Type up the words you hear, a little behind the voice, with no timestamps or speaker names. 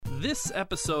This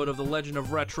episode of The Legend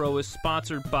of Retro is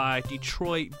sponsored by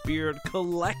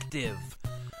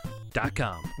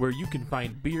DetroitBeardCollective.com, where you can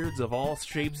find beards of all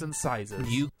shapes and sizes.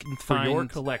 You can for find your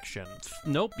collection.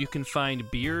 Nope, you can find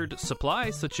beard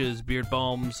supplies such as beard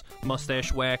balms,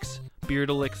 mustache wax, beard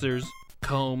elixirs,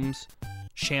 combs,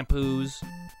 shampoos,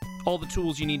 all the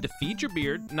tools you need to feed your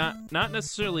beard, not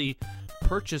necessarily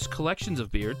purchase collections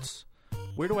of beards.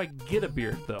 Where do I get a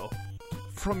beard, though?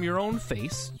 From your own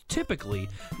face, typically.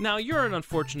 Now, you're an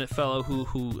unfortunate fellow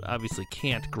who obviously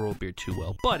can't grow a beard too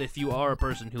well, but if you are a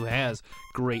person who has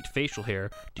great facial hair,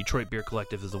 Detroit Beard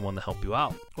Collective is the one to help you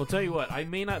out. Well, tell you what, I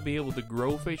may not be able to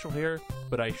grow facial hair,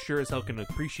 but I sure as hell can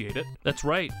appreciate it. That's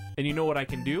right. And you know what I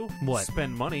can do? What?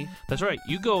 Spend money. That's right.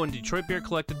 You go on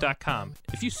DetroitBeardCollective.com.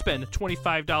 If you spend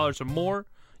 $25 or more,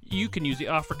 you can use the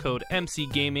offer code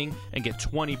MCGaming and get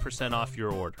 20% off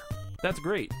your order. That's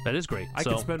great. That is great. I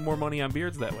can spend more money on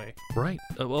beards that way. Right.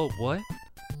 Well, what?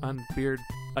 On beard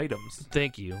items.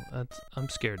 Thank you. I'm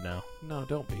scared now. No,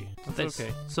 don't be. That's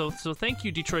okay. So thank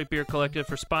you, Detroit Beard Collective,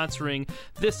 for sponsoring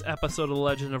this episode of The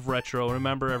Legend of Retro.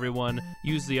 Remember, everyone,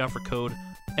 use the offer code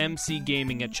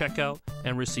MCGaming at checkout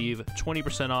and receive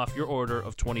 20% off your order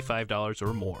of $25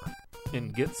 or more.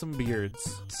 And get some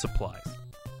beards. Supplies.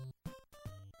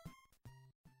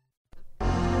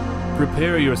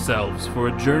 Prepare yourselves for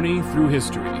a journey through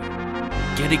history.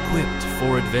 Get equipped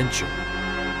for adventure.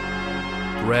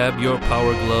 Grab your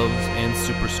power gloves and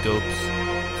super scopes,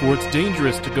 for it's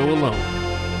dangerous to go alone.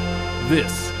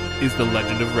 This is The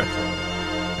Legend of Retro.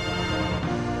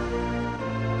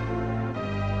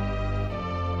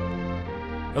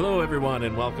 Hello, everyone,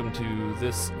 and welcome to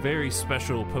this very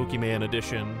special Pokemon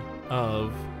edition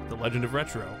of The Legend of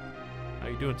Retro. How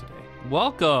are you doing today?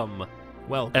 Welcome,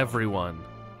 Welcome. everyone.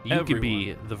 You could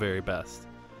be the very best,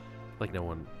 like no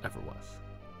one ever was.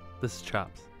 This is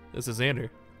Chops. This is Xander.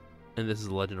 And this is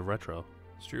The Legend of Retro.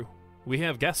 It's true. We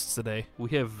have guests today. We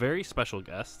have very special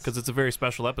guests. Because it's a very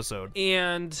special episode.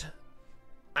 And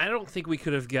I don't think we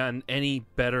could have gotten any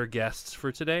better guests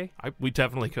for today. We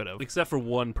definitely could have. Except for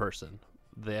one person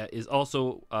that is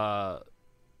also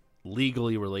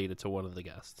legally related to one of the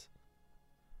guests.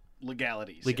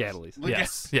 Legalities.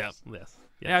 Yes. Yes. Yes.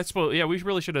 Yeah, I suppose. Yeah, we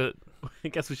really should have. I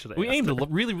guess we should have. We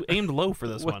really aimed low for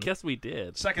this well, one. I guess we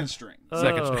did. Second string.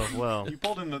 Second string. Well. You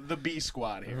pulled in the B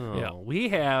squad here. Oh, yeah. We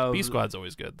have. B squad's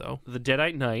always good, though.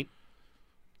 TheDeaditeKnight,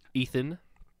 Ethan,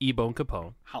 E-Bone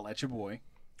Capone. Holla at your boy.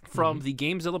 From the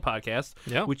Gamezilla podcast,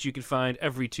 Yeah. which you can find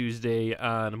every Tuesday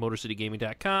on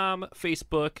MotorCityGaming.com,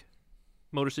 Facebook,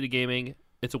 Motor City Gaming.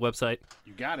 It's a website.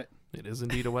 You got it. It is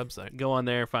indeed a website. Go on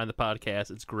there, find the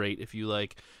podcast. It's great. If you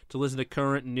like to listen to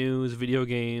current news, video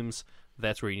games,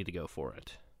 that's where you need to go for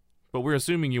it. But we're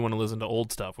assuming you want to listen to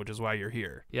old stuff, which is why you're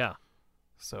here. Yeah.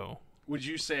 So. Would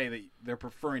you say that they're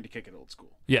preferring to kick it old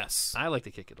school? Yes. I like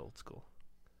to kick it old school.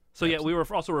 So, yeah, we were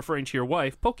also referring to your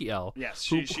wife, Poké-L. Yes,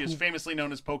 she is famously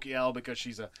known as Poké-L because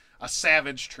she's a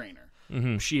savage trainer.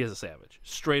 Mm-hmm. She is a savage.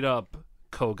 Straight up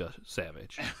Koga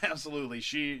savage. Absolutely.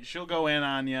 She'll go in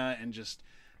on you and just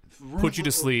put you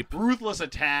to sleep. Ruthless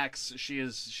attacks.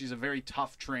 She's a very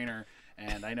tough trainer,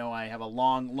 and I know I have a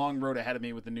long road ahead of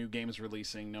me with the new games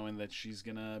releasing, knowing that she's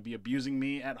gonna be abusing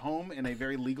me at home in a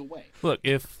very legal way. Look,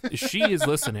 if she is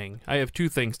listening, I have two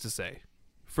things to say.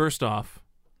 First off,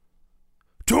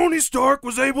 Tony Stark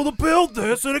was able to build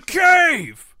this in a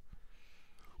cave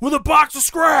with a box of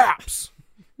scraps.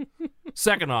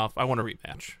 Second off, I want a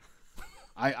rematch.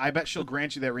 I bet she'll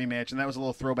grant you that rematch, and that was a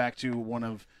little throwback to one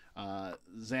of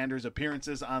Xander's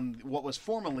appearances on what was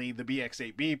formerly the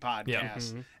BX8B podcast. Yeah.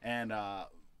 Mm-hmm. And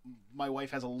my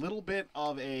wife has a little bit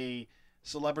of a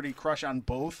celebrity crush on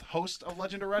both hosts of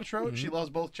Legend of Retro. Mm-hmm. She loves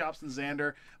both Chops and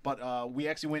Xander, but we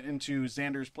actually went into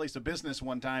Xander's place of business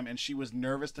one time, and she was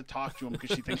nervous to talk to him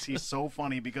because she thinks he's so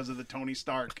funny because of the Tony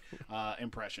Stark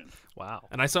impression. Wow.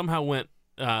 And I somehow went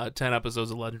 10 episodes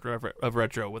of Legend of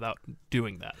Retro without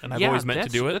doing that, and I've always meant to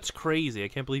do it. That's crazy. I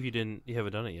can't believe you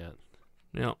haven't done it yet.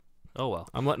 Yeah. Oh well.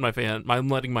 I'm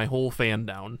letting my whole fan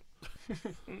down.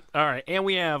 All right, and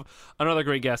we have another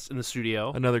great guest in the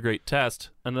studio. Another great test.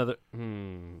 The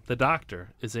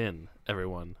doctor is in,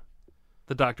 everyone.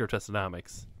 The doctor of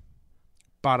Testanomics.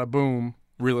 Bada boom,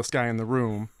 realest guy in the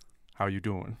room. How you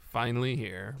doing? Finally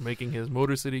here, making his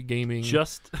Motor City Gaming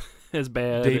just as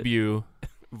bad debut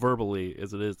verbally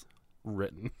as it is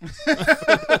written.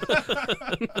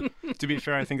 To be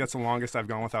fair, I think that's the longest I've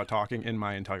gone without talking in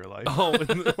my entire life. Oh,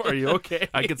 are you okay?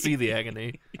 I could see the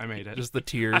agony. I made it. Just the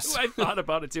tears. I thought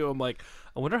about it too. I'm like,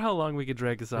 I wonder how long we could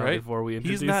drag this out before we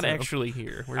introduce He's not him. actually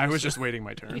here. I was just waiting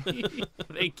my turn.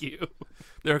 Thank you.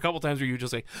 There are a couple times where you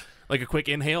just like a quick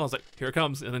inhale. I was like, here it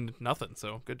comes, and then nothing.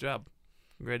 So good job.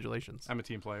 Congratulations. I'm a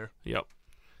team player. Yep.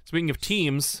 Speaking of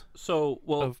teams So,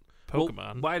 of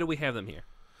Pokemon, why do we have them here?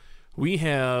 we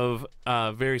have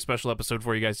a very special episode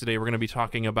for you guys today. We're going to be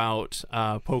talking about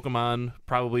Pokemon,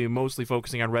 probably mostly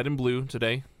focusing on Red and Blue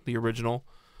today, the original.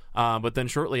 But then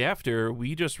shortly after,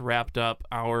 we just wrapped up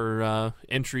our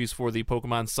entries for the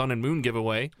Pokemon Sun and Moon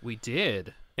giveaway. We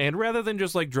did. And rather than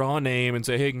just like draw a name and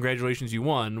say, hey, congratulations, you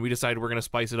won, we decided we're going to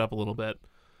spice it up a little bit.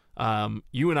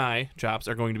 You and I, Chops,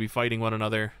 are going to be fighting one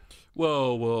another.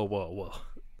 Whoa.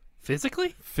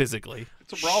 Physically? Physically.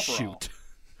 It's a brawl for all. Shoot.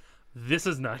 This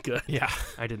is not good. Yeah.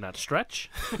 I did not stretch.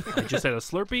 I just had a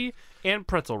Slurpee and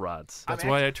pretzel rods. That's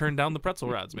why I turned down the pretzel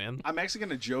rods, man. I'm actually going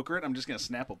to joker it. I'm just going to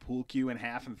snap a pool cue in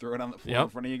half and throw it on the floor Yep. in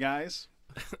front of you guys.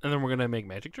 And then we're going to make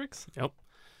magic tricks? Yep.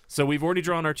 So we've already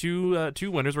drawn our two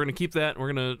winners. We're going to keep that.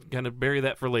 We're going to kind of bury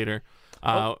that for later.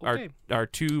 Okay. Our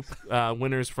two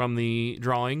winners from the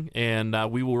drawing, and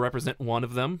we will represent one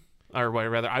of them. Or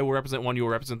rather, I will represent one, you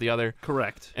will represent the other.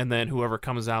 Correct. And then whoever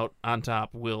comes out on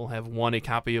top will have won a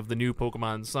copy of the new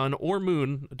Pokemon Sun or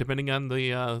Moon, depending on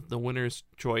the winner's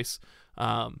choice,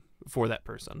 for that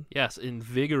person. Yes, in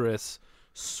vigorous,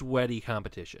 sweaty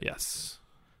competition. Yes.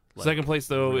 Like, Second place,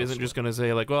 though, real isn't just going to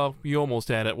say, like, well, you almost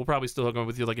had it. We'll probably still hook up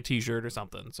with you like a T-shirt or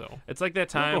something. So It's like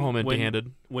that We'll time go home when,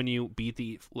 empty-handed. when you beat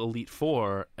the Elite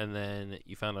Four and then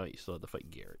you found out you still had to fight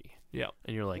Gary. Yeah.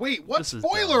 And you're like, Wait, what? this is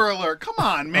Spoiler alert. Come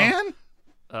on, man.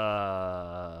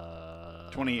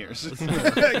 dumb. 20 years.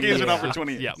 Games been out for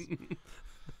 20 years. Yeah.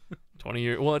 20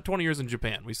 years. Well, 20 years in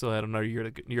Japan. We still had another year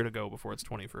to go before it's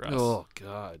 20 for us. Oh,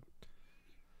 God.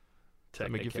 Does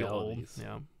that make you feel old? Technicalities.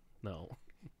 Yeah. No.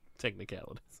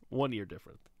 Technicalities. 1 year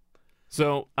different.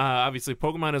 So, obviously,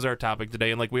 Pokemon is our topic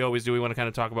today, and like we always do, we want to kind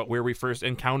of talk about where we first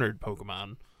encountered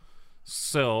Pokemon.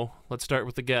 So, let's start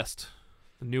with the guest,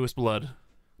 the newest blood.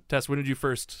 Tess, when did you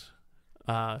first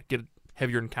have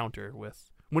your encounter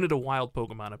with? When did a wild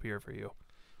Pokemon appear for you?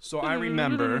 So I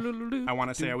remember, I want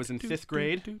to say I was in 5th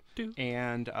grade,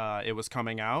 and it was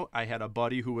coming out. I had a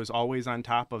buddy who was always on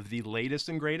top of the latest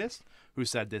and greatest, who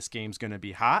said this game's going to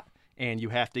be hot, and you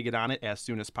have to get on it as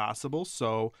soon as possible.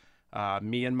 So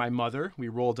me and my mother, we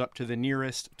rolled up to the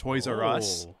nearest Toys R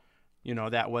Us. Oh. You know,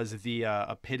 that was the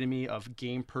epitome of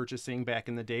game purchasing back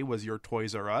in the day, was your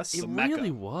Toys R Us. It Mecca.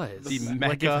 really was. The Like,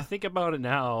 if I Mecca. think about it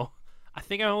now, I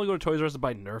think I only go to Toys R Us to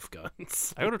buy Nerf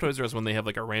guns. I go to Toys R Us when they have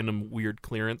like a random weird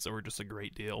clearance or just a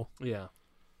great deal. Yeah.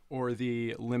 Or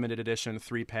the limited edition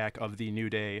 3-pack of the New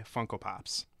Day Funko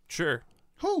Pops. Sure.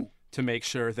 Who? To make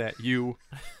sure that you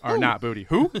are not booty.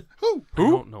 Who? Who? I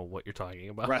don't know what you're talking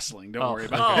about. Wrestling. Don't worry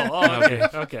about it.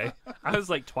 Oh, okay. I was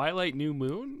like, Twilight New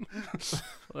Moon?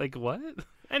 Like, what?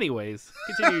 Anyways,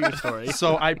 continue your story.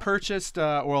 So I purchased,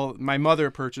 my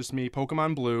mother purchased me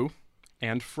Pokemon Blue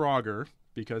and Frogger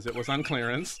because it was on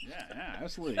clearance. Yeah,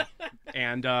 absolutely.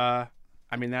 And, I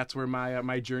mean, that's where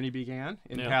my journey began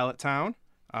in Yeah. Pallet Town.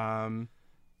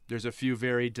 There's a few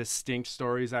very distinct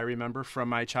stories I remember from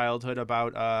my childhood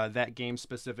about that game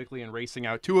specifically and racing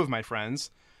out two of my friends,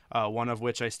 one of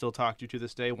which I still talk to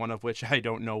this day, one of which I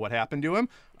don't know what happened to him.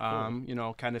 You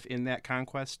know, kind of in that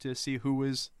conquest to see who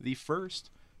was the first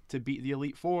to beat the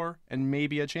Elite Four and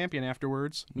maybe a champion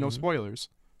afterwards. No spoilers.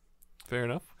 Fair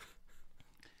enough.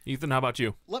 Ethan, how about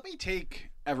you? Let me take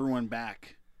everyone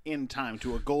back in time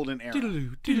to a golden era. This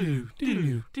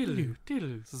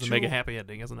is a mega happy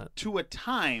ending, isn't it? To a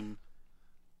time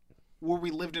where we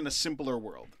lived in a simpler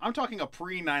world. I'm talking a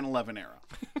pre 9/11 era.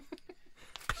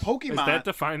 Pokemon. Is that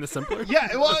define the simpler?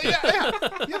 Yeah, well, yeah.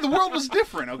 The world was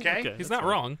different. Okay. He's not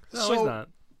wrong. No, So- he's not.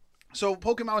 So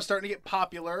Pokemon was starting to get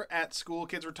popular at school.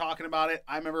 Kids were talking about it.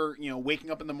 I remember,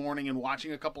 waking up in the morning and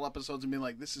watching a couple episodes and being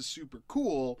like, "This is super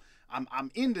cool.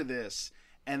 I'm into this."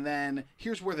 And then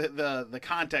here's where the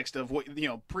context of what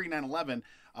pre 9/11.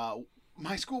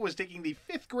 My school was taking the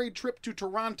 5th grade trip to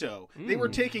Toronto. They were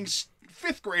taking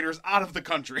 5th graders out of the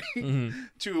country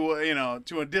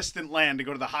to a distant land to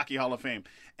go to the Hockey Hall of Fame.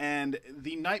 And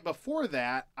the night before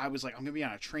that, I was like, I'm gonna be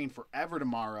on a train forever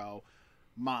tomorrow.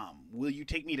 Mom, will you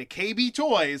take me to KB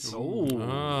Toys?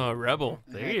 Oh, rebel.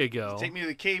 There you go. Take me to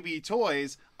the KB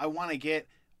Toys. I want to get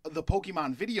the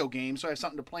Pokemon video game so I have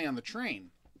something to play on the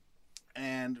train.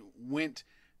 And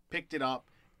picked it up,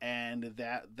 and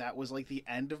that was like the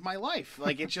end of my life.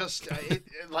 Like it just,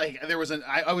 there was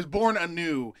I was born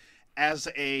anew as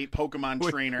a Pokemon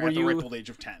trainer at the ripe old age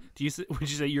of 10. Would you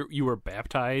say you were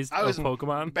baptized I was of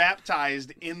Pokemon?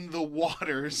 baptized in the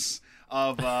waters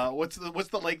of what's the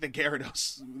lake that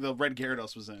the red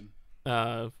Gyarados was in?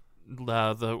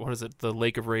 What is it? The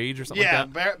Lake of Rage or something Yeah,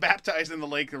 like that? baptized in the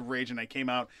Lake of Rage, and I came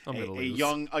out I'm gonna a lose.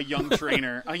 young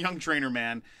trainer, a young trainer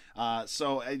man.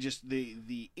 So I just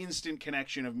the instant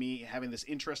connection of me having this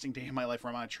interesting day in my life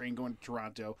where I'm on a train going to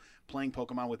Toronto, playing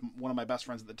Pokemon with one of my best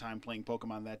friends at the time, playing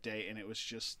Pokemon that day, and it was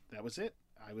just that was it.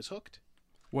 I was hooked.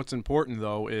 What's important,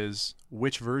 though, is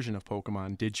which version of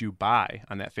Pokemon did you buy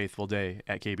on that fateful day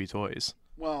at KB Toys?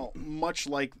 Well, much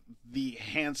like the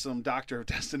handsome doctor of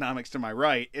Testanomics to my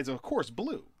right, it's of course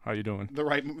blue. How you doing? The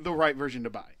right version to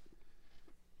buy.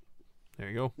 There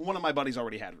you go. One of my buddies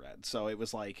already had red, so it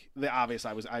was like the obvious.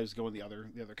 I was going the other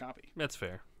copy. That's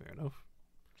fair. Fair enough.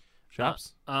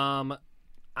 Shops?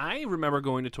 I remember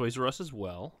going to Toys R Us as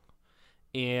well,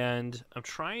 and I'm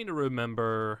trying to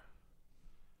remember.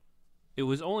 It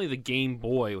was only the Game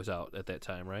Boy was out at that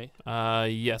time, right?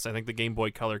 Yes, I think the Game Boy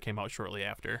Color came out shortly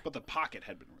after. But the Pocket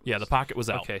had been released. Yeah, the Pocket was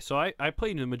out. Okay, so I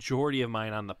played the majority of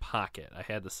mine on the Pocket. I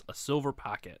had a silver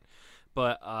Pocket.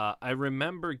 But I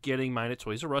remember getting mine at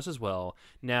Toys R Us as well.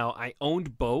 Now, I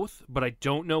owned both, but I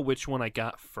don't know which one I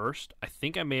got first. I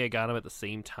think I may have got them at the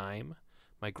same time.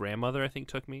 My grandmother, I think,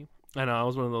 took me. I know, I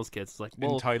was one of those kids. Like,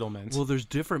 Entitlement. Well, there's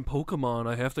different Pokemon.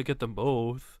 I have to get them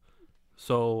both.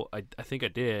 So I think I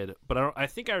did, but I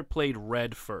think I played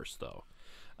red first though.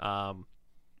 Yeah,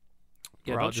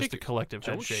 We're all just a collective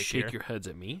head don't shake shake here. your heads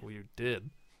at me. Well, you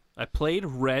did. I played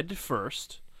red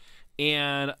first,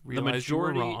 and Realized the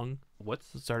majority. you were wrong. What?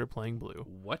 Started playing blue.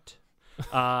 What?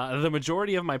 The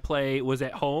majority of my play was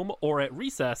at home or at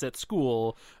recess at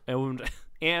school, and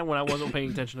when I wasn't paying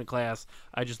attention to class,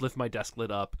 I just lift my desk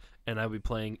lid up and I'd be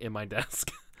playing in my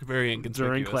desk Very inconspicuous.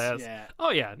 during class. Yeah. Oh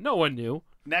yeah, no one knew.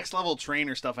 Next level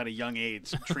trainer stuff at a young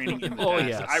age, training in the Oh,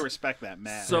 desk. yes. I respect that,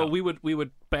 man. So we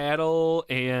would battle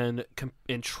and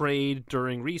trade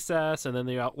during recess, and then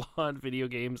they outlawed video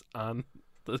games on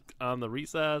the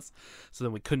recess. So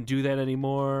then we couldn't do that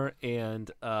anymore. And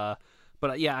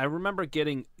but yeah, I remember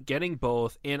getting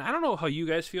both. And I don't know how you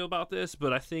guys feel about this,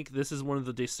 but I think this is one of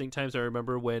the distinct times I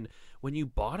remember when you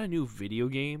bought a new video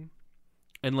game,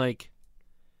 and I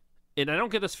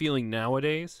don't get this feeling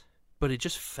nowadays, but it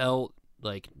just felt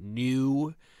like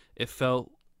new. It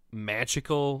felt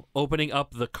magical, opening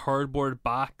up the cardboard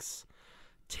box,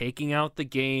 taking out the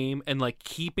game, and like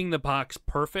keeping the box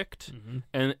perfect,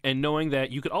 and knowing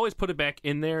that you could always put it back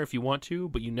in there if you want to,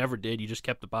 but you never did. You just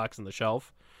kept the box on the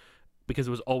shelf because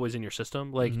it was always in your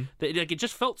system. Like it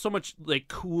just felt so much like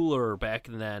cooler back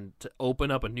then to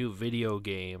open up a new video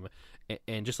game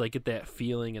and just like get that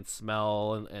feeling and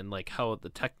smell and like how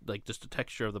just the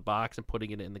texture of the box and putting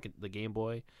it in the Game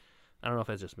Boy. I don't know if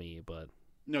that's just me, but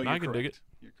no, you're I can dig correct. it.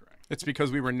 You're correct. It's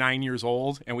because we were 9 years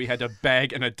old and we had to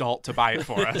beg an adult to buy it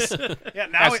for us. Yeah,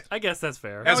 now I guess that's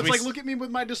fair. now As it's we like, s- look at me with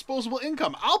my disposable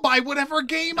income. I'll buy whatever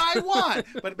game I want.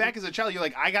 But back as a child, you're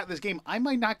like, I got this game. I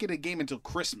might not get a game until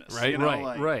Christmas. Right, you know, Right,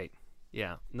 like- right.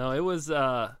 Yeah. No, it was.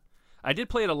 I did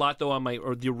play it a lot though on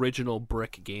the original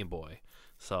brick Game Boy.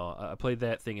 So I played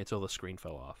that thing until the screen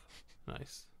fell off.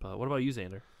 Nice. But what about you,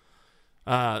 Xander?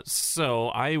 So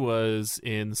I was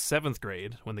in 7th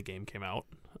grade when the game came out,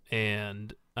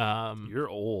 and You're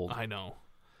old. I know,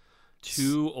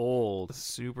 Too old.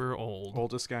 super old.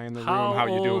 Oldest guy in the room. How How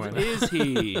you old doing? is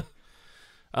he?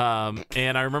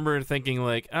 And I remember thinking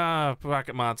like,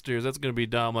 Pocket Monsters, that's gonna be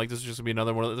dumb. Like this is just gonna be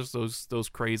another one of those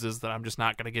crazes that I'm just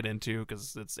not gonna get into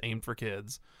because it's aimed for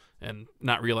kids, and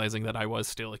not realizing that I was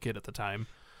still a kid at the time.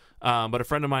 But a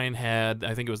friend of mine had,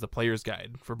 I think it was the player's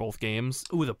guide for both games.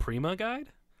 Ooh, the Prima guide?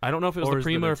 I don't know if it was Or the is the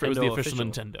Prima or if it was the Nintendo official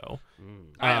official? Nintendo.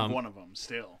 I have one of them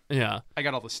still. Yeah. I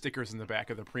got all the stickers in the back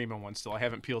of the Prima one still. I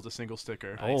haven't peeled a single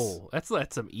sticker. Oh, that's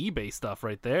some eBay stuff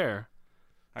right there.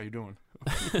 How you doing?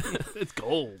 It's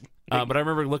gold. But I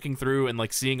remember looking through and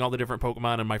like seeing all the different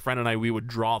Pokemon, and my friend and I, we would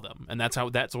draw them, and that's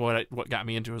what got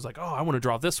me into it. Was like, oh, I want to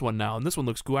draw this one now, and this one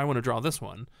looks cool. I want to draw this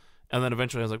one, and then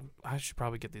eventually I was like, I should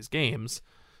probably get these games.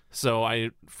 So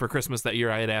for Christmas that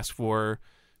year, I had asked for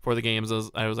the games.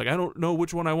 I was like, I don't know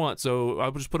which one I want, so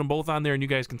I'll just put them both on there, and you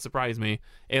guys can surprise me.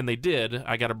 And they did.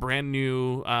 I got a brand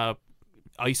new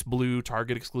ice blue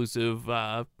Target exclusive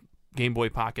Game Boy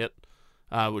Pocket,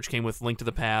 which came with Link to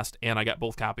the Past, and I got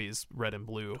both copies, red and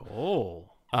blue. Oh.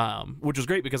 Which was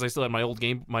great because I still had my old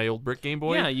brick Game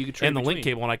Boy. Yeah, you could trade and the between. Link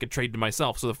cable, and I could trade to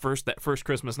myself. So that first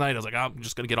Christmas night, I was like, I'm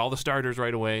just gonna get all the starters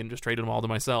right away and just traded them all to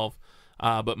myself.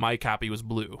 But my copy was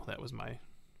blue. That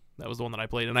was the one that I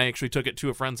played, and I actually took it to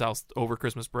a friend's house over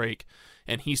Christmas break,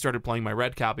 and he started playing my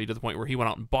red copy to the point where he went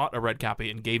out and bought a red copy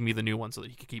and gave me the new one so that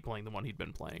he could keep playing the one he'd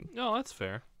been playing. Oh, that's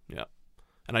fair. Yeah.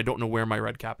 And I don't know where my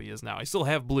red copy is now. I still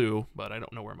have blue, but I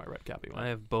don't know where my red copy went. I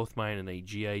have both mine in a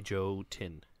G.I. Joe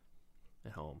tin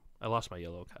at home. I lost my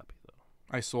yellow copy, though.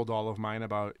 I sold all of mine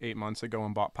about 8 months ago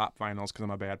and bought pop vinyls because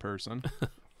I'm a bad person.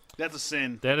 That's a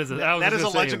sin. That is a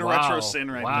Legend of Retro sin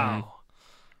right wow.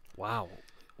 Wow.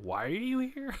 Why are you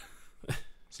here?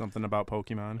 Something about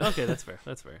Pokemon. Okay, that's fair.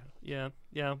 That's fair. Yeah.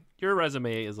 Your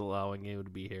resume is allowing you to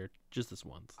be here just this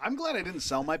once. I'm glad I didn't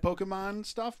sell my Pokemon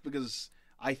stuff because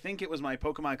I think it was my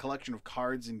Pokemon collection of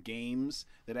cards and games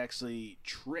that actually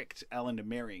tricked Ellen to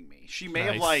marrying me. She may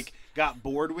have Nice. got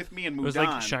bored with me and It moved was on.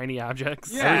 like shiny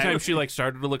objects. Yeah. Every time she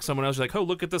started to look someone else, she's like, "Oh,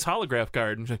 look at this holograph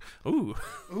card," and she's like, "Ooh."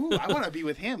 Ooh, I want to be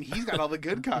with him. He's got all the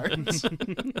good cards.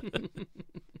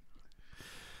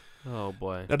 Oh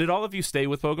boy. Now, did all of you stay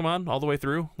with Pokemon all the way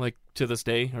through, like to this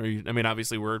day? Or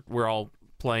obviously we're all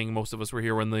playing. Most of us were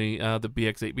here when the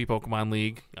BX8B Pokemon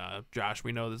League. Josh,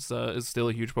 we know is still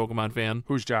a huge Pokemon fan.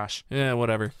 Who's Josh? Yeah,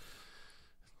 whatever.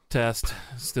 Test,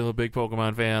 still a big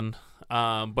Pokemon fan.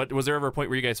 But was there ever a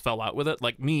point where you guys fell out with it?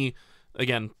 Like me,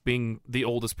 again, being the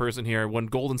oldest person here, when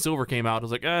Gold and Silver came out, I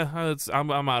was like,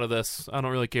 I'm out of this. I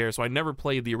don't really care. So I never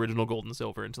played the original Gold and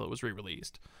Silver until it was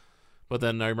re-released. But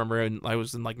then I remember I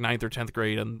was in like 9th or 10th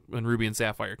grade and when Ruby and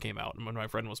Sapphire came out, and when my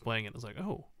friend was playing it, I was like,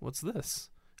 oh, what's this?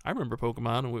 I remember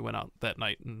Pokemon, and we went out that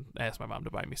night and asked my mom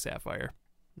to buy me Sapphire.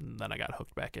 And then I got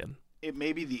hooked back in. It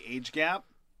may be the age gap,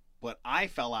 but I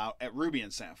fell out at Ruby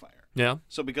and Sapphire. Yeah?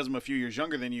 So because I'm a few years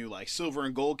younger than you, like Silver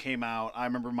and Gold came out. I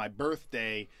remember my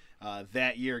birthday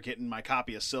that year getting my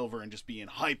copy of Silver and just being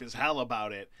hype as hell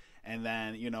about it. And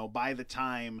then, by the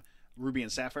time Ruby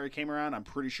and Sapphire came around, I'm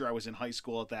pretty sure I was in high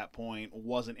school at that point,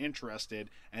 wasn't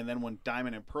interested. And then when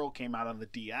Diamond and Pearl came out on the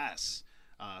DS,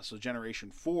 so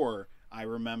Generation 4, I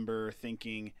remember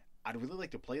thinking, I'd really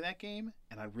like to play that game,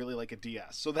 and I'd really like a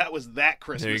DS. So that was that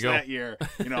Christmas that year.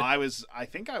 I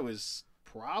think I was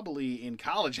probably in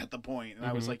college at the point, and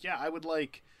I was like, yeah, I would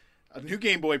like a new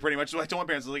Game Boy pretty much. So I told my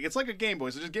parents, I was like, it's like a Game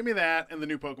Boy, so just give me that and the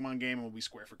new Pokemon game, and we'll be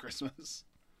square for Christmas.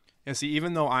 Yeah, see,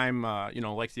 even though I'm,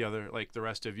 like the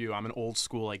rest of you, I'm an old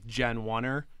school like Gen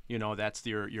 1er. That's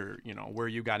your where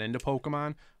you got into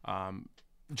Pokemon.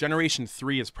 Generation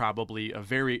 3 is probably a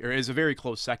very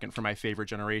close second for my favorite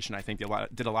generation. I think they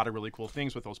did a lot of really cool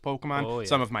things with those Pokemon. Oh, yeah.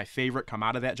 Some of my favorite come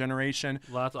out of that generation.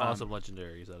 Lots of awesome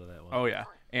legendaries out of that one. Oh yeah,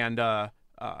 and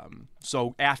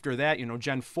so after that,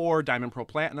 Gen 4, Diamond, Pearl,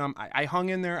 Platinum, I hung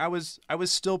in there. I was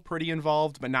still pretty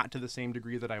involved, but not to the same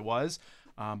degree that I was.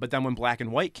 But then when Black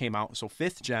and White came out, so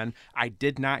 5th gen, I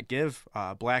did not give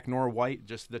Black nor White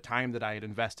just the time that I had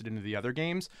invested into the other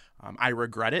games. I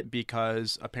regret it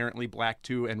because apparently Black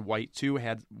 2 and White 2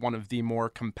 had one of the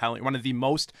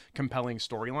most compelling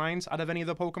storylines out of any of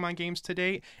the Pokemon games to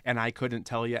date, and I couldn't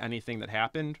tell you anything that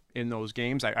happened in those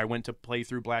games. I went to play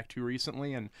through Black 2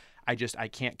 recently, and I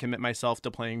can't commit myself to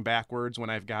playing backwards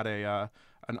when I've got an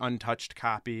untouched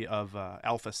copy of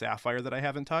Alpha Sapphire that I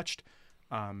haven't touched.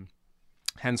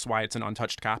 Hence why it's an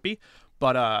untouched copy.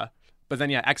 But then,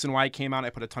 yeah, X and Y came out. I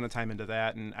put a ton of time into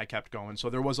that, and I kept going. So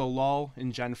there was a lull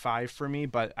in Gen 5 for me,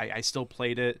 but I still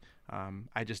played it.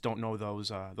 I just don't know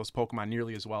those Pokemon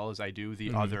nearly as well as I do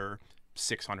the other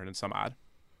 600 and some odd.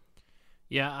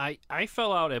 Yeah, I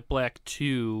fell out at Black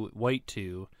 2, White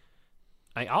 2.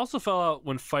 I also fell out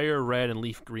when Fire Red and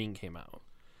Leaf Green came out.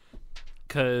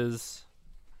 Because,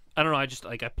 I don't know,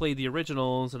 I played the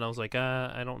originals, and I was like,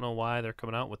 I don't know why they're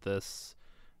coming out with this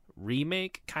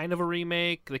remake, kind of a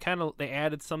remake. They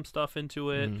added some stuff into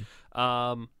it.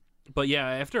 But yeah,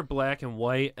 after Black and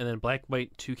White and then Black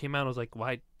White 2 came out, I was like,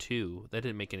 why 2? That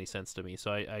didn't make any sense to me,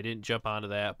 so I didn't jump onto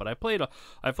that. But I played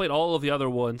all of the other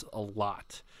ones a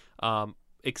lot,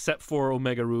 except for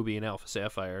Omega Ruby and Alpha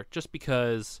Sapphire, just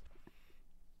because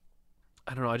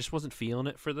I don't know, I just wasn't feeling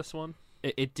it for this one.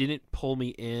 It didn't pull me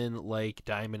in like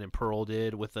Diamond and Pearl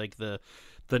did with like the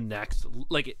next,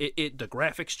 like the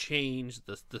graphics changed,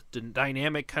 the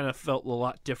dynamic kind of felt a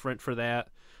lot different for that.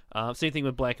 Same thing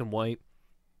with Black and White,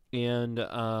 and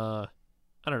I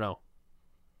don't know,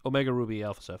 Omega Ruby,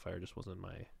 Alpha Sapphire just wasn't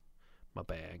my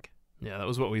bag. Yeah, that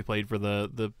was what we played for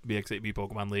the BX8B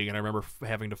Pokemon League, and I remember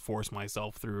having to force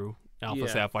myself through Alpha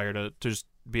Sapphire to just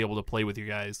be able to play with you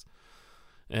guys.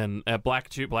 And at Black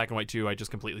and White 2, I just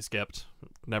completely skipped.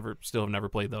 Still have never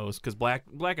played those because Black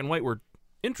and White were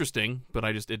interesting, but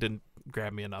it didn't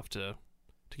grab me enough to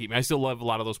keep me. I still love a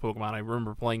lot of those Pokemon. I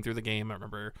remember playing through the game. I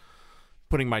remember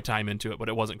putting my time into it, but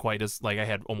it wasn't quite as like I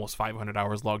had almost 500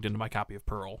 hours logged into my copy of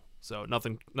Pearl, so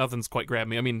nothing's quite grabbed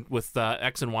me. I mean, with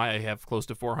X and Y, I have close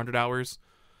to 400 hours.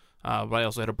 But I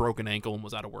also had a broken ankle and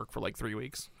was out of work for like 3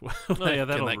 weeks. Oh yeah,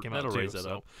 that'll raise it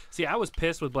up. See, I was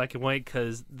pissed with Black and White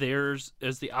because theirs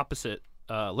is the opposite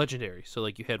legendary. So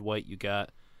like you had White, you got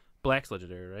Black's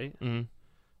legendary, right? Mm-hmm.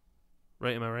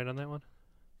 Right? Am I right on that one?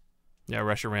 Yeah,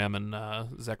 Reshiram and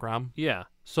Zekrom. Yeah.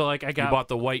 So like I bought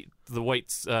the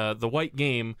white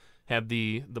game had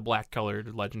the black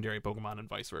colored legendary Pokemon and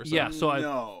vice versa. Yeah. So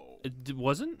it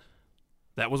wasn't.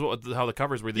 That was how the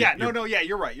covers were. Yeah,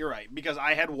 you're right. Because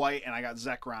I had white and I got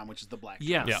Zekrom, which is the black.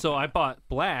 Yeah, Yeah. so I bought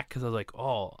black because I was like,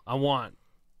 oh, I want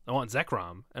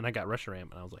Zekrom, and I got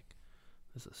Reshiram, and I was like,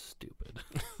 this is stupid.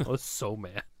 I was so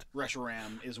mad.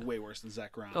 Reshiram is way worse than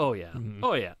Zekrom. Oh yeah,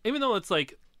 oh yeah. Even though it's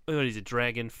like, what is it,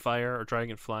 Dragon Fire or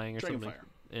Dragon Flying or Dragon something?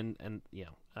 Fire. And yeah,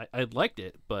 I liked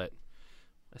it, but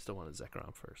I still wanted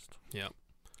Zekrom first. Yeah.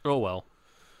 Oh well.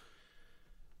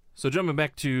 So jumping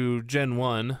back to Gen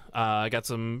 1, I got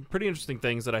some pretty interesting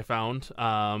things that I found.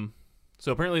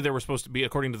 So apparently there were supposed to be,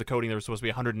 according to the coding, there was supposed to be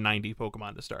 190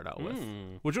 Pokemon to start out with,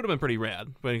 which would have been pretty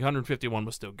rad, but 151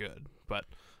 was still good. But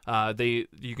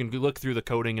you can look through the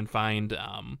coding and find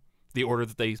the order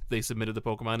that they submitted the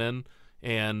Pokemon in,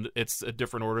 and it's a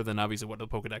different order than obviously what the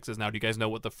Pokedex is now. Do you guys know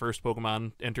what the first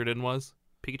Pokemon entered in was?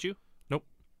 Pikachu? Nope.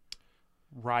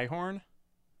 Rhyhorn?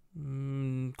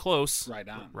 Close. Right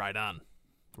on. Right on.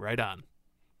 Right on.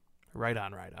 Right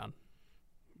on. Right on.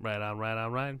 Right on, right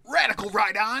on, right. Radical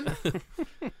right on.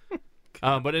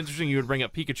 But interesting you would bring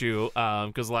up Pikachu,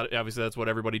 because obviously that's what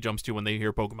everybody jumps to when they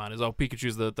hear Pokemon is, oh,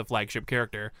 Pikachu's the flagship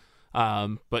character.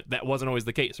 But that wasn't always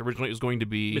the case. Originally it was going to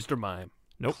be Mr. Mime.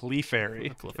 Nope.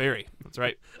 Clefairy. Clefairy. That's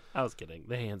right. I was kidding.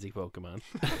 The handsy Pokemon.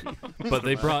 But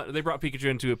they brought Pikachu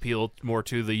in to appeal more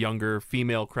to the younger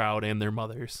female crowd and their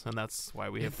mothers, and that's why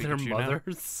we have Their Pikachu now.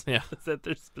 mothers? Yeah. Is that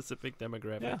their specific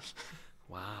demographic? Yeah.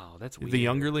 Wow, that's weird. The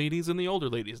younger ladies and the older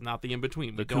ladies, not the in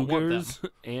between. The We don't want them. cougars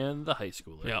and the high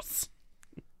schoolers. Yep.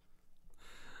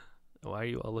 Why are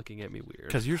you all looking at me weird?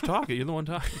 Because you're talking. You're the one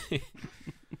talking.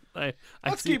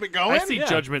 Let's keep it going. I see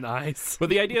judgment eyes. But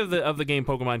the idea of the game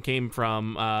Pokemon came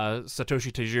from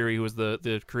Satoshi Tajiri, who was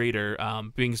the creator,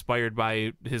 being inspired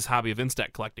by his hobby of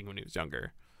insect collecting when he was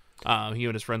younger. He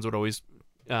and his friends would always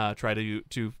try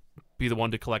to be the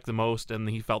one to collect the most, and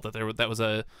he felt that that was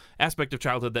a aspect of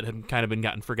childhood that had kind of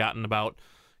been forgotten about.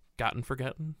 So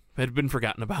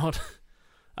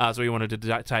he wanted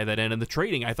to tie that in, and the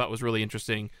trading I thought was really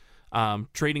interesting.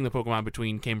 Trading the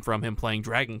Pokemon came from him playing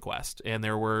Dragon Quest, and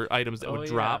there were items that would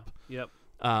drop. Yep.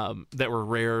 That were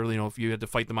rare. You know, if you had to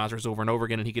fight the monsters over and over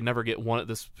again, and he could never get one at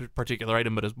this particular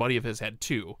item, but his buddy of his had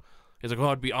two. He's like, "Oh,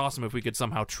 it'd be awesome if we could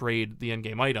somehow trade the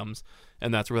in-game items,"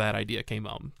 and that's where that idea came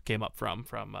up from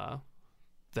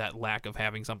that lack of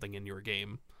having something in your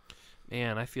game.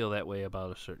 Man, I feel that way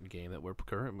about a certain game that we're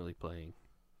currently playing.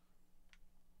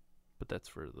 But that's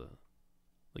for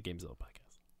the Gamezilla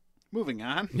podcast. Moving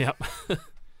on. Yep.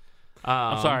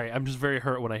 I'm sorry. I'm just very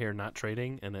hurt when I hear not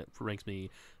trading, and it makes me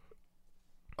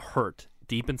hurt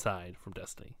deep inside from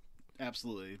Destiny.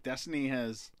 Absolutely. Destiny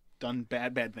has done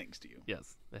bad things to you.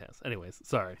 Yes, it has. Anyways,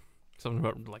 sorry. Something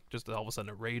about like just all of a sudden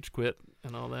a rage quit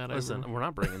and all that. Listen, we're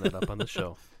not bringing that up on the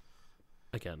show.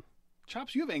 Again.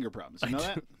 Chops, you have anger problems. You know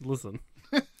that? Listen.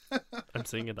 I'm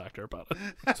seeing a doctor about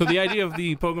it. So the idea of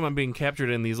the Pokemon being captured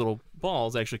in these little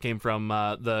balls actually came from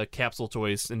the capsule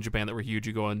toys in Japan that were huge.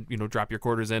 You go and drop your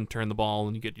quarters in, turn the ball,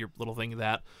 and you get your little thing of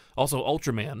that. Also,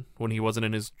 Ultraman, when he wasn't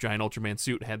in his giant Ultraman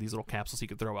suit, had these little capsules he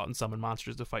could throw out and summon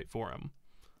monsters to fight for him.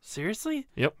 Seriously?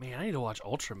 Yep. Man, I need to watch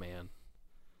Ultraman.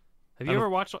 Have you ever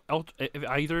watched? Have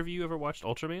either of you ever watched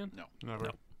Ultraman? No. Never.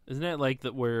 No. Isn't that like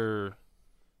where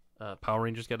Power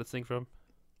Rangers got its thing from?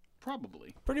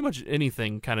 Probably. Pretty much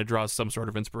anything kind of draws some sort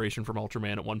of inspiration from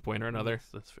Ultraman at one point or another.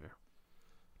 That's fair.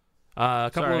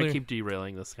 Sorry, I keep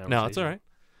derailing this conversation. No, it's all right.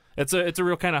 It's a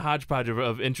real kind of hodgepodge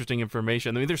of interesting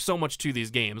information. I mean, there's so much to these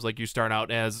games. Like you start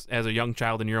out as a young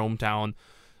child in your hometown,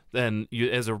 then you,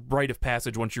 as a rite of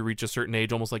passage, once you reach a certain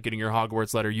age, almost like getting your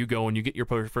Hogwarts letter, you go and you get your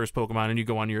first Pokemon and you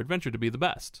go on your adventure to be the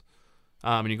best.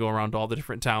 And you go around to all the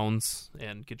different towns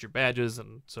and get your badges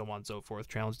and so on and so forth,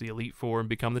 challenge the Elite Four and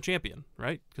become the champion,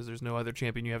 right? Because there's no other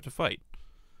champion you have to fight.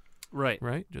 Right.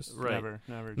 Right? Just Right. Never.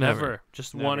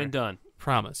 Just Never. one and done.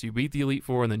 promise. You beat the Elite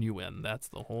Four and then you win. That's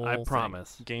the whole I thing.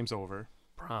 promise. Game's over.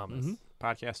 Promise. Mhm.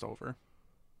 Podcast over.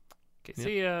 Okay,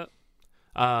 see ya.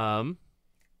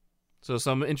 So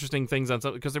some interesting things on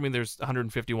some, because I mean there's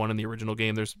 151 in the original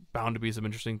game. There's bound to be some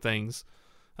interesting things.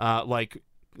 Like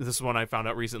this one I found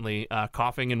out recently,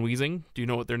 coughing and wheezing. Do you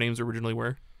know what their names originally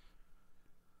were?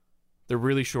 They're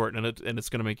really short, and it's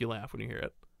going to make you laugh when you hear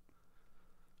it.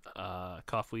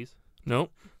 Cough wheeze.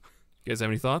 Nope. You guys have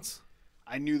any thoughts?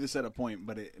 I knew this at a point,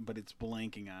 but it's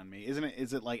blanking on me. Isn't it?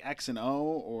 Is it like X and O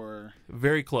or?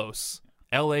 Very close.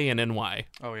 L.A. and N.Y.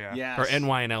 Oh yeah. Yes. Or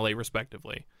N.Y. and L.A.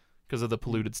 respectively, because of the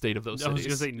polluted state of those I was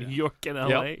cities. going to say New York and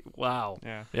L.A. Wow.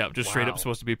 Yeah. Yeah, just straight Wow. up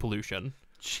supposed to be pollution.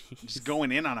 Jeez. Just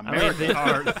going in on I mean,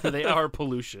 America. they are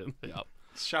pollution. Yep.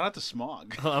 Shout out to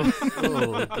smog.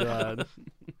 Oh god.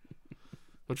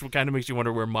 Which kind of makes you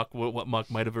wonder where what Muck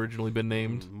might have originally been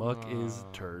named. Muck is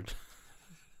turd.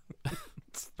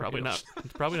 It's probably not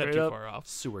Straight too up far off.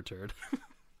 Sewer turd.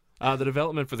 The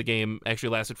development for the game actually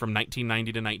lasted from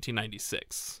 1990 to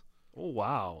 1996. Oh,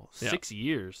 wow. Yeah. 6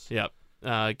 years.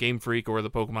 Yep. Game Freak or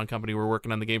the Pokemon Company were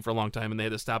working on the game for a long time, and they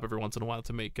had to stop every once in a while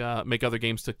to make other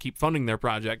games to keep funding their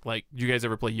project. Like, do you guys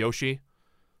ever play Yoshi?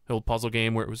 The old puzzle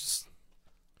game where it was just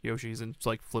Yoshi's and it's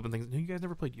like flipping things. You guys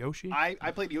never played Yoshi?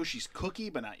 I played Yoshi's Cookie,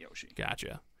 but not Yoshi.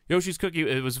 Gotcha. Yoshi's Cookie,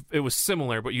 it was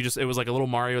similar, but it was like a little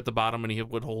Mario at the bottom, and he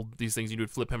would hold these things. You would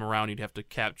flip him around. You'd have to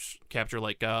capture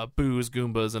like Boos,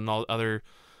 Goombas, and all other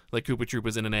like Koopa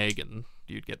Troopas in an egg, and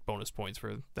you'd get bonus points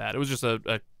for that. It was just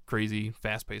a crazy,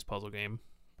 fast-paced puzzle game.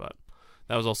 But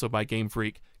that was also by Game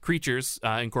Freak. Creatures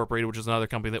Incorporated, which is another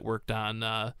company that worked on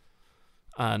the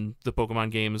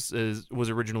Pokemon games, was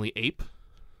originally Ape.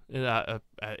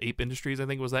 Ape Industries, I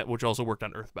think was that, which also worked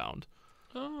on Earthbound.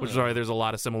 Oh. Which is why there's a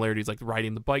lot of similarities, like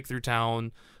riding the bike through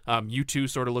town. U2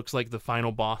 sort of looks like the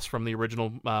final boss from the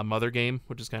original Mother game,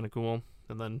 which is kind of cool.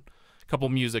 And then a couple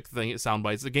music sound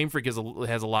bites. The Game Freak has a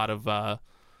lot of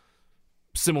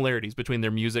similarities between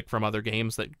their music from other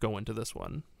games that go into this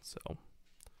one. So,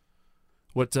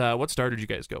 what star did you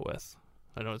guys go with?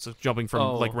 I know it's just jumping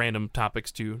from like random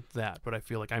topics to that, but I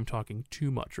feel like I'm talking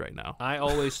too much right now. I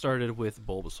always started with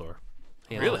Bulbasaur.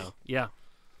 Really? Yeah.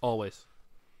 Always.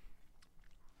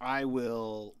 I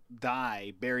will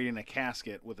die buried in a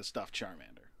casket with a stuffed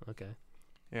Charmander. Okay.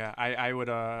 Yeah, I would.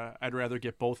 I'd rather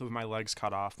get both of my legs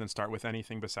cut off than start with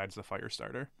anything besides the fire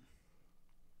starter.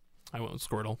 I went with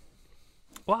Squirtle.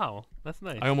 Wow, that's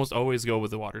nice. I almost always go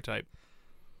with the water type.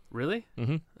 Really?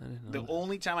 Mm-hmm. I didn't know The that.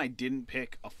 only time I didn't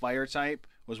pick a fire type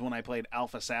was when I played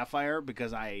Alpha Sapphire,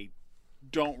 because I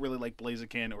don't really like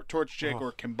Blaziken or Torchic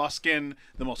or Combuskin,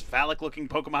 the most phallic-looking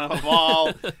Pokemon of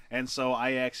all. And so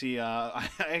I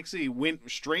actually went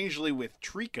strangely with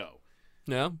Trico.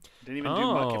 Yeah. Didn't even do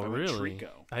Mudkip. I went really? Trico.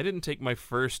 I didn't take my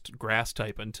first grass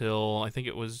type until I think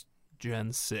it was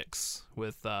Gen 6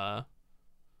 with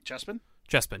Chespin?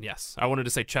 Chespin, yes. I wanted to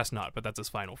say Chestnut, but that's his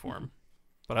final form.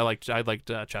 But I liked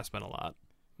Chespin a lot.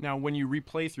 Now, when you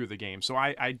replay through the game, so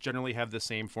I generally have the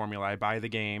same formula. I buy the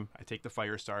game, I take the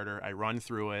fire starter, I run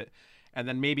through it, and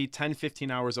then maybe 10, 15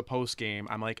 hours of post-game,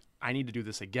 I'm like, I need to do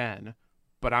this again,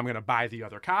 but I'm going to buy the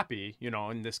other copy.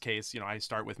 In this case, I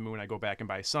start with Moon, I go back and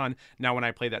buy Sun. Now, when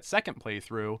I play that second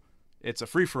playthrough, it's a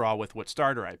free-for-all with what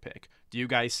starter I pick. Do you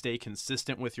guys stay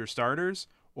consistent with your starters?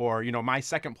 Or, my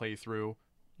second playthrough,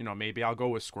 maybe I'll go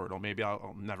with Squirtle. Maybe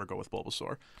I'll never go with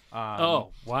Bulbasaur. Oh,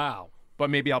 wow. But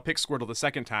maybe I'll pick Squirtle the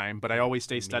second time, but I always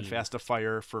stay steadfast to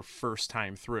fire for first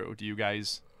time through. Do you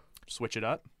guys switch it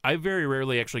up? I very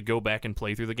rarely actually go back and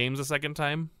play through the games a second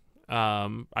time.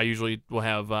 I usually will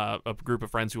have a group of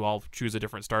friends who all choose a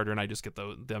different starter, and I just get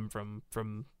them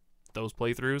from those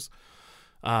playthroughs.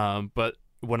 But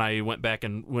when I went back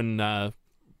and when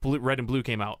Red and Blue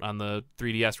came out on the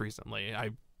 3DS recently,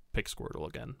 I picked Squirtle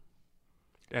again.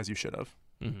 As you should have.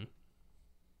 Mm-hmm.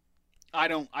 I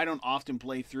don't often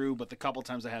play through, but the couple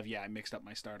times I have, I mixed up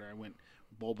my starter. I went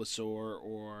Bulbasaur,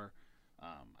 or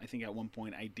I think at one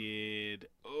point I did,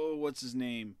 what's his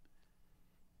name?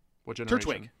 What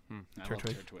generation? Turtwig. I love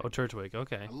Turtwig. Turtwig. Oh, Turtwig.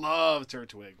 Okay. I love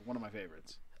Turtwig. One of my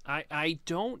favorites. I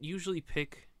don't usually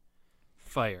pick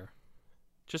fire,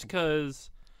 just because.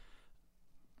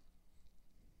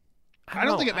 I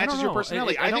don't think it matches your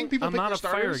personality. I think people I'm pick not their a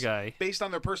fire starters guy. based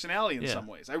on their personality in Yeah. some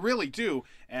ways. I really do.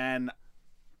 And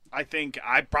I think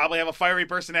I probably have a fiery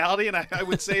personality, and I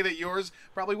would say that yours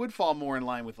probably would fall more in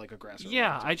line with like a grass.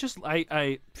 Yeah,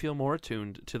 I feel more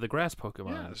attuned to the grass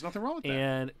Pokemon. Yeah, there's nothing wrong with that.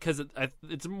 And because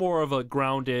it's more of a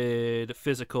grounded,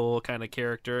 physical kind of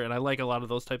character, and I like a lot of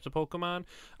those types of Pokemon.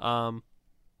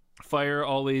 Fire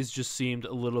always just seemed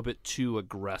a little bit too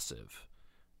aggressive,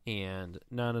 and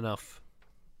not enough.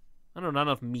 I don't know, not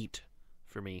enough meat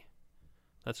for me.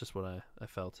 That's just what I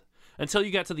felt until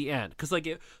you got to the end, because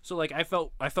I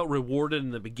felt rewarded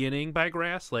in the beginning by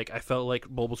grass. Like I felt like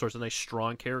Bulbasaur's a nice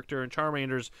strong character, and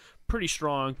Charmander's pretty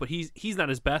strong, but he's not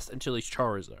his best until he's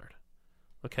Charizard.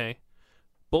 Okay,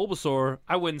 Bulbasaur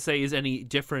I wouldn't say is any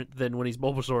different than when he's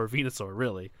Bulbasaur or Venusaur.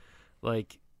 Really,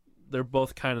 like they're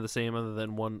both kind of the same, other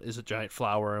than one is a giant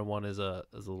flower and one is a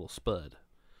little spud.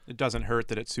 It doesn't hurt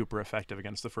that it's super effective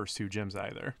against the first two gyms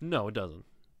either. No, it doesn't.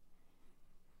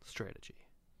 Strategy.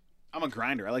 I'm a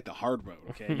grinder. I like the hard mode.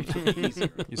 Okay, you take it easier.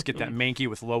 You just get that Mankey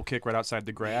with low kick right outside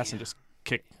the grass and just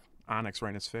kick Onyx right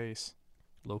in his face.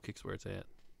 Low kick's where it's at.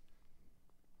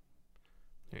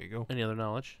 There you go. Any other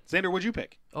knowledge? Xander, what'd you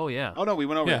pick? Oh yeah. Oh no, we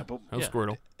went over Yeah, that. But that was yeah.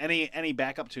 Squirtle. any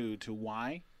backup to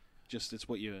why? Just it's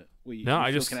what you No,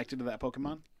 I feel just- connected to that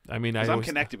Pokemon. I mean, Because I I'm always,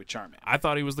 connected with Charmander. I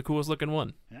thought he was the coolest looking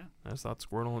one. Yeah. I just thought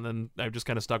Squirtle, and then I've just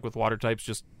kind of stuck with water types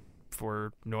just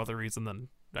for no other reason than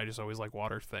I just always like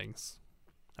water things.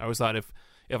 I always thought if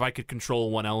I could control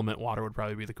one element, water would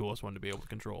probably be the coolest one to be able to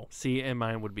control. See, and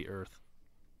mine would be Earth.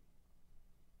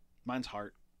 Mine's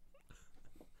heart.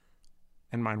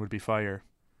 And mine would be fire.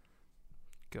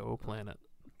 Go planet.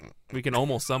 We can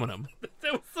almost summon him.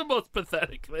 That was the most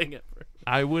pathetic thing ever.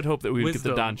 I would hope that we would get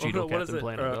the Don Cheadle What is Captain it?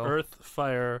 Planet. Though. Earth,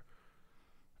 fire,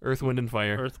 Earth, Wind, and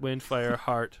Fire. Earth, wind, fire,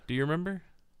 heart. Do you remember?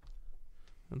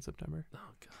 In September. Oh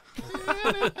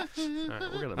God.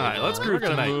 All right, let's group We're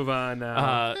gonna tonight. move on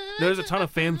now. There's a ton of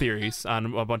fan theories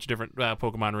on a bunch of different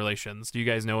Pokemon relations. Do you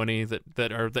guys know any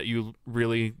that you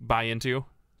really buy into?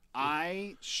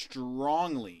 I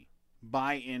strongly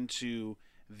buy into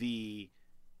the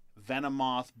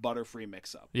Venomoth Butterfree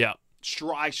mix-up. Yeah.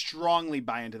 I strongly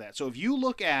buy into that. So if you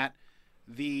look at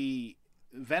the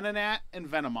Venonat and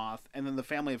Venomoth, and then the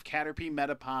family of Caterpie,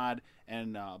 Metapod,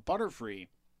 and Butterfree,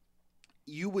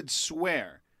 you would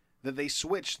swear that they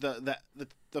switched the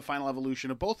final evolution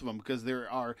of both of them, because there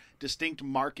are distinct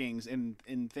markings in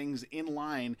things in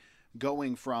line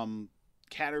going from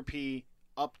Caterpie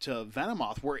up to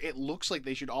Venomoth, where it looks like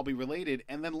they should all be related.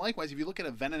 And then likewise, if you look at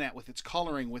a Venonat with its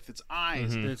coloring, with its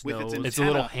eyes, Its with its nose. antenna, Its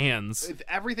little hands.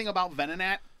 everything about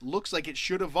Venonat looks like it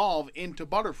should evolve into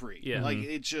Butterfree. Yeah. Like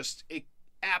it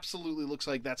absolutely looks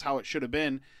like that's how it should have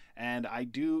been. And I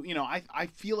do, I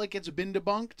feel like it's been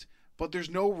debunked, but there's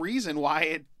no reason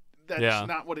why that's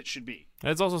not what it should be.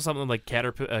 It's also something like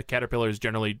caterpillars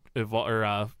generally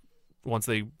once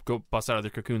they go bust out of their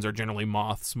cocoons are generally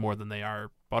moths more than they are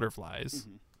butterflies.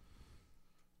 Mm-hmm.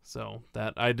 So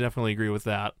that I definitely agree with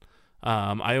that.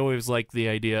 I always like the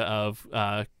idea of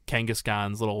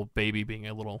Kangaskhan's little baby being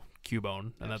a little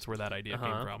Cubone, and that's where that idea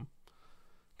came from.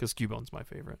 Because Cubone's my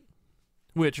favorite.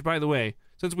 Which, by the way,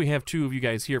 since we have two of you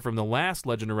guys here from the last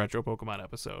Legend of Retro Pokemon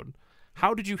episode,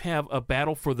 how did you have a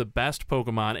battle for the best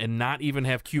Pokemon and not even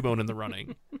have Cubone in the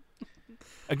running?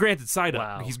 Granted, Psyduck,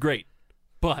 Wow. he's great,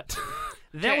 but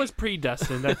That was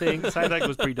predestined, I think. Psyduck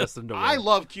was predestined to win. I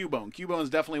love Cubone. Cubone is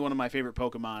definitely one of my favorite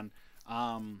Pokemon.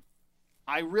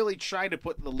 I really tried to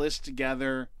put the list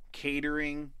together,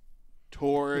 catering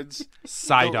towards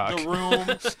Psyduck. the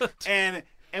room,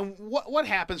 and what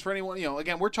happens for anyone.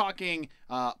 Again, we're talking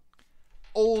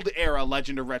old era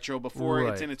Legend of Retro before it's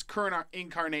Right. in its current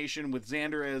incarnation with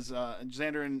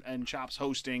Xander and Chops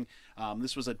hosting.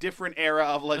 This was a different era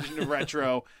of Legend of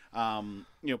Retro,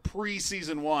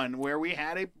 pre-season 1, where we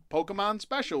had a Pokemon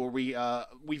special where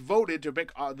we voted to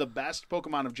pick the best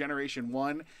Pokemon of Generation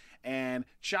 1, and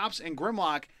Chops and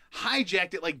Grimlock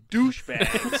hijacked it like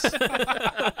douchebags.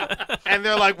 And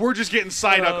they're like, we're just getting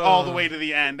Psyduck all the way to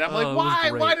the end. I'm like, it was why?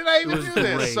 great. Why did I It even was do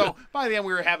this? great. So by the end,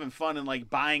 we were having fun and like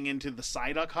buying into the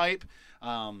Psyduck hype.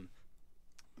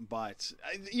 But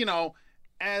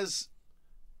as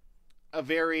a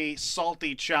very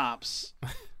salty Chops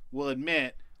will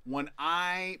admit, when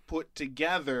I put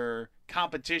together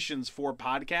competitions for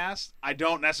podcasts, I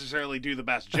don't necessarily do the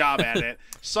best job at it.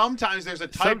 Sometimes there's a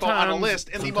typo on a list,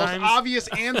 and the most obvious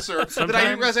answer that I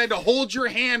didn't realize I had to hold your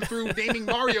hand through naming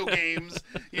Mario games,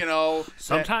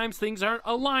 Sometimes things aren't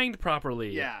aligned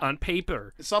properly on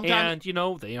paper. Sometimes-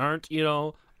 and they aren't,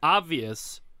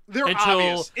 obvious. They're until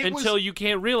obvious. Until you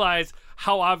can't realize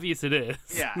how obvious it is.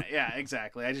 Yeah,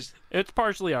 exactly. It's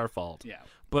partially our fault. Yeah.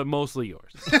 But mostly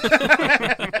yours.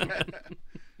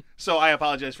 So I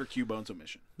apologize for Cubone's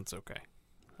omission. it's okay.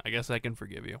 I guess I can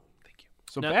forgive you.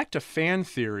 So No. back to fan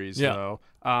theories, though.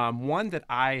 One that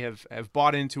I have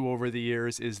bought into over the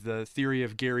years is the theory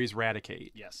of Gary's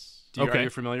Raticate. Yes. Are you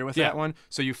familiar with that one?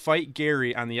 So you fight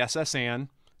Gary on the SSN,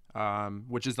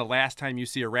 which is the last time you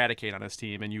see Eradicate on his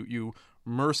team, and you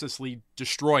mercilessly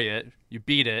destroy it. You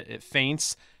beat it. It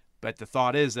faints. But the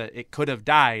thought is that it could have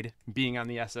died being on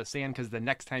the SSN, because the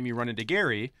next time you run into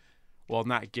Gary, well,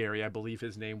 not Gary, I believe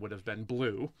his name would have been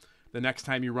Blue. The next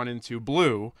time you run into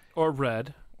Blue Or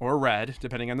red. or Red,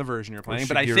 depending on the version you're playing,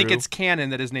 but I think Shigeru. it's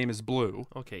canon that his name is Blue.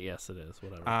 Okay, yes, it is.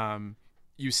 Whatever.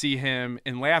 You see him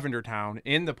in Lavender Town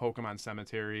in the Pokemon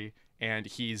Cemetery, and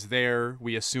he's there,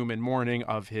 we assume, in mourning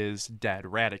of his dead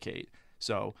Raticate.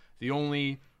 So the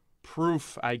only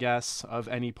proof, I guess, of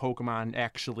any Pokemon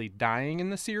actually dying in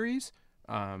the series,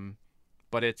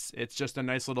 but it's just a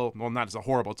nice little, well, not as a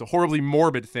horrible, it's a horribly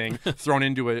morbid thing thrown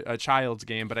into a child's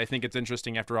game, but I think it's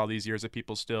interesting after all these years that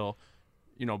people still,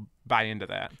 buy into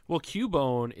that. Well,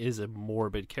 Cubone is a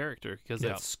morbid character because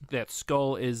that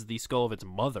skull is the skull of its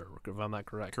mother, if I'm not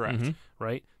correct. Correct.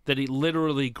 Right? That he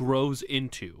literally grows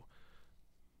into.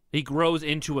 He grows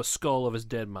into a skull of his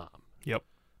dead mom. Yep.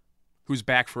 Who's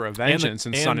back for a vengeance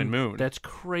in Sun and Moon. That's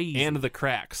crazy. And the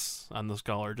cracks on the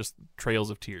skull are just trails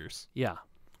of tears. yeah.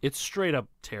 It's straight up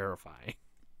terrifying.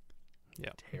 Yeah,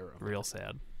 Terrible. real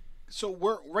sad. So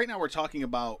right now we're talking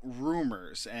about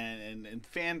rumors and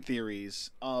fan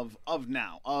theories of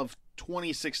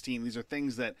 2016. These are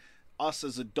things that us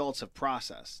as adults have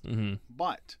processed. Mm-hmm.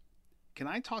 But can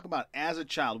I talk about as a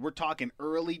child? We're talking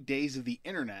early days of the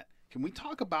internet. Can we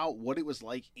talk about what it was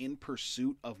like in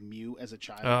pursuit of Mew as a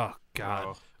child? Oh God.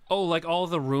 Oh. Oh, like all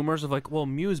the rumors of like, well,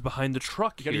 Mew's behind the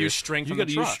truck. You gotta here. use strength You on the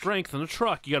gotta use truck. strength on the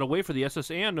truck. You gotta wait for the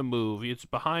SSN to move. It's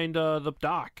behind the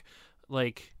dock.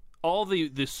 Like all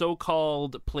the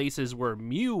so-called places where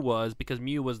Mew was, because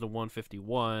Mew was the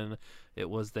 151. It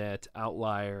was that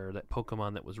outlier, that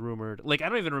Pokemon that was rumored. Like I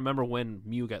don't even remember when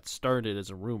Mew got started as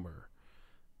a rumor.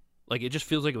 Like it just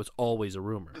feels like it was always a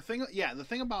rumor. The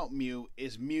thing about Mew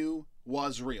is Mew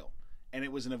was real. And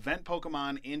it was an event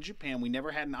Pokemon in Japan. We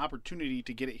never had an opportunity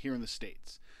to get it here in the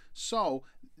States. So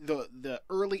the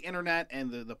early internet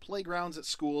and the playgrounds at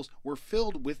schools were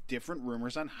filled with different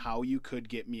rumors on how you could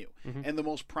get Mew. Mm-hmm. And the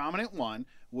most prominent one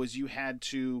was you had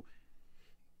to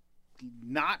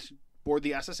not board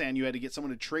the SSN. You had to get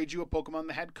someone to trade you a Pokemon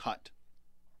that had cut.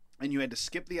 And you had to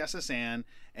skip the SSN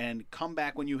and come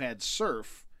back when you had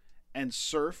Surf and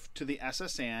surf to the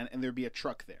SSN, and there'd be a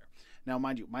truck there. Now,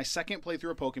 mind you, my second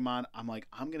playthrough of Pokemon, I'm like,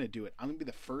 I'm going to do it. I'm going to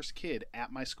be the first kid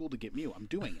at my school to get Mew. I'm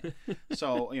doing it.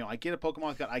 So, I get a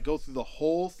Pokemon cut. I go through the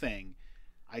whole thing.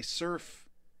 I surf,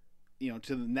 to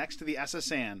the next to the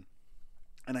SSN,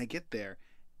 and I get there.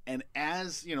 And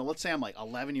as, let's say I'm like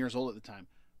 11 years old at the time,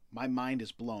 my mind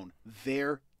is blown.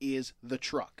 There is the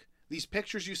truck. These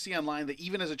pictures you see online that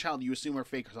even as a child you assume are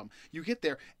fake or something. You get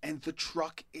there, and the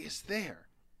truck is there.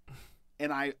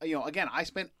 And I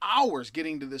spent hours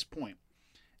getting to this point.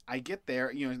 I get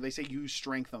there, they say use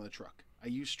strength on the truck. I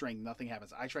use strength, nothing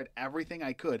happens. I tried everything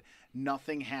I could,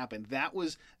 nothing happened. That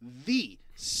was the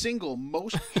single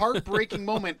most heartbreaking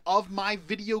moment of my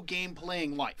video game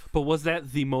playing life. But was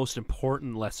that the most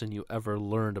important lesson you ever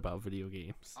learned about video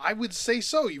games? I would say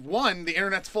so. One, the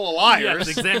internet's full of liars.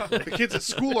 Yes, exactly. The kids at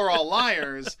school are all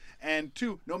liars. And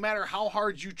two, no matter how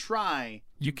hard you try,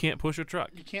 You can't push a truck.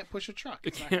 you can't push a truck.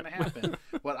 It's not going to happen.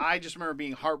 But I just remember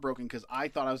being heartbroken because I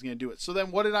thought I was going to do it. So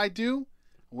then what did I do?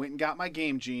 I went and got my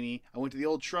Game Genie. I went to the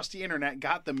old trusty internet,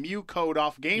 got the Mew code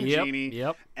off Game Genie.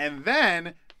 Yep. And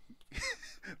then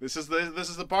this is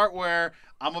the part where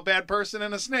I'm a bad person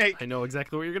and a snake. I know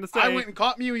exactly what you're going to say. I went and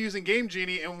caught Mew using Game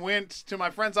Genie and went to my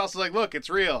friend's house. I was like, look, it's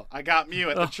real. I got Mew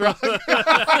at the truck.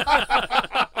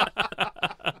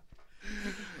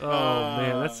 Oh,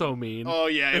 man, that's so mean. Oh,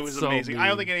 yeah, it It's was so amazing. I don't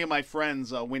mean. think any of my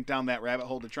friends went down that rabbit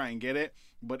hole to try and get it,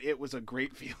 but it was a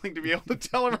great feeling to be able to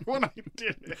tell everyone I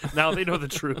did it. Now they know the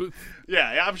truth.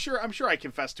 Yeah, I'm sure I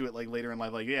confessed to it like later in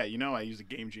life. Like, yeah, I used a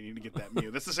Game Genie to get that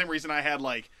Mew. That's the same reason I had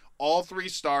like all 3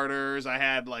 starters. I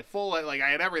had like full, like I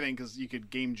had everything because you could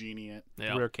Game Genie it.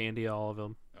 Yeah. Rare candy, all of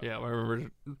them. Yeah, I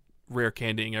remember rare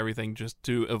candying everything just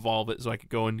to evolve it so I could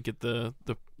go and get the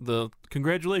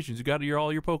congratulations, you got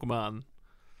all your Pokemon.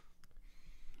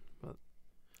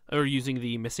 Or using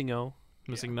the missing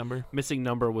Number. Missing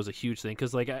number was a huge thing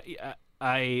because like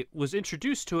I was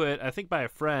introduced to it, I think, by a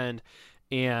friend,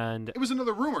 and It was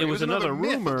another rumor. it was another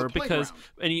myth of rumor the because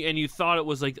playground. and you thought it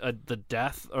was like the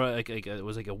death or like it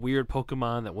was like a weird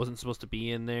Pokemon that wasn't supposed to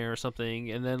be in there or something,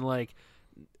 and then like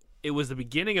it was the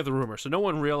beginning of the rumor, so no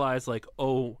one realized like,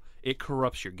 oh, it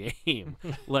corrupts your game.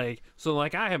 Like, so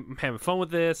like I'm having fun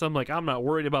with this, I'm like, I'm not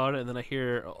worried about it, and then I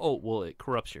hear, oh, well, it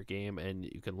corrupts your game and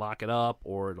you can lock it up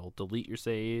or it'll delete your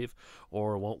save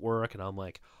or it won't work, and I'm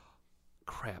like,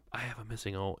 crap, I have a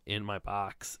missing O in my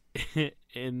box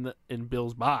in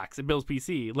Bill's box, in Bill's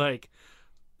PC. Like,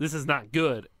 this is not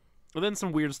good. And then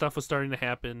some weird stuff was starting to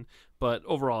happen, but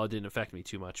overall it didn't affect me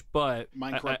too much. But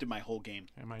Mine corrupted my whole game.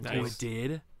 Yeah, mine Oh, too. it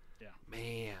did? Yeah.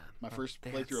 Man. My first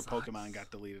that playthrough of sucks. Pokemon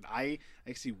got deleted. I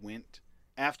actually went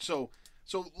after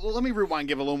so let me rewind and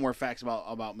give a little more facts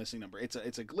about missing number. It's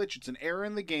a glitch. It's an error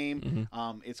in the game.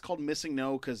 It's called missing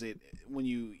no because when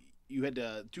you had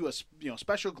to do a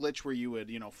special glitch where you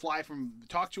would fly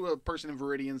talk to a person in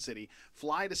Viridian City,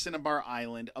 fly to Cinnabar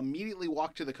Island, immediately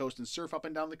walk to the coast and surf up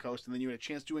and down the coast, and then you had a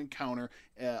chance to encounter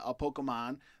a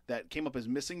Pokemon that came up as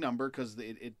missing number because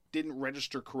it didn't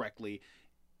register correctly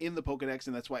in the Pokedex,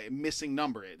 and that's why missing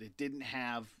number. It didn't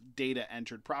have data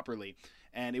entered properly,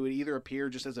 and it would either appear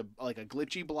just as a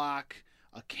glitchy block,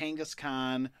 a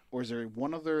Kangaskhan, or is there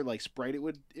one other like sprite it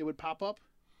would pop up?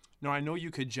 No, I know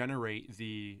you could generate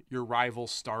your rival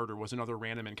starter was another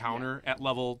random encounter at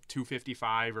level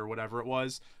 255 or whatever it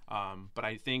was. But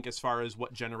I think as far as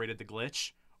what generated the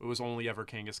glitch, it was only ever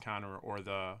Kangaskhan or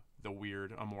the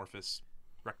weird amorphous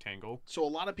rectangle. So a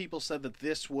lot of people said that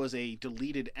this was a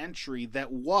deleted entry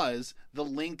that was the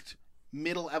linked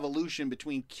middle evolution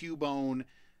between Cubone,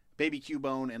 baby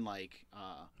Cubone, and like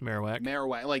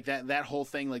Marowak. like that whole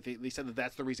thing. Like they said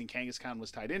that's the reason Kangaskhan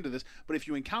was tied into this. But if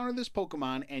you encounter this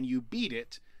Pokemon and you beat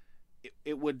it,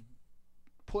 it would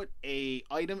put a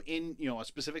item in, a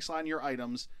specific slot in your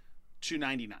items to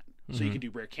 99. So you can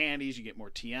do rare candies, you get more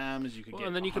TMs, you could get.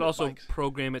 And then you could 100 also bikes.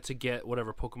 program it to get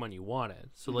whatever Pokemon you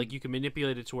wanted. So like you can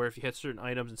manipulate it to where if you had certain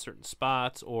items in certain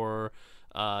spots or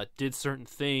did certain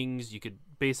things, you could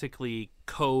basically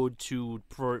code to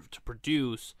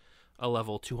produce a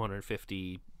level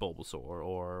 250 Bulbasaur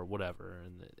or whatever,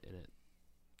 and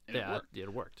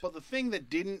it worked. But the thing that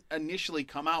didn't initially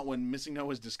come out when Missing No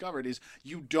was discovered is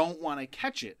you don't want to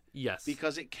catch it. Yes.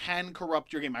 Because it can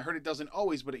corrupt your game. I heard it doesn't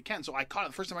always, but it can. So I caught it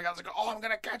the first time I got it. I was like, oh, I'm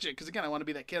going to catch it. Because again, I want to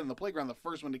be that kid on the playground, the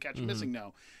first one to catch Missing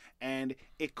No. And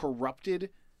it corrupted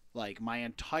like my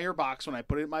entire box. When I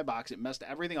put it in my box, it messed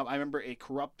everything up. I remember it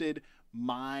corrupted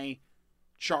my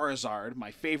Charizard,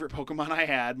 my favorite Pokemon I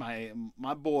had, my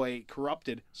boy,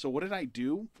 corrupted. So what did I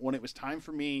do when it was time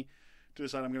for me to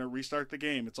decide I'm going to restart the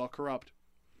game? It's all corrupt.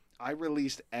 I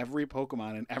released every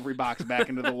Pokemon in every box back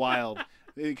into the wild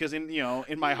because in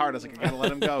my heart I was like, I gotta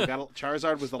let him go.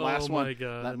 Charizard was the last one.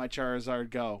 God. Let my Charizard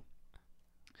go.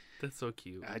 That's so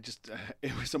cute. I just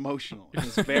it was emotional. It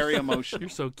was very emotional. You're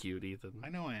so cute, Ethan. I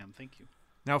know I am. Thank you.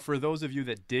 Now, for those of you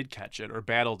that did catch it or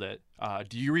battled it,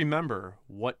 do you remember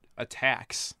what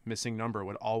attacks Missing Number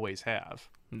would always have?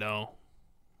 No.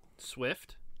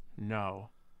 Swift?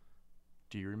 No.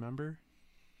 Do you remember?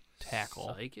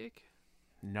 Tackle. Psychic?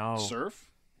 No. Surf?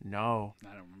 No.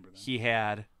 I don't remember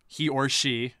that. He or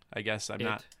she, I guess I'm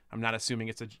It. not assuming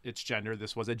it's gender.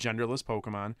 This was a genderless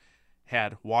Pokemon.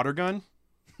 Had Water Gun,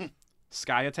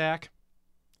 Sky Attack,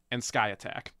 and Sky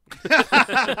Attack.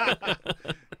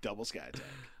 Double Sky Attack.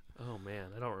 Oh man,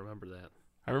 I don't remember that.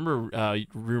 I remember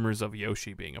rumors of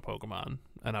Yoshi being a Pokemon,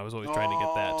 and I was always trying to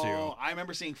get that too. I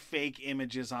remember seeing fake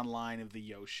images online of the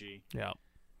Yoshi. Yeah.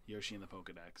 Yoshi in the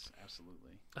Pokedex.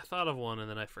 Absolutely. I thought of one and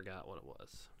then I forgot what it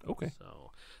was. Okay.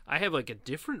 So I have like a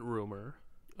different rumor.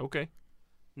 Okay.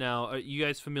 Now, are you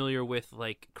guys familiar with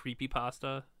like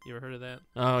creepypasta? You ever heard of that?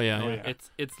 Oh yeah. Oh, yeah.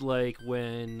 It's like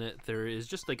when there is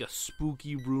just like a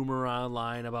spooky rumor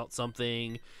online about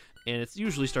something, and it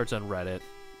usually starts on Reddit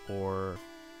or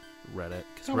Reddit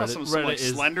because Talking about some like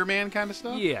Slender Man kind of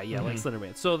stuff? Yeah, like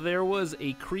Slenderman. So there was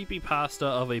a creepypasta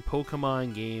of a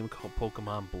Pokemon game called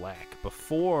Pokemon Black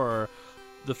before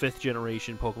the 5th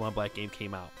generation Pokemon Black game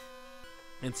came out.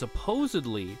 And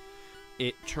supposedly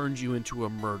it turns you into a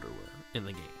murderer in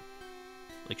the game.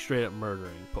 Like straight up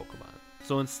murdering Pokemon.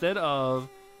 So instead of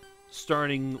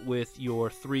starting with your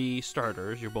 3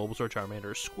 starters, your Bulbasaur,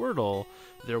 Charmander, Squirtle,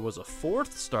 there was a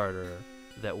 4th starter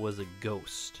that was a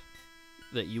ghost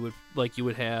that you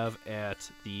would have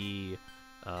at the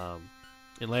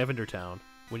in Lavender Town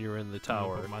when you were in the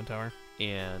tower, Pokemon Tower,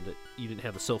 and you didn't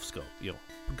have the Sylph Scope.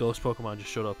 Ghost Pokemon just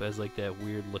showed up as like that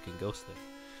weird looking ghost thing.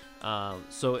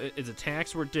 So its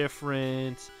attacks were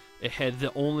different. It had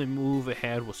the only move it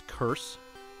had was Curse.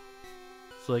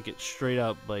 So like it's straight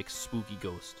up like spooky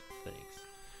ghost things.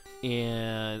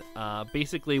 And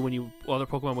basically when other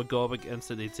Pokemon would go up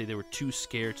against it, they'd say they were too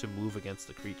scared to move against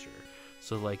the creature.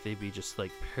 So like they'd be just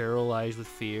like paralyzed with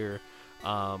fear.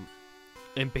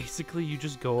 And basically you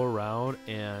just go around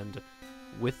and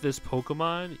with this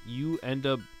Pokemon you end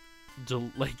up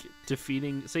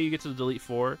defeating, say you get to the Elite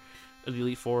Four,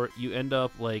 you end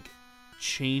up like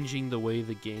changing the way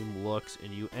the game looks,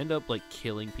 and you end up like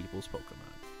killing people's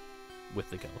Pokemon with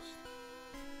the ghost.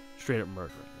 Straight up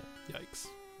murdering it. Yikes.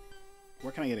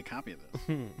 Where can I get a copy of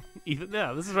this? Ethan,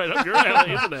 yeah, this is right up your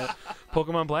alley, isn't it?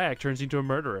 Pokemon Black turns into a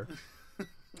murderer.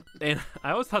 And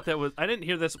I always thought I didn't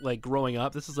hear this like growing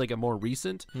up. This is like a more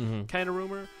recent kind of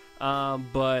rumor.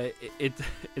 But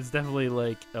it's definitely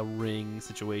like a Ring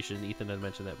situation. Ethan had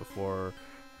mentioned that before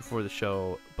the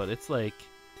show. But it's like,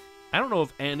 I don't know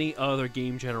of any other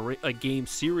game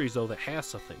series though that has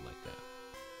something like that.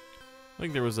 I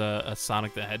think there was a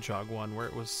Sonic the Hedgehog one where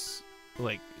it was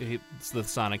like the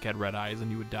Sonic had red eyes and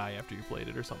you would die after you played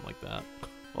it or something like that.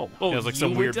 Oh, it was like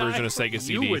some weird version of Sega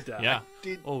CD. You would die. Yeah.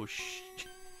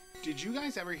 Did you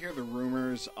guys ever hear the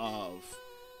rumors of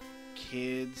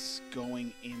kids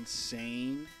going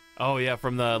insane? Oh yeah,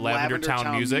 from the Lavender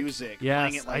Town music.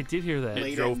 Yes, I did hear that.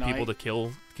 It drove people to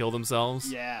kill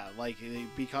themselves. Yeah, like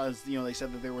because they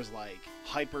said that there was like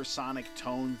hypersonic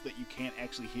tones that you can't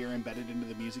actually hear embedded into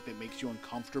the music that makes you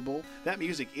uncomfortable. That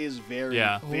music is very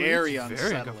very unsettling.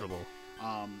 Very uncomfortable.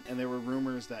 And there were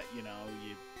rumors that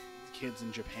kids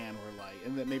in Japan were like,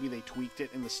 and that maybe they tweaked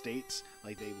it in the States,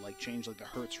 like they like changed like the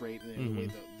hertz rate and the way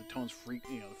the tones the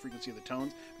frequency of the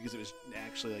tones, because it was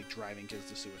actually like driving kids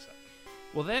to suicide.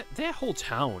 Well, that whole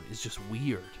town is just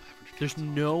weird. There's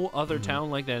no other town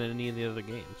like that in any of the other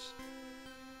games.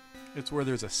 It's where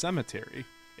there's a cemetery.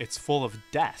 It's full of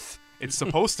death. It's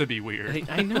supposed to be weird.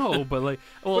 I know, but like,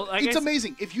 well, I It's guess,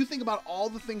 amazing. If you think about all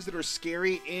the things that are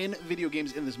scary in video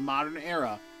games in this modern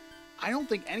era, I don't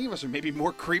think any of us are maybe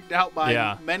more creeped out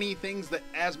by many things that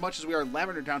as much as we are in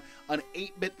Lavender Town, an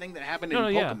 8-bit thing that happened in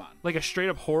Pokemon. Yeah. Like a straight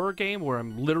up horror game where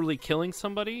I'm literally killing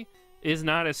somebody is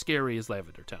not as scary as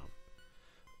Lavender Town.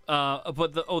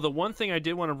 But the one thing I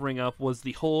did want to bring up was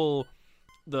the whole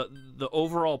the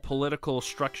overall political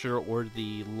structure or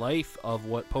the life of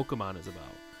what Pokemon is about.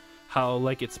 How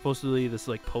like it's supposed to be this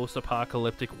like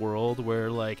post-apocalyptic world where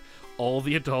like all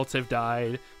the adults have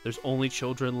died, there's only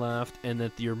children left, and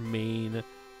that your main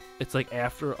it's like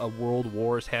after a world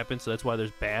war has happened, so that's why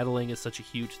there's battling is such a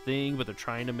huge thing, but they're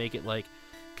trying to make it like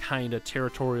kind of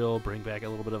territorial, bring back a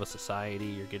little bit of a society.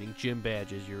 You're getting gym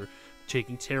badges, you're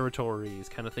taking territories,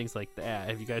 kind of things like that.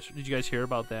 Did you guys hear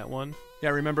about that one? Yeah,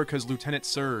 I remember because Lieutenant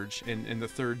Surge in the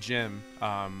third gym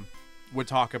would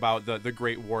talk about the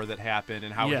Great War that happened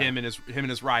and how him and his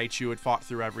Raichu had fought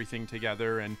through everything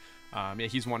together, and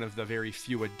he's one of the very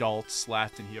few adults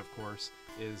left, and he of course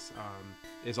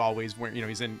is always wearing,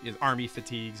 he's in his army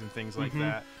fatigues and things like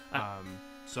that.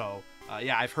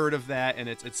 I've heard of that, and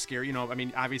it's scary. I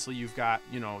mean, obviously you've got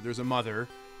there's a mother,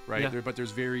 right? Yeah. But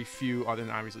there's very few other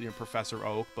than obviously Professor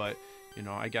Oak, but.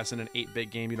 I guess in an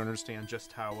 8-bit game, you don't understand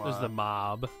just how... There's the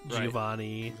mob, right.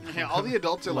 Giovanni. Yeah, all the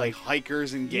adults are like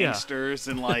hikers and gangsters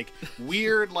and like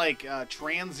weird like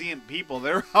transient people.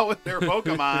 They're out with their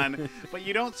Pokemon, but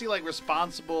you don't see like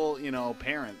responsible,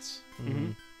 parents.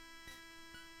 Mm-hmm.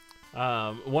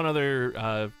 One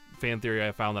other fan theory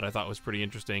I found that I thought was pretty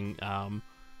interesting.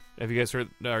 Have you guys heard...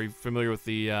 Are you familiar with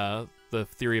the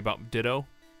theory about Ditto?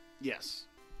 Yes.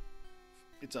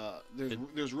 It's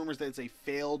there's rumors that it's a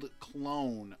failed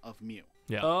clone of Mew.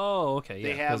 Yeah. Oh, okay.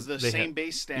 They have the same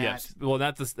base stat. Yes. Well,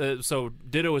 not the so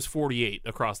Ditto is 48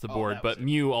 across the board, but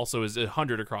Mew also is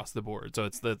 100 across the board. So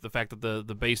it's the fact that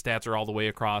the base stats are all the way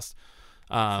across.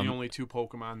 The only two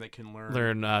Pokemon that can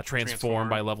learn transform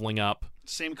by leveling up.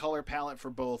 Same color palette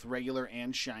for both regular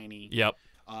and shiny. Yep.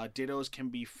 Dittos can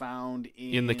be found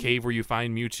in the cave where you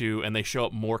find Mewtwo, and they show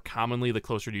up more commonly the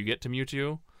closer you get to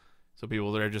Mewtwo. So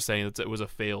people that are just saying that it was a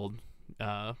failed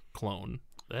clone.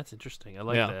 That's interesting. I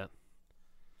like that.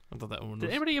 I thought that one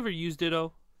Did anybody ever use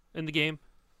Ditto in the game?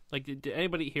 Like, did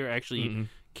anybody here actually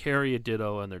carry a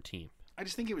Ditto on their team? I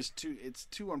just think it's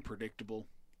too unpredictable.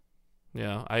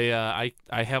 Yeah, I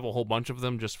have a whole bunch of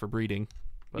them just for breeding,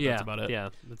 but that's about it. Yeah,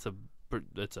 it's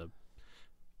a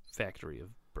factory of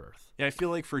birth. Yeah, I feel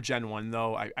like for Gen 1,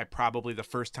 though, I probably the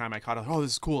first time I caught it,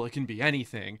 this is cool, it can be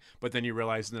anything. But then you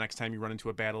realize the next time you run into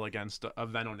a battle against a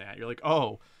Venonat, you're like,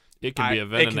 it can be a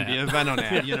Venonat. It can be a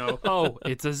Venonat, Oh,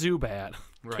 it's a Zubat.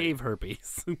 Right. Cave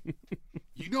herpes.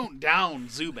 You don't down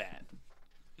Zubat.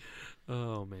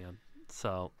 Oh, man.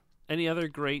 So, any other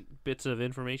great bits of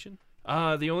information?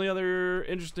 The only other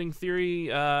interesting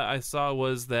theory I saw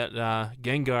was that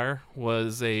Gengar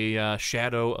was a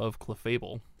shadow of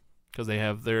Clefable. Because they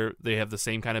have the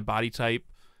same kind of body type,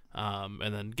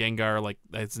 and then Gengar, like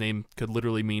its name could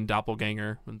literally mean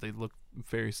doppelganger, and they look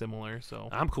very similar. So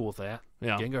I'm cool with that.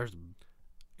 Yeah, Gengar's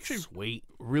sweet.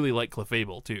 Really like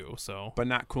Clefable too. So, but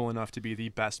not cool enough to be the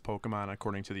best Pokemon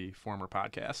according to the former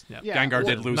podcast. Yeah, Gengar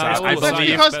did lose not out. I That's believe.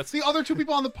 because the other two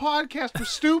people on the podcast were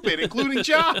stupid, including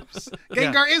Jobs.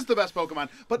 Gengar is the best Pokemon.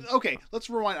 But okay, let's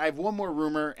rewind. I have one more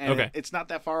rumor, and it's not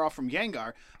that far off from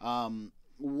Gengar.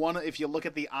 If you look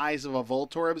at the eyes of a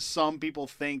Voltorb, some people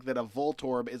think that a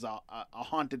Voltorb is a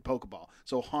haunted Pokeball.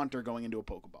 So a haunter going into a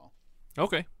Pokeball.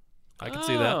 Okay, I can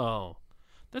see that. Oh,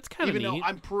 that's kind of neat. Even though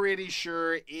I'm pretty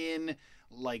sure in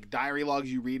like diary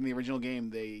logs you read in the original game,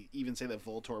 they even say that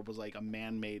Voltorb was like a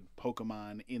man-made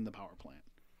Pokemon in the power plant.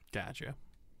 Gotcha.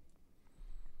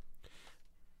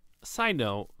 Side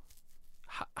note,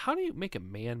 how do you make a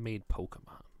man-made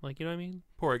Pokemon? Like, you know what I mean?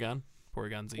 Porygon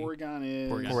Z. Porygon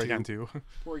is. Porygon 2.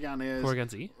 Porygon is. Porygon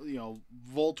Z.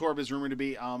 Voltorb is rumored to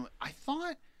be. I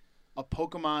thought a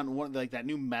Pokemon, like that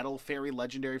new Metal Fairy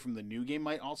legendary from the new game,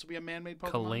 might also be a man-made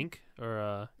Pokemon. Kalink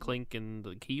or Clink and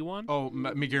the key one. Oh,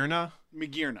 Magearna?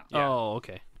 Magearna. Yeah. Oh,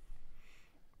 okay.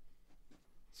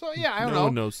 So yeah, I don't know. No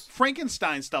one knows.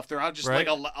 Frankenstein stuff. They're out just like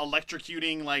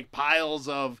electrocuting like piles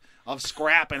of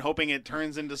scrap and hoping it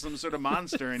turns into some sort of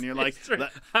monster. And you're like,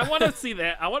 I want to see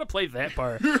that. I want to play that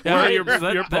part. Yeah, your that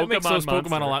Pokemon makes those Pokemon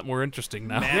monster. a lot more interesting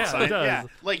now. Yeah, it does. Yeah,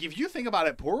 like if you think about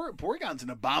it, Porygon's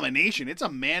an abomination. It's a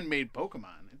man-made Pokemon.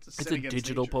 It's a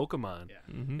digital nature. Pokemon.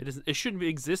 Yeah. Mm-hmm. It shouldn't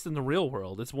exist in the real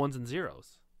world. It's ones and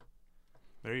zeros.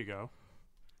 There you go.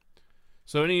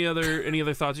 So any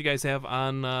other thoughts you guys have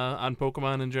on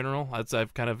Pokemon in general?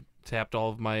 I've kind of tapped all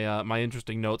of my my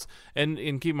interesting notes, and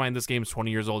keep in mind this game's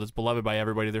 20 years old. It's beloved by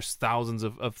everybody. There's thousands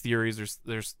of theories.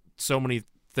 There's so many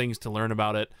things to learn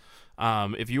about it.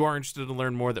 If you are interested to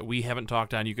learn more that we haven't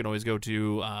talked on, you can always go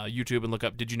to YouTube and look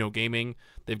up Did You Know Gaming.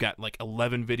 They've got like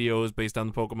 11 videos based on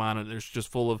the Pokemon, and there's just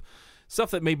full of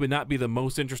stuff that maybe not be the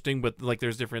most interesting, but like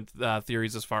there's different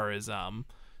theories as far as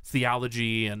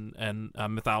theology and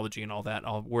mythology and all that,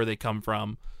 where they come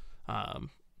from,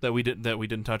 that we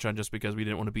didn't touch on just because we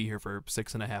didn't want to be here for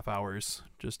 6.5 hours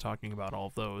just talking about all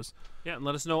of those. Yeah, and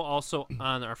let us know also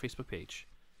on our Facebook page,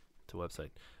 the website.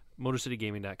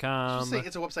 MotorCityGaming.com. Just say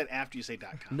it's a website after you say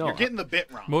 .com. No, You're getting the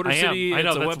bit wrong. Motor City, I know,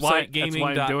 it's a that's website, why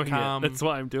gaming.com. I'm doing it. That's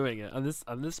why I'm doing it. On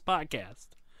this podcast,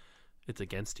 it's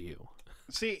against you.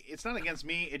 See, it's not against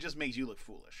me. It just makes you look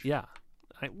foolish. Yeah.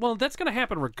 Well, that's going to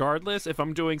happen regardless if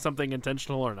I'm doing something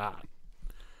intentional or not.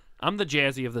 I'm the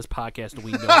Jazzy of this podcast.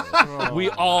 We know it. We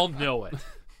all know it.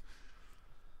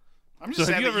 I'm just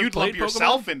saying that you'd lump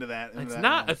yourself into that.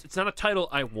 It's not a title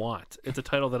I want. It's a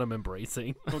title that I'm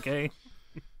embracing. Okay.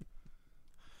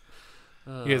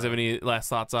 You guys have any last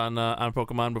thoughts on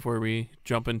Pokemon before we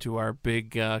jump into our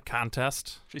big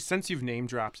contest? Since you've name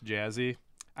dropped Jazzy,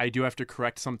 I do have to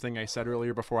correct something I said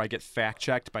earlier before I get fact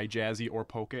checked by Jazzy or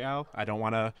Pokeow. I don't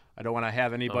want to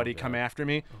have anybody come after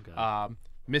me.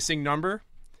 Missing number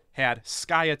had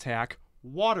Sky Attack,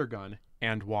 Water Gun,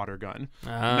 and Water Gun,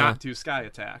 not do Sky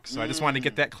Attack. So I just wanted to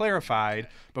get that clarified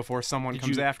before someone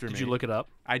comes after me. Did you look it up?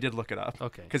 I did look it up.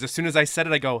 Okay. Because as soon as I said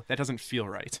it, I go, that doesn't feel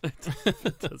right.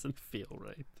 It doesn't feel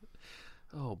right.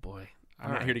 Oh, boy.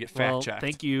 I'm not here to get fact checked.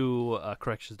 Thank you,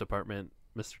 Corrections Department,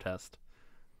 Mr. Test.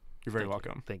 You're very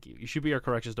welcome. Thank you. You should be our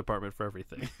corrections department for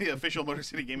everything. The official Motor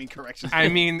City Gaming corrections. I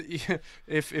mean,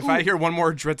 if I hear one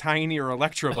more Dratini or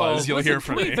Electrobuzz, you'll hear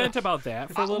from me. Can we vent about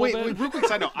that for a little wait, bit? Wait, real quick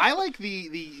side note. I like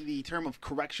the term of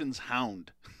corrections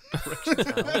hound.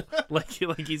 like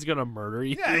he's gonna murder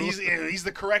you. Yeah, he's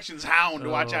the corrections hound.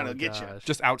 Watch out, he'll get you.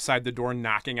 Just outside the door,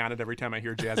 knocking on it every time I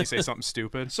hear Jazzy say something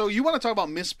stupid. So you want to talk about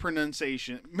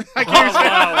mispronunciation?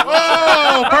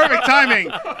 Oh, perfect timing!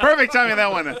 Perfect timing.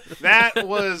 That one. That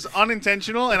was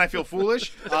unintentional, and I feel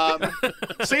foolish.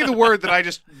 Say the word that I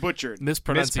just butchered.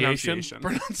 Mispronunciations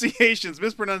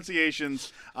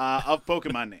of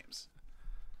Pokemon names.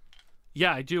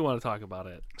 Yeah, I do want to talk about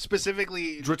it.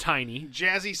 Specifically, Dratini.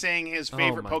 Jazzy saying his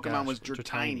favorite Pokemon was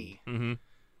Dratini. Mm-hmm.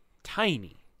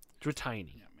 Tiny.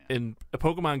 Dratini. And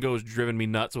Pokemon Go has driven me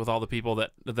nuts with all the people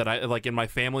that I like in my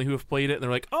family who have played it. And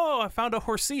they're like, "Oh, I found a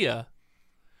Horsia."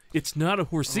 It's not a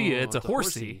Horsia. It's a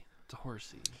horsey. It's a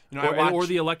horsey. You know, or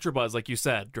the Electrobuzz, like you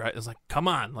said. It's like, come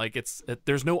on, like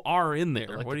there's no R in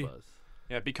there. What do you?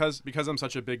 Yeah, because I'm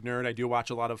such a big nerd, I do watch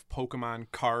a lot of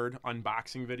Pokemon card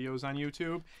unboxing videos on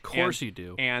YouTube. Of course you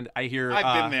do. And I hear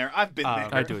I've been there. I do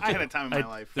it too. I had a time in my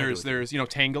life. There's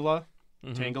Tangela.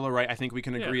 Tangela, right? I think we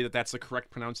can agree that that's the correct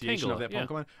pronunciation of that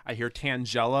Pokemon. Yeah. I hear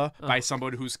Tangela by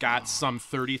somebody who's got some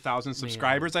 30,000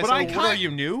 subscribers. I say, what are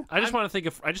you new? I just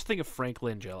think of Frank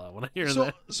Langella when I hear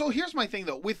that. So here's my thing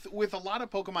though, with a lot of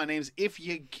Pokemon names, if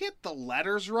you get the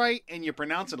letters right and you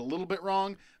pronounce it a little bit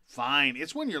wrong, fine.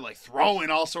 It's when you're like throwing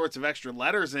all sorts of extra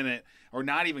letters in it or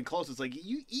not even close. It's like,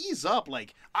 you ease up.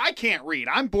 Like, I can't read.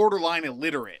 I'm borderline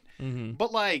illiterate.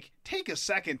 But like, take a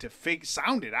second to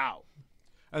sound it out.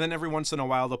 And then every once in a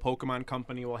while, the Pokemon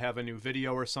Company will have a new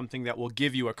video or something that will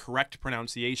give you a correct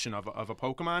pronunciation of a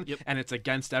Pokemon, and it's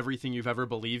against everything you've ever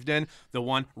believed in. The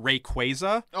one,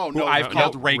 Rayquaza, who I've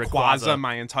called Rayquaza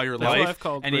my entire life. What I've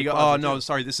called and you go, oh, no,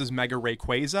 sorry, this is Mega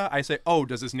Rayquaza. I say, oh,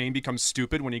 does his name become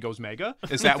stupid when he goes Mega?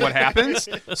 Is that what happens?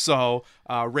 So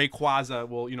Rayquaza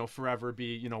will, forever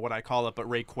be, what I call it, but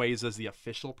Rayquaza is the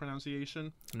official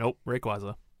pronunciation. Nope,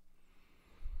 Rayquaza.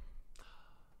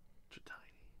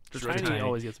 Dratini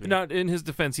always gets me. Now, in his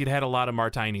defense, he'd had a lot of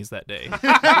martinis that day. He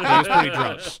was pretty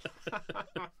drunk.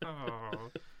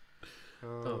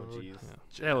 Oh, jeez.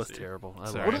 Yeah. That was terrible.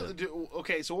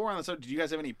 Okay, so we're on the subject. Do you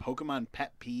guys have any Pokemon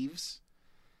pet peeves?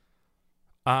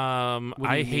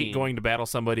 I hate going to battle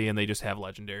somebody and they just have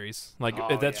legendaries. Like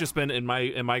that's just been in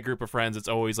my group of friends. It's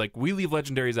always like, we leave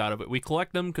legendaries out of it. We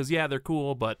collect them because they're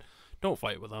cool, but don't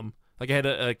fight with them. Like I had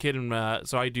a kid in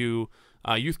so I do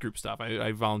youth group stuff.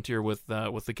 I volunteer with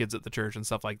the kids at the church and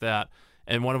stuff like that.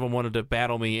 And one of them wanted to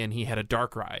battle me, and he had a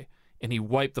Darkrai, and he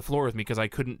wiped the floor with me because I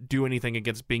couldn't do anything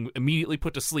against being immediately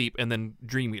put to sleep and then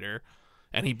Dream Eater.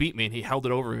 And he beat me, and he held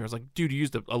it over me. I was like, dude, you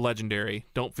used a legendary.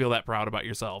 Don't feel that proud about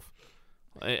yourself.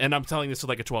 And I'm telling this to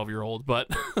like a 12-year-old, but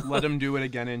let him do it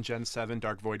again in Gen 7.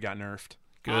 Dark Void got nerfed.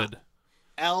 Good.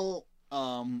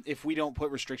 if we don't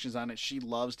put restrictions on it, she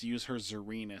loves to use her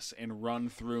Zarenus and run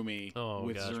through me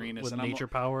with Zarenus. With and nature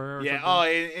power or yeah,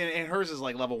 something? and hers is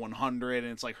like level 100,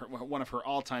 and it's like one of her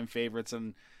all-time favorites,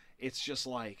 and it's just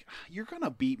like, you're going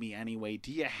to beat me anyway.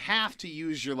 Do you have to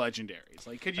use your legendaries?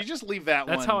 Like, could you just leave that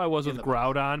one? That's how I was with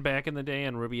Groudon back in the day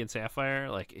on Ruby and Sapphire.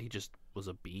 Like, he just was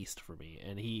a beast for me,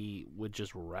 and he would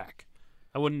just wreck.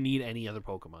 I wouldn't need any other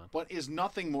Pokemon. But is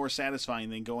nothing more satisfying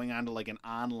than going on to like an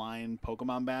online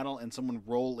Pokemon battle and someone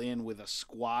roll in with a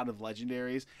squad of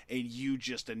legendaries and you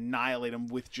just annihilate them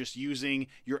with just using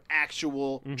your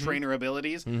actual trainer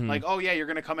abilities? Like, oh yeah, you're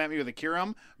gonna come at me with a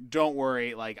Kyurem? Don't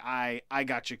worry, like I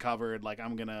got you covered. Like,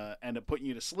 I'm gonna end up putting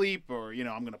you to sleep, or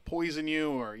I'm gonna poison you,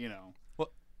 or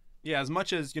Yeah, as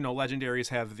much as, legendaries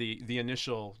have the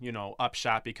initial,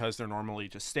 upshot because they're normally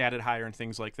just statted higher and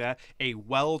things like that, a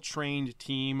well-trained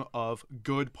team of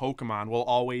good Pokemon will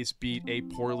always beat a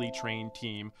poorly trained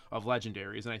team of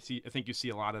legendaries. And I think you see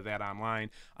a lot of that online.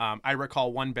 I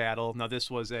recall one battle. Now, this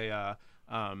was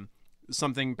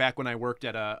something back when I worked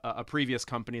at a previous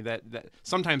company that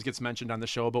sometimes gets mentioned on the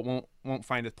show, but won't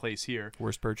find a place here.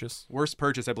 Worst purchase,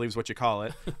 I believe is what you call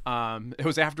it. It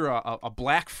was after a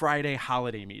Black Friday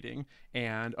holiday meeting,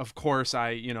 and of course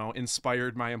I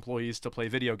inspired my employees to play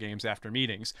video games after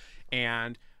meetings,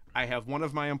 and I have one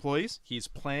of my employees, he's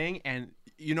playing, and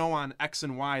on X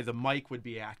and Y, the mic would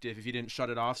be active if you didn't shut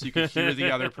it off so you could hear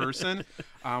the other person.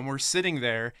 We're sitting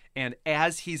there, and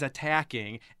as he's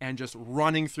attacking and just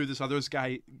running through this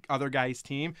other guy's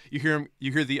team, you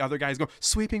hear the other guys go,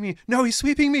 sweeping me. No, he's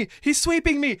sweeping me. He's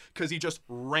sweeping me. Because he just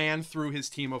ran through his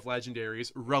team of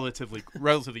legendaries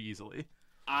relatively easily.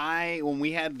 When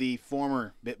we had the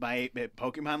former Bit by 8-Bit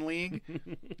Pokemon League,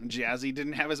 Jazzy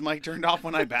didn't have his mic turned off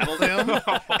when I battled him.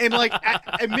 And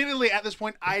admittedly at this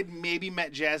point, I'd maybe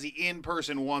met Jazzy in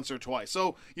person once or twice.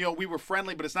 So, we were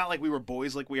friendly, but it's not like we were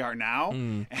boys like we are now.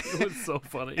 It was so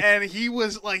funny. And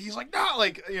he's like,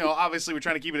 no, obviously we're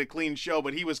trying to keep it a clean show,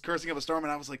 but he was cursing up a storm,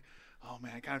 and I was like, oh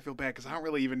man, I kind of feel bad because I don't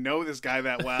really even know this guy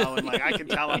that well. And I can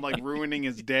tell I'm ruining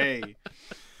his day.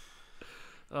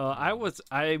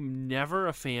 I'm never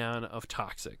a fan of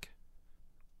Toxic.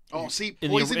 Oh, see,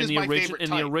 Poison is my favorite type.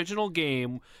 In the original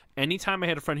game, anytime I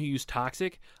had a friend who used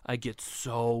Toxic, I get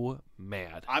so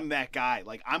mad. I'm that guy.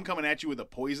 I'm coming at you with a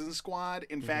Poison squad.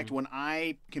 In fact, when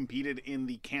I competed in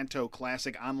the Kanto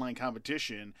Classic online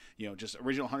competition, just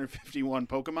original 151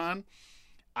 Pokemon,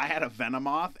 I had a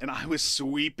Venomoth, and I was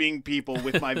sweeping people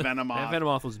with my Venomoth. That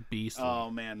Venomoth was beastly.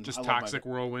 Oh, man. Just Toxic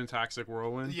Whirlwind.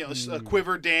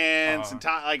 Quiver Dance, and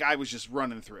I was just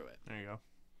running through it. There you go.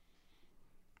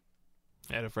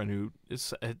 I had a friend who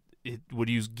would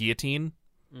use Guillotine,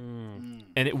 and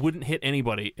it wouldn't hit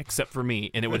anybody except for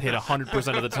me, and it would hit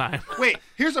 100% of the time. Wait,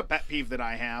 here's a pet peeve that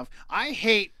I have. I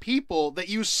hate people that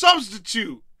use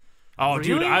Substitute. Oh, really?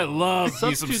 Dude, I love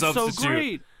me some Substitute. So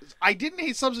great. I didn't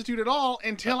hate Substitute at all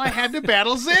until I had to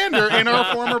battle Xander in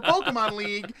our former Pokemon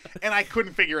League, and I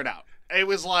couldn't figure it out. It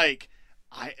was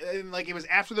it was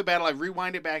after the battle, I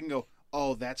rewind it back and go,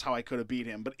 oh, that's how I could have beat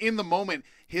him. But in the moment,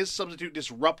 his Substitute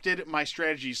disrupted my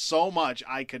strategy so much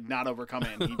I could not overcome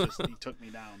it, and he took me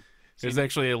down. There's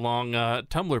actually a long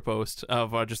Tumblr post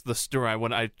of just the story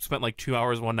when I spent 2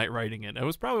 hours one night writing it. It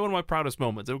was probably one of my proudest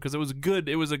moments because it was good.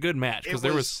 It was a good match because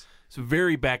there was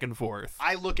very back and forth.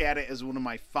 I look at it as one of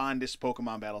my fondest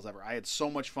Pokemon battles ever. I had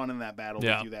so much fun in that battle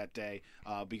with you that day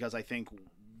because I think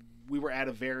we were at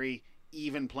a very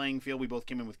even playing field. We both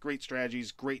came in with great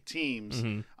strategies, great teams.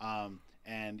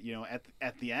 And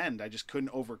at the end, I just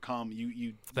couldn't overcome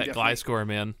you. That Gliscor,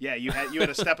 man. Yeah, you had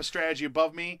a step of strategy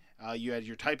above me. You had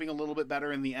your typing a little bit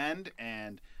better in the end,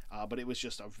 and but it was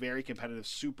just a very competitive,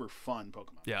 super fun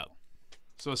Pokemon. Yeah. battle.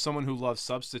 So as someone who loves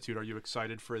Substitute, are you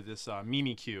excited for this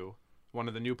Mimikyu, one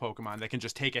of the new Pokemon that can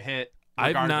just take a hit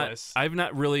regardless? I've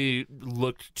not really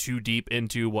looked too deep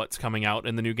into what's coming out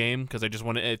in the new game because I just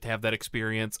wanted to have that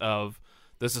experience of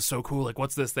this is so cool.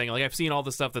 What's this thing? I've seen all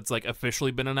the stuff that's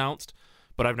officially been announced,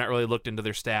 but I've not really looked into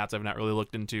their stats. I've not really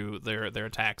looked into their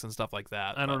attacks and stuff like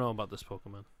that. I don't know about this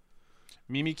Pokemon.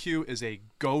 Mimikyu is a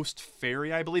ghost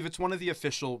fairy, I believe. It's one of the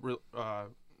official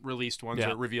released ones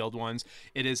or revealed ones.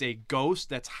 It is a ghost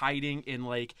that's hiding in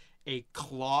a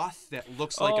cloth that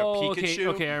looks like a Pikachu.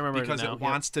 Okay, I remember because it now. It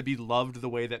wants to be loved the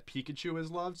way that Pikachu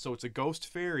is loved. So it's a ghost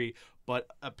fairy, but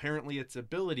apparently its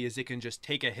ability is it can just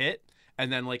take a hit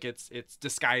and then its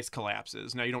disguise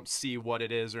collapses. Now you don't see what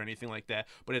it is or anything like that,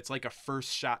 but it's like a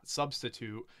first shot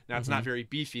substitute. Now it's not very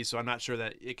beefy, so I'm not sure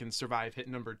that it can survive hit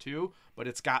number 2, but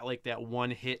it's got that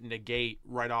one hit negate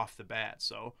right off the bat.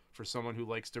 So for someone who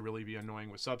likes to really be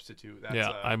annoying with substitute, that's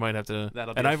I might have to.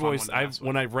 That'll be and a I've fun always one to mess with.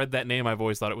 when I've read that name, I've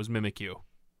always thought it was Mimikyu.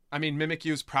 I mean,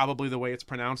 Mimikyu is probably the way it's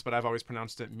pronounced, but I've always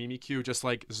pronounced it Mimikyu, just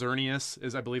like Xerneas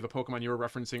is, I believe, a Pokemon you were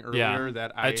referencing earlier. Yeah.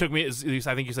 That It took me. I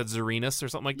think you said Xerneas or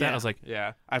something like that. Yeah. I was like,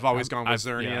 yeah, I've always gone with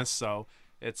Xerneas, yeah. so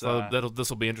it's so this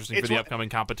will be interesting for it's the one- upcoming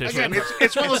competition. Again,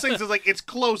 it's one of those things. It's like it's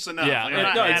close enough. yeah, Like, you're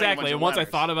not no, adding a exactly. bunch And of once I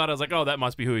letters. thought about it, I was like, oh, that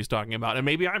must be who he's talking about, and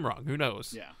maybe I'm wrong. Who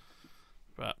knows? Yeah.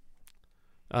 But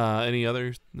any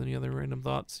other random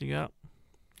thoughts you got?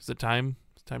 Is it time?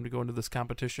 It's time to go into this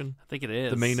competition, I think it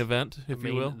is the main event, if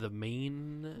you will. The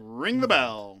main. Ring the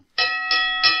bell.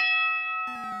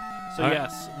 So All right.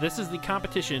 yes, this is the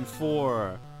competition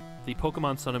for the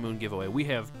Pokemon Sun and Moon giveaway. We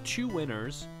have 2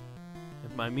 winners.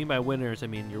 If I mean by winners, I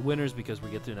mean you're winners because we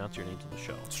get to announce your names on the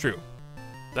show. It's true.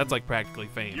 That's like practically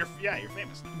fame. You're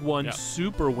famous now. One Yeah.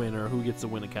 super winner who gets to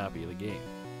win a copy of the game.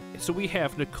 So we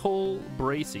have Nicole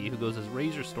Bracey, who goes as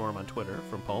Razor Storm on Twitter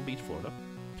from Palm Beach, Florida.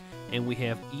 And we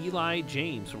have Eli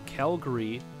James from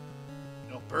Calgary.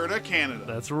 Alberta, Canada.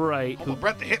 That's right. Home of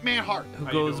Brett the Hitman Hart. Who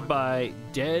How you goes doing? by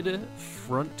Dead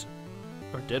Front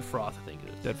or Dead Froth, I think it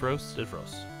is. Dead Frost? Dead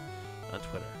Frost on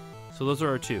Twitter. So those are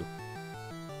our 2.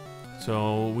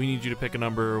 So we need you to pick a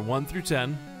number 1 through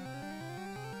 10,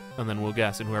 and then we'll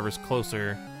guess, and whoever's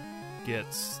closer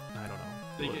gets, I don't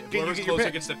know. Whoever's get your closer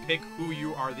pick. gets to pick who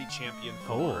you are the champion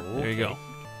for. Oh, There you go.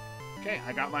 Okay,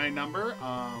 I got my number.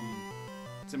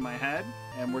 It's in my head,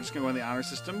 and we're just gonna go in the honor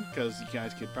system because you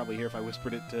guys could probably hear if I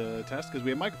whispered it to test because we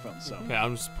have microphones. So Okay,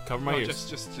 I'll just cover my No, ears.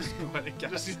 just go ahead and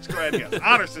guess. just go ahead and guess.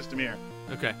 Honor system here.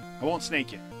 Okay. I won't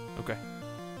snake you. Okay.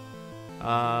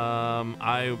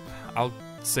 I'll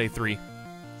say 3.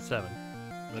 7.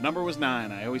 The number was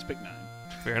 9. I always pick 9.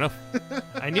 Fair enough.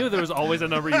 I knew there was always a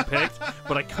number you picked,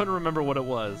 but I couldn't remember what it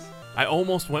was. I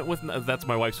almost went with that's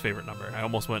my wife's favorite number. I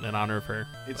almost went in honor of her.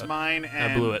 It's but mine,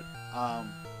 and I blew it.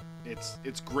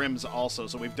 It's Grimm's also.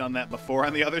 So we've done that before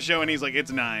on the other show, and he's like,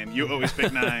 "It's 9. You always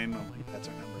pick 9." I'm like, "That's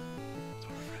our number." That's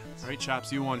what we're friends. All right,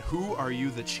 Chops, you won. Who are you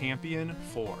the champion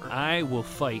for? I will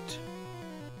fight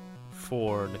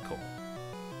for Nicole.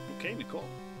 Okay, Nicole.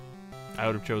 I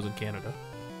would have chosen Canada.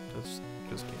 Just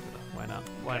Canada. Why not?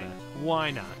 Why not?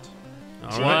 Why not? All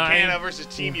Team right. Canada versus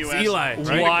Team It's US. Eli,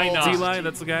 right? Why It's not? Eli,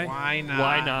 that's the guy? Why not?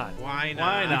 Why not? Why not?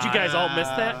 Why not? Did you guys all miss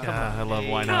that? Come I love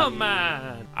why not. Come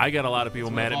on. I got a lot of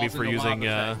people mad at me for using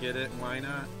Get it? Why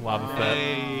not? Lava Fett.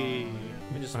 Hey.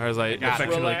 Let me just Or as I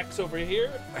affectionately, relax over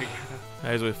here.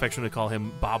 I was affectionately call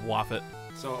him Bob Waffet.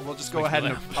 So we'll just go ahead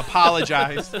and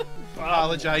apologize.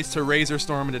 Apologize to Razor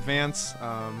Storm in advance.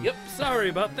 Yep, sorry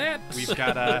about that. We've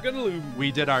got We're gonna lose.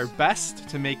 we did our best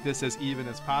to make this as even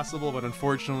as possible, but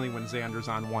unfortunately, when Xander's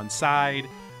on one side,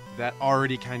 that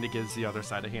already kind of gives the other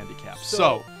side a handicap.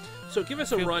 So So give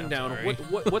us a I'm rundown. sorry.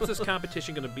 What's this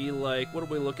competition going to be like? What are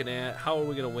we looking at? How are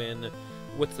we going to win?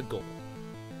 What's the goal?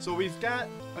 So we've got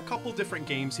a couple different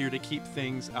games here to keep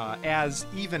things as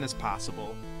even as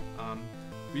possible.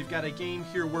 We've got a game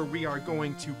here where we are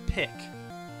going to pick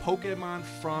Pokemon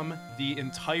from the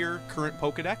entire current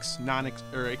Pokedex,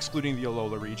 excluding the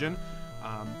Alola region.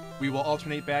 We will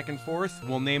alternate back and forth.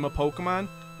 We'll name a Pokemon.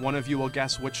 One of you will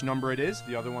guess which number it is.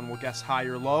 The other one will guess high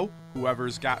or low.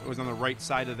 Whoever's was on the right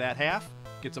side of that half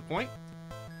gets a point.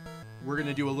 We're going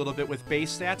to do a little bit with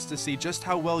base stats to see just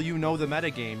how well you know the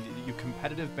metagame, you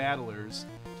competitive battlers,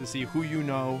 to see who you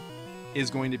know is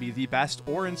going to be the best,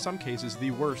 or in some cases,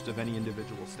 the worst of any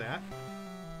individual stat.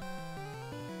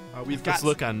 We've got This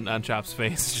look on Chop's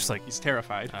face, just like he's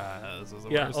terrified. this is the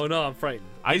Yeah. worst. Oh no, I'm frightened.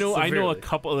 I know a Severely.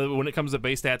 couple. When it comes to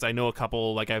base stats, I know a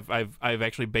couple. Like I've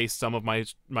actually based some of my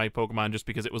Pokemon just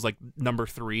because it was like number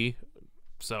 3.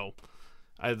 So,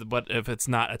 but if it's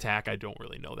not attack, I don't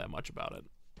really know that much about it.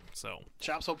 So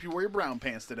Chops, hope you wear your brown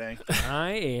pants today.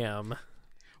 I am.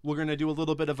 We're going to do a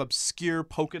little bit of obscure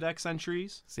Pokedex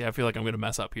entries, see, I feel like I'm gonna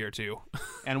mess up here too.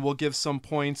 and we'll give some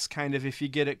points kind of if you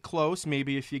get it close,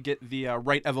 maybe if you get the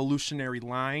right evolutionary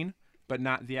line, but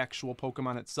not the actual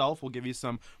Pokemon itself. We'll give you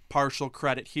some partial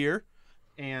credit here.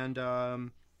 And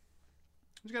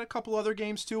we've got a couple other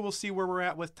games too. We'll see where we're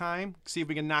at with time. See if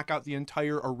we can knock out the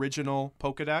entire original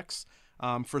Pokedex.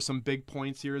 For some big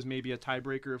points here is maybe a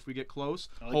tiebreaker if we get close.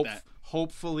 I like that.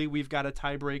 Hopefully we've got a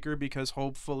tiebreaker because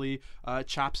hopefully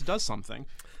Chops does something.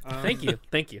 Thank you.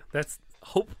 That's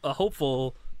a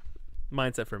hopeful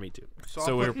mindset for me too.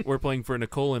 So we're playing for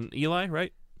Nicole and Eli,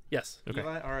 right? Yes. Okay.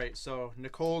 Eli? All right. So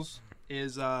Nicole's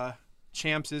is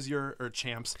Chops is your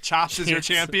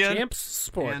champion. Champs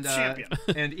Sports. And, Champion.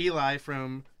 and Eli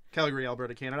from Calgary,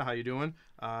 Alberta, Canada. How you doing?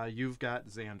 You've got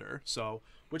Xander. So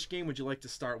which game would you like to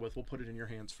start with? We'll put it in your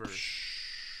hands first.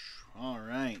 All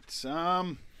right.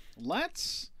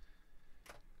 Let's.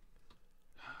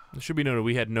 It should be noted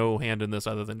we had no hand in this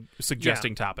other than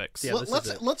suggesting topics. Yeah, this is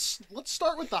it. let's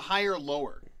start with the higher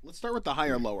lower. Let's start with the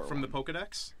higher lower From one. the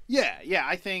Pokedex? Yeah.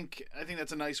 I think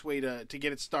that's a nice way to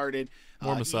get it started.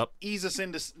 Warm us up. Ease us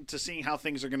into seeing how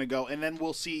things are going to go, and then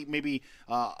we'll see maybe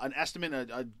an estimate,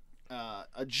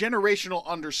 a generational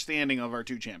understanding of our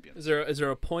two champions. Is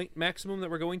there a point maximum that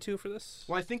we're going to for this?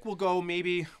 Well, I think we'll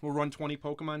run 20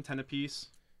 Pokemon, 10 apiece,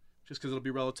 just because it'll be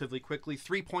relatively quickly.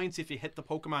 3 points if you hit the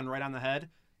Pokemon right on the head.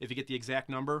 If you get the exact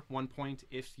number, 1 point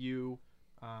if you're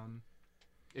on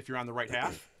the right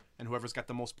half, and whoever's got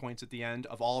the most points at the end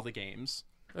of all the games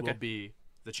will be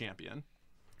the champion.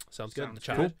 Sounds good.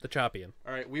 Sounds The champion.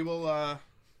 All right, we will.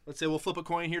 Let's say we'll flip a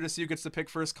coin here to see who gets to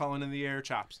pick first. Calling in the air,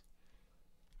 Chops.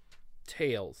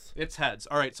 Tails. It's heads.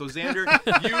 All right, so Xander,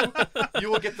 you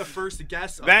will get the first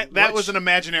guess. Of That was an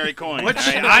imaginary coin. Which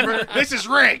This is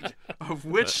rigged. of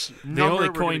which The number only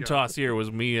we're gonna coin go. toss here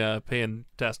was me paying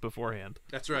Test beforehand.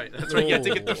 That's right. Yeah, to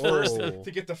get Oh.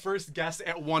 the first guess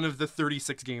at one of the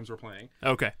 36 games we're playing.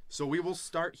 Okay. So we will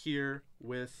start here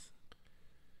with,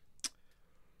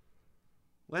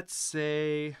 let's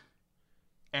say,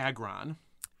 Aggron.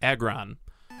 Aggron.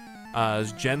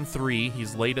 Is Gen 3.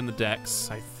 He's late in the decks,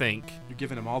 I think. You're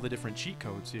giving him all the different cheat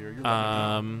codes here.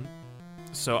 You're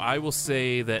So I will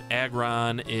say that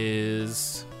Aggron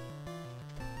is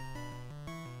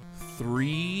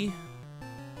 3.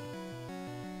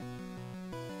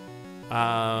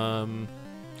 I'll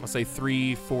say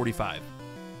 345.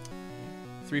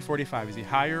 345. Is he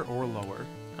higher or lower?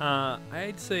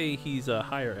 I'd say he's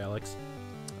higher, Alex.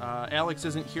 Alex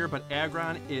isn't here, but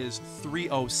Aggron is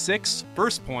 306.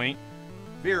 First point,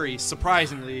 very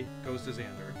surprisingly, goes to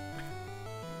Xander.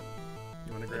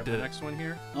 You want to grab the next one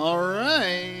here? All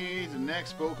right, the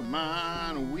next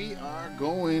Pokemon we are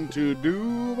going to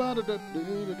do.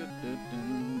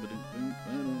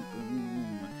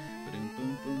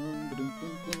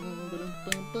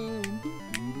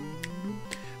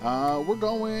 We're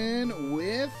going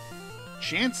with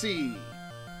Chansey.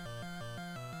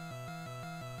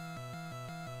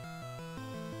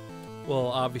 Well,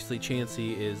 obviously,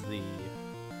 Chansey is the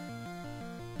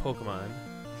Pokemon.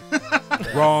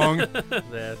 Wrong.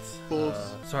 That's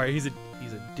False. sorry. He's a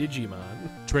Digimon.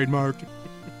 Trademarked.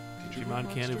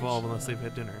 Digimon can't evolve unless they've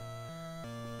had dinner.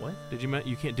 What?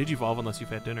 You can't Digivolve unless you've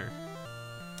had dinner.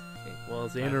 Well, I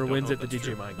Xander don't wins know at the if that's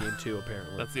true. Digimon game too.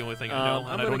 Apparently, That's the only thing I know, I'm and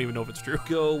I gonna- don't even know if it's true.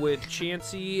 go with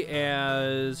Chansey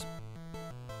as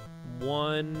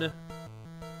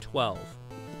 112.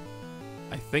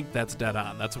 I think that's dead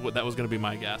on. That was going to be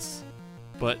my guess.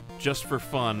 But just for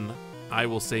fun, I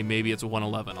will say maybe it's a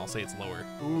 111. I'll say it's lower.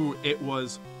 Ooh, it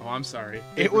was. Oh, I'm sorry.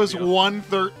 It was revealed.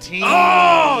 113.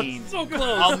 Oh, so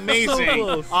close. Amazing.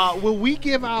 So close. Will we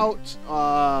give out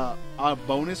a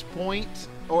bonus point,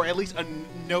 or at least a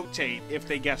notate if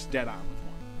they guess dead on with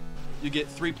one? You get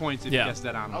 3 points if Yeah. you guess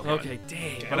that on. Okay,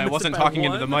 dang. But I wasn't talking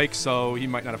into the mic, so he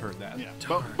might not have heard that. Yeah.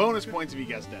 Bonus points if you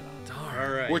guess dead on. All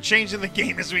right. We're changing the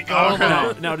game as we go. All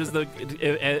along. Now, does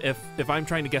if I'm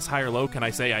trying to guess high or low, can I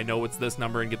say I know it's this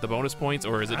number and get the bonus points,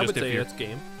 or is it I just would if say you're it's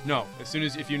game. No, as soon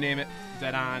as if you name it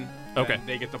dead on, then Okay.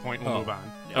 they get the point and we'll Oh. move on.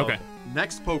 okay?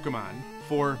 Next Pokemon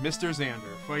for Mr.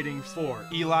 Xander, fighting for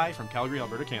Eli from Calgary,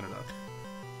 Alberta, Canada.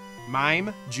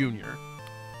 Mime Jr.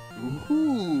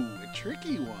 Ooh, a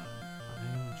tricky one.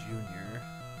 I'm Junior.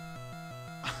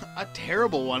 A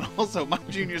terrible one. Also, my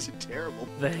junior's a terrible.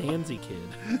 The Handsy kid.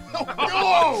 No!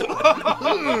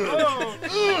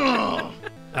 Ugh.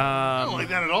 I don't like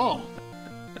that at all.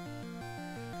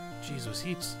 Jeez, was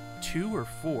he 2 or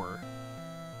 4?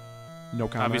 No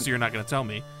comment. Obviously, you're not going to tell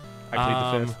me. I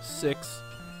plead the fifth. 6.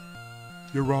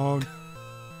 You're wrong.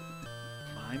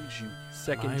 Mime Junior.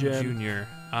 Second I'm gen. Junior.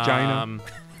 Gina.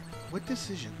 What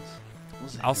decisions?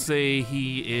 was that? I'll say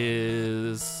he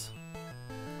is.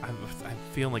 I'm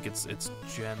feeling like it's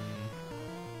Gen.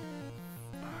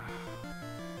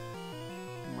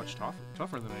 Much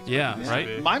tougher than I expected. Yeah, this right?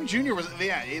 to be. Mime Junior was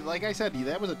like I said,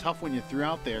 that was a tough one you threw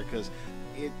out there because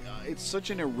it's such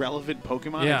an irrelevant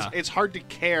Pokemon. Yeah. It's hard to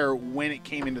care when it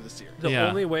came into the series. The Yeah,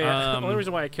 only way, the only um,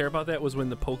 reason why I care about that was when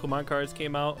the Pokemon cards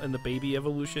came out and the baby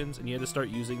evolutions, and you had to start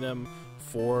using them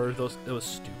for those. It was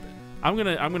stupid. I'm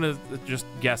gonna just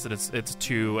guess that it's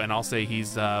 2, and I'll say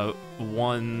he's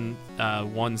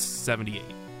 178.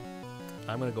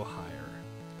 I'm gonna go higher.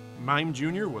 Mime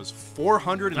Jr. was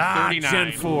 439.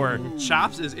 Gen 4.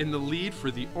 Chops is in the lead for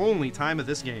the only time of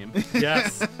this game.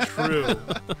 Yes, true.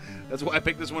 That's why I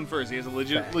picked this one first. He has a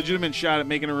legitimate shot at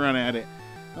making a run at it.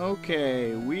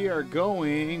 Okay, we are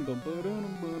going.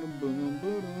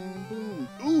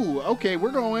 Ooh, okay,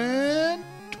 we're going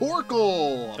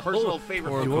Torkoal, a personal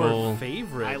favorite. Torkoal. from Your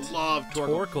favorite. I love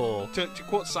Torkoal. Torkoal. To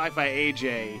quote Sci-Fi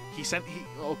AJ,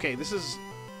 okay, this is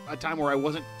a time where I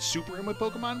wasn't super in with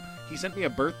Pokemon. He sent me a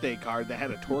birthday card that had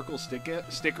a Torkoal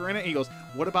sticker in it. He goes,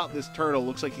 "What about this turtle?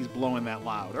 Looks like he's blowing that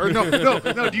loud." Or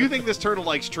no. Do you think this turtle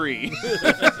likes tree?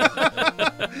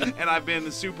 And I've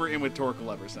been super in with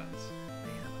Torkoal ever since.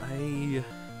 Man, I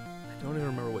don't even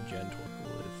remember what Gen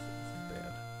Torkoal is. This is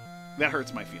bad. That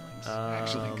hurts my feelings,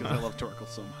 actually, because I love Torkoal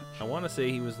so much. I want to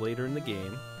say he was later in the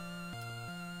game.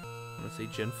 I want to say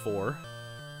Gen 4 or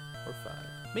 5.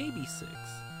 Maybe 6.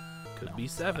 Could be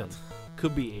 7.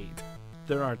 Could be 8.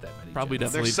 There aren't that many. Probably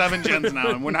gens. definitely. There's 7 gens now,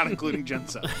 and we're not including Gen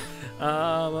 7.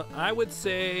 I would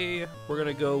say we're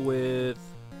going to go with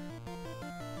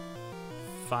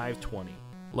 520.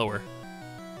 Lower.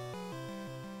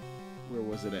 Where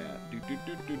was it at?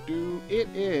 It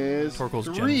is Torkoal's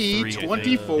Gen 3, I think.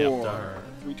 324. Yep, darn.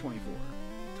 324.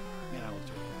 Man, I love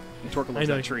Torkoal. And Torkoal I loves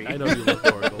know, that tree. I know you love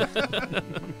Torkoal.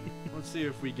 Let's see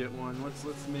if we get one. Let's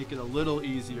make it a little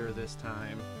easier this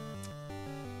time.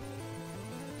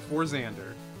 For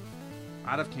Xander,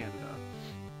 out of Canada,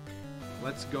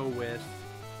 let's go with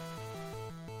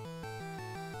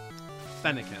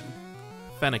Fennekin.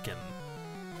 Fennekin.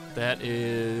 That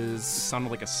is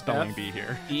Sounded like a spelling bee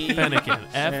here.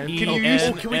 Fennekin. Can you use-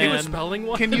 Can we do a F-E-N-N. spelling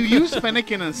one? Can you use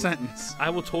Fennekin in a sentence? I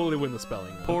will totally win the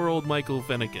spelling one. Poor old Michael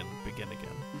Fennekin. Begin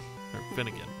again. Or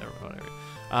Finnegan. Or whatever.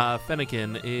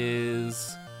 Fennekin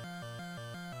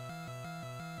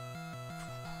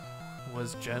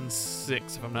was Gen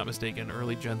 6, if I'm not mistaken.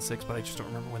 Early Gen 6, but I just don't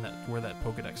remember where that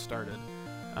Pokedex started.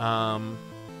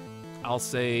 I'll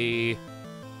say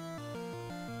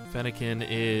Fennekin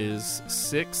is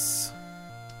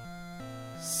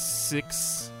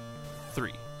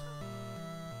 663.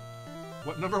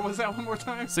 What number was that one more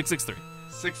time? 663.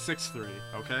 663.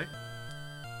 Okay.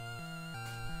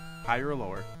 Higher or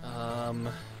lower?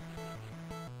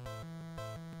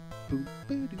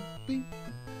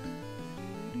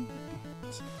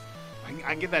 I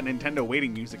can get that Nintendo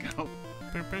waiting music out.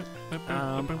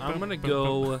 I'm gonna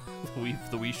go.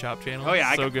 The Wii Shop channel. Oh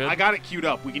yeah, so good. I got it queued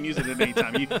up. We can use it at any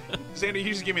time. Xander, you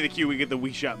just give me the cue. We get the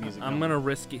Wii Shop music. I'm going. gonna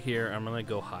risk it here. I'm gonna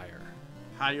go higher.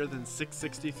 Higher than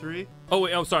 663? Oh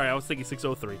wait, I'm sorry. I was thinking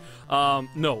 603.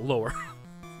 No, lower,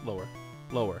 lower.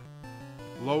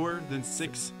 Lower than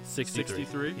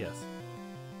 663? Yes.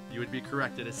 You would be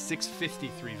correct. It is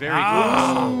 653. Very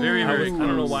Ah! close. Very, very I close.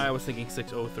 don't know why I was thinking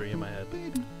 603 in my head.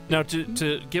 Now,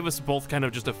 to give us both kind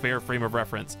of just a fair frame of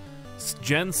reference,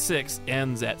 Gen 6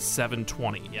 ends at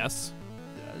 720, yes?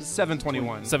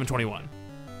 721. 721.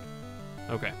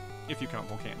 Okay. If you count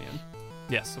Volcanion,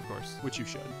 Yes, of course. which you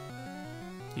should.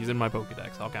 He's in my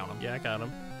Pokedex. I'll count him. Yeah, I got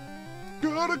him.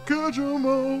 Gotta catch 'em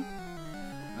all.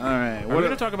 All right. Are we going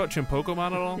to talk about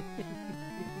Chimpokemon at all?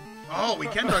 Oh, we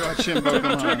can talk about Shin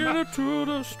Pokemon. it to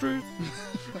the streets.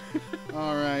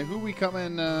 All right, who we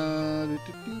coming?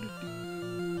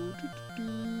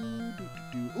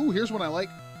 Ooh, here's one I like.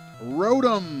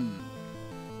 Rotom.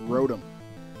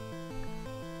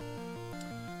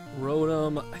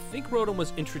 Rotom. I think Rotom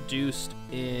was introduced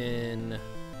in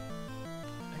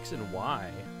X and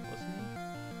Y, wasn't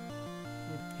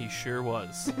He sure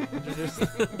was. he?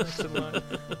 X and Y.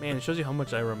 Man, it shows you how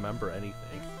much I remember anything.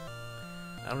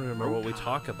 I don't remember what we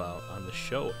talk about on the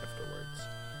show afterwards.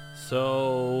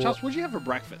 So, Charles, what'd you have for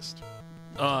breakfast?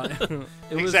 It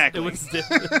was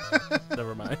different.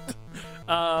 Never mind.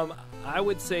 I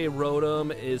would say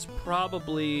Rotom is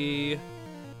probably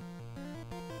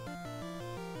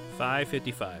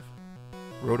 555.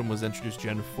 Rotom was introduced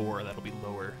Gen 4. That'll be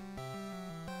lower.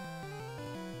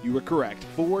 You were correct.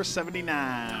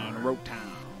 479. Rotom.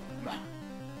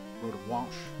 Rotom Wash.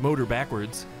 Motor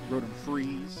backwards. Rotom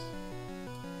Freeze.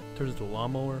 Turns into a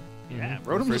launmower. Yeah,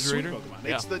 Rotom's a sweet Refrigerator? Pokemon.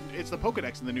 Yeah. It's the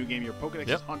Pokedex in the new game. Your Pokedex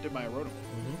Yep. is haunted by a Rotom.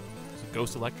 It's a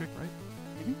Ghost Electric, right?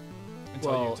 Until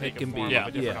Well, you take it can a form be- of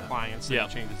a different yeah. appliance and Yeah.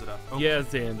 it changes it up. Yeah,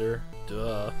 Xander.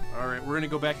 Duh. All right, we're going to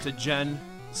go back to Gen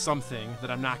something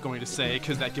that I'm not going to say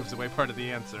because that gives away part of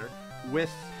the answer. With,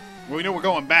 Well, we know we're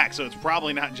going back, so it's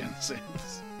probably not Gen 6.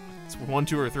 It's 1,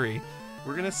 2, or 3.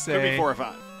 we're going to Could be say 4 or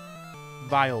 5.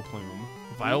 Vileplume.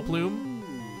 Vileplume.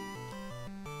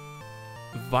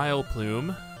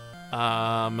 Vileplume.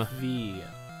 V-I-L.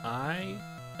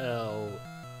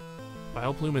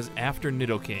 Vileplume is after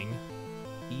Nidoking.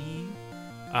 E.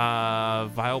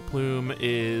 Vileplume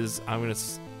is, I'm going to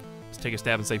take a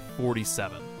stab and say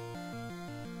 47.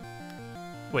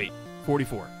 Wait,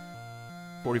 44.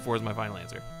 44 is my final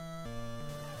answer.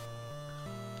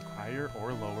 Higher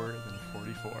or lower than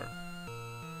 44?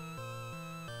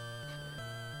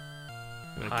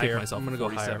 I'm gonna Higher. kick myself. I'm gonna go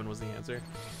 47 higher. was the answer.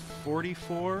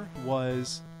 44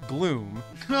 was Gloom,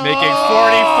 Oh, making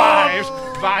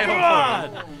 45 vital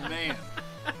points. Oh, man.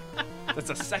 That's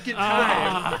a second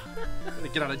time. I'm gonna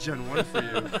get out of Gen 1 for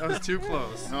you. That was too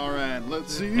close. All right,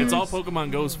 let's see. It's all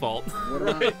Pokemon Go's fault.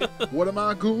 What am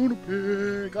I going to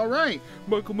pick? All right.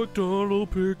 Michael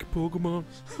McDonald pick Pokemon.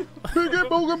 Pick a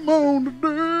Pokemon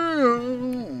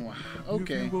today.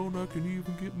 Okay. If you want, I can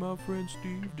even get my friend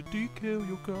Steve to decal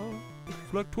your car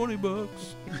for like $20.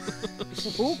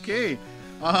 Okay.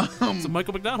 It's a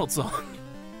Michael McDonald song.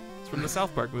 It's from the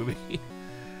South Park movie.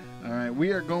 All right,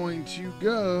 we are going to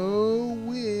go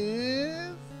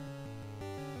with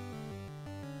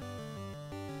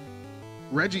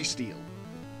Reggie Steele.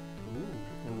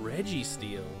 Ooh, Reggie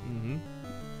Steele. Mm-hmm.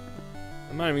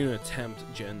 I'm not even gonna attempt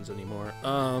gens anymore.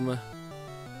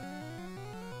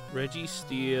 Reggie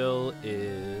Steele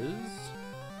is.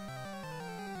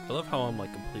 I love how I'm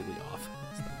like completely off.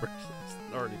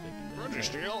 Already thinking. Reggie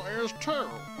Steele is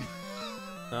terrible.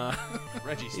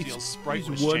 Reggie Steele's sprite He's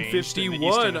was changed. in the 151,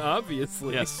 Eastern-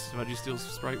 obviously. Yes, Reggie Steele's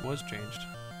sprite was changed.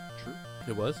 True.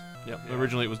 It was. Yep. Yeah.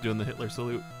 Originally, it was doing the Hitler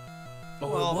salute. Oh,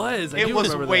 Well, it was. I It do was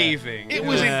remember that. waving. It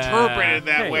was Yeah. interpreted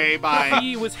that Hey, way by.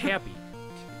 He was happy.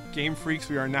 Game Freaks,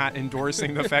 we are not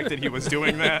endorsing the fact that he was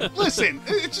doing that. Listen,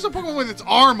 it's just a Pokemon with its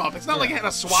arm up. It's not like it had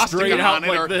a swastika Straight out on it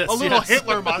like or this, a little yes.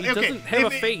 Hitler mustache. He Okay, doesn't have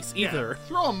if a face either.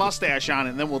 Throw a mustache on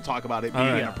it, and then we'll talk about it being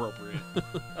All right. inappropriate.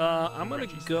 I'm gonna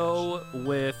Reggie go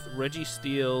with Reggie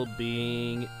Steele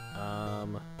being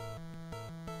I'm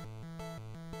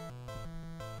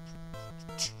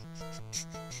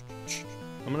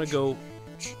gonna go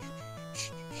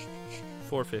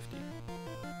 450.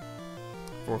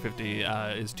 450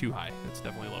 is too high. It's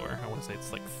definitely lower. I want to say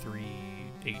it's like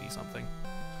 380 something.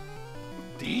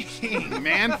 Dang,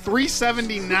 man,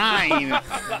 379.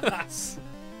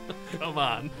 Come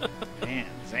on. Man,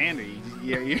 Xander,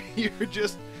 you're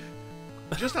just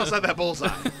outside that bullseye.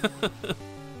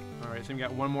 All right, so we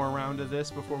got one more round of this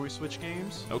before we switch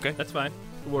games, Okay. That's fine.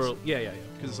 Yeah.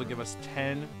 because this will give us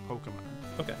 10 Pokemon.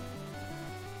 Okay.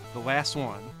 The last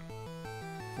one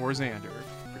for Xander,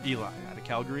 for Eli, out of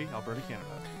Calgary, Alberta, Canada.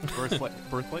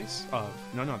 Birthplace of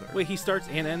none other. Wait, he starts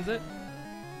and ends it?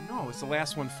 No, it's the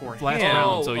last one for Last him.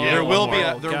 round, so yeah. There will one be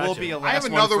more. a there will be a last I have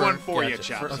another one one for you, Gotcha.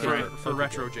 Chops. for, Okay. for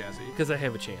Retro Jazzy. Because I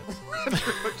have a chance.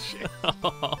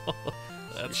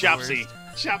 That's Chopsy.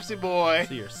 Chopsy boy.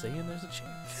 So you're saying there's a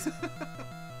chance?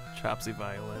 Chopsy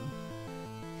violin.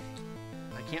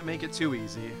 I can't make it too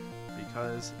easy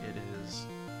because it is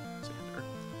Xander.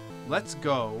 Let's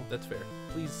go That's fair.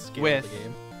 Please scale With- the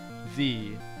game.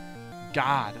 the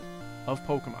god of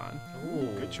Pokemon,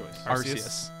 Ooh, Good choice.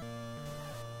 Arceus.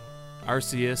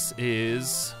 Arceus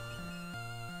is.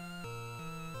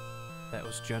 That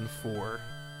was Gen 4.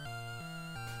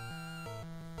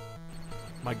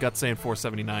 My gut's saying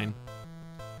 479.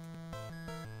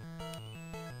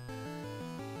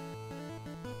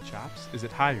 Chops, is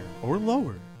it higher or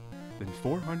lower than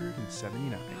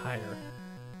 479? Higher.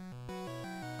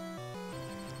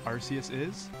 Arceus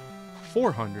is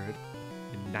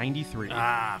 493.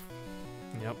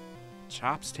 Yep.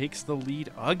 Chops takes the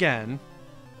lead again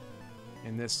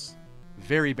in this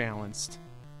very balanced,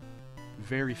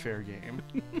 very fair game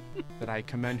that I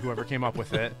commend whoever came up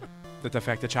with it, that the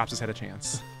fact that Chops has had a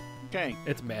chance. Okay,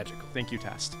 It's magical. Thank you,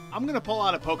 Test. I'm gonna pull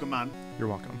out a Pokemon. You're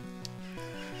welcome.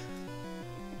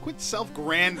 Quit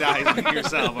self-grandizing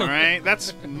yourself, all right?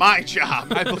 That's my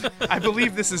job. I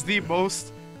believe this is the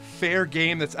most fair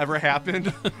game that's ever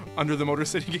happened under the Motor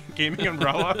City Gaming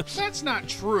umbrella. That's not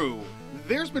true.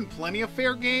 There's been plenty of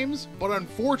fair games, but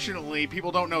unfortunately,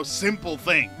 people don't know simple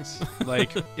things.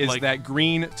 Like, is Like- that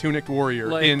green tunicked warrior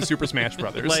Like- in Super Smash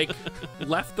Brothers? Like,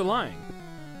 left align.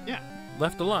 Yeah.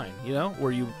 Left align, you know?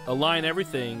 Where you align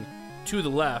everything to the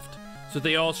left so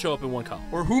they all show up in one column.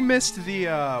 or who missed the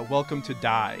Welcome to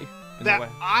Die? in the That way?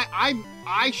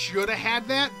 I should have had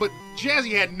that, but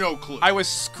Jazzy had no clue. I was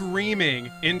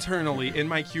screaming internally in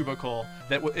my cubicle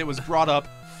that it was brought up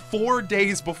 4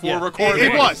 days before Yeah, recording.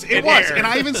 It was, It and aired.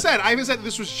 I even said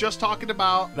this was just talking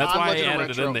about. That's on why I Legend of added it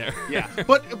Retro. in there. Yeah,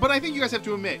 but I think you guys have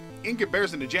to admit, in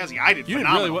comparison to Jazzy, I did You did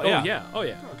phenomenal. really well. Oh, yeah. Oh,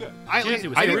 yeah. Good. Jazzy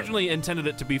was I good. originally intended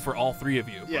it to be for all three of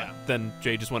you. Yeah. But then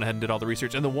Jay just went ahead and did all the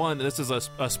research. And this is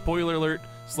a spoiler alert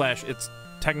 / it's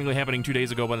technically happening 2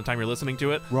 days ago by the time you're listening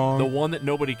to it. Wrong. The one that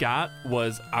nobody got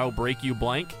was I'll break you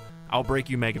blank. I'll break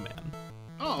you Mega Man.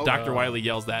 Oh, okay. Dr. Wily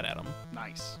yells that at him.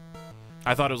 Nice.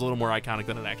 I thought it was a little more iconic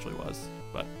than it actually was.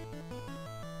 But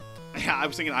Yeah, I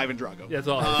was thinking Ivan Drago. That's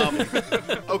all.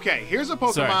 Okay, here's a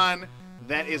Pokemon Sorry.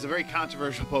 that is a very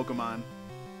controversial Pokemon.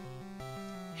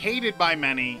 Hated by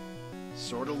many,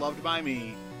 sort of loved by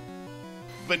me.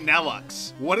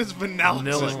 Vanillux. What is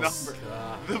Vanillux's Vanillux. number?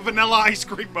 The vanilla ice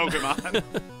cream Pokemon.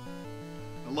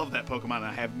 I love that Pokemon, and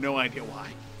I have no idea why.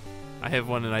 I have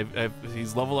one, and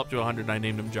he's level up to 100, and I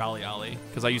named him Jolly Ollie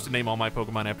because I used to name all my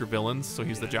Pokemon after villains, so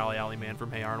he's the Jolly Ollie man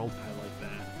from Hey Arnold. I like that.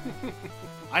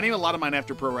 I name a lot of mine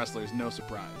after pro wrestlers. No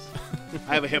surprise.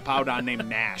 I have a Hippowdon named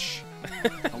Nash.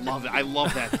 I love it. I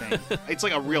love that thing. It's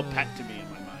like a real pet to me in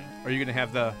my mind. Are you going to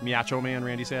have the Miacho Man,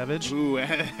 Randy Savage? Ooh,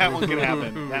 that one could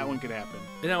happen. That one could happen.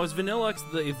 Now, is Vanillux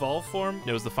the evolved form?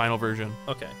 It was the final version.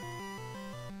 Okay.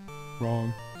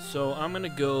 Wrong. So I'm going to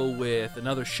go with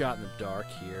another shot in the dark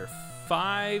here.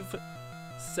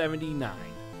 579.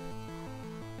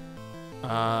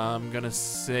 I'm gonna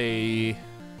say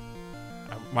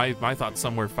my thoughts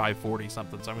somewhere 540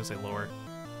 something, so I'm gonna say lower.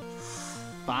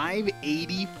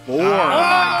 584. Oh my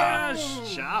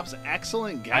gosh! Chops,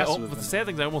 excellent guess. The sad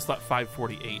thing is I almost thought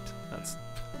 548. That's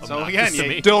So obnoxious again, to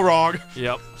me. Still wrong.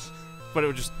 Yep. But it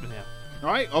would just All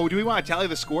right. Oh, do we want to tally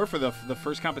the score for the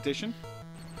first competition?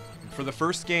 For the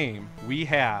first game, we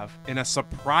have, in a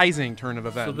surprising turn of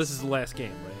events. So this is the last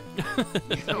game, right?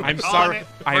 I'm Calling sorry. it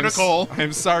for Nicole.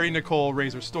 I'm sorry, Nicole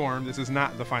Razor Storm. This is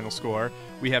not the final score.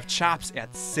 We have Chops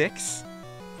at 6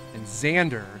 and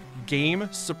Xander, Game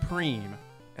Supreme,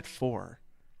 at 4.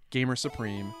 Gamer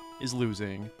Supreme is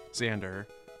losing. Xander,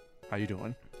 how you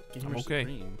doing? I'm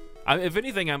okay. If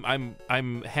anything,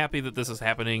 I'm happy that this is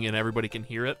happening and everybody can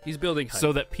hear it. He's building hype.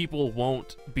 So that people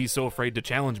won't be so afraid to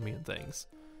challenge me in things.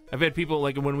 I've had people,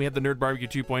 like when we had the Nerd Barbecue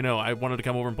 2.0, I wanted to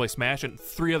come over and play Smash, and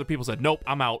 3 other people said, nope,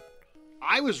 I'm out.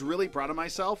 I was really proud of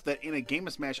myself that in a game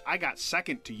of Smash, I got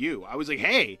second to you. I was like,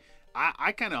 hey,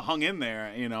 I kind of hung in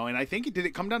there, you know, and I think did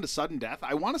it come down to sudden death?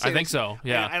 I want to say I think so,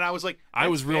 yeah. And I was like, I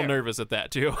was real fair. nervous at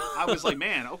that, too. I was like,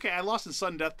 man, okay, I lost in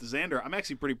sudden death to Xander. I'm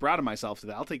actually pretty proud of myself for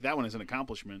that. I'll take that one as an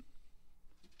accomplishment.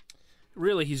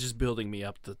 Really, he's just building me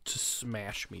up to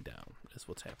smash me down, is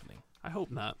what's happening. I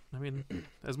hope not. I mean,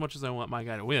 as much as I want my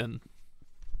guy to win.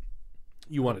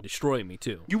 You want to destroy me,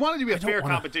 too. You want it to be a fair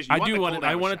competition. I do want it. it.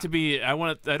 I want it to be. I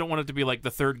don't want it to be like the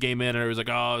third game in, and it was like,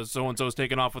 oh, so and so's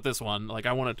taking off with this one. Like,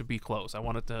 I want it to be close. I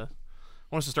want us to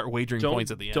start wagering points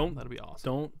at the end. That'd be awesome.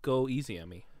 Don't go easy on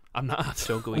me. I'm not.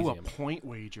 Don't go easy Ooh, on a me. point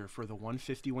wager for the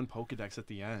 151 Pokedex at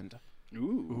the end. Ooh.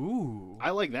 Ooh. I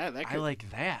like that. I like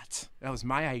that. That was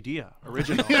my idea.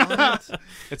 Original. It's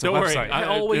Don't a worry.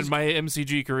 website. In my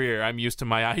MCG career, I'm used to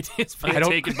my ideas being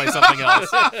taken by something else.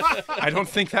 I don't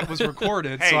think that was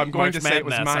recorded, so I'm going March to say it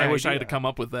was Madness. my I wish I idea. had come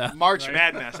up with that. March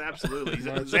Madness, absolutely.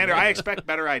 Xander, I expect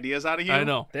better ideas out of you. I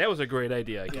know. That was a great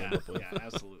idea I came Yeah, up with. yeah,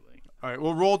 absolutely. All right,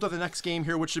 we'll roll to the next game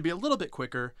here, which should be a little bit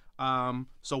quicker.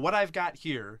 So what I've got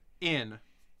here in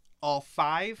all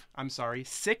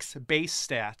 6 base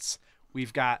stats,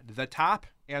 we've got the top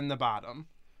and the bottom.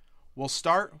 We'll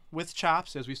start with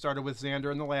Chops, as we started with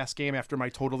Xander in the last game after my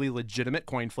totally legitimate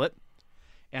coin flip.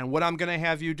 And what I'm going to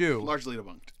have you do... Largely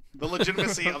debunked. The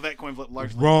legitimacy of that coin flip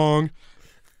largely Wrong.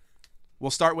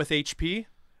 We'll start with HP.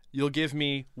 You'll give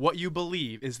me what you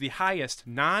believe is the highest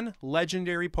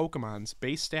non-legendary Pokemon's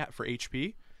base stat for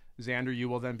HP. Xander, you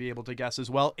will then be able to guess as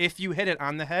well. If you hit it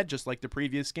on the head, just like the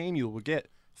previous game, you will get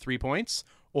 3 points.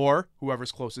 Or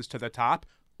whoever's closest to the top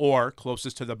or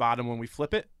closest to the bottom when we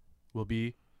flip it will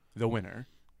be the winner.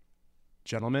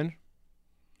 Gentlemen,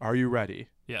 are you ready?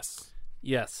 Yes.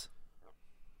 Yes.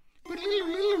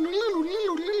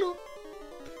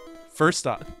 First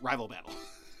up, rival battle.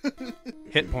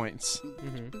 hit points.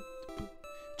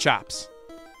 Chops,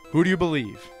 who do you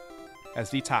believe as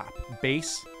the top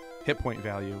base hit point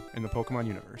value in the Pokemon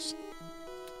universe?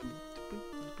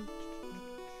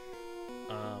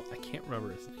 I can't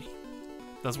remember his name.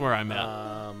 That's where I'm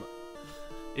at.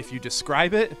 If you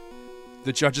describe it,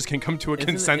 the judges can come to a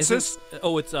consensus.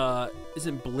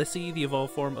 Isn't Blissey the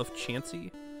evolved form of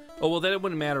Chansey? Oh, well, then it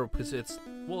wouldn't matter because it's,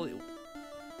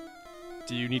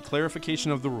 Do you need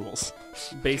clarification of the rules?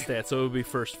 base stat, so it would be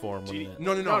first form, wouldn't it?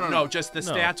 No, just the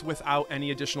No. stats without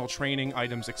any additional training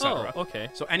items, etc. Oh, okay.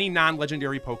 So any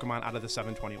non-legendary Pokemon out of the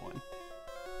 721.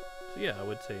 So yeah, I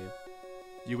would say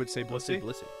You would say let's say Blissey?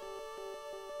 Blissey.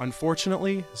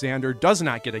 Unfortunately, Xander does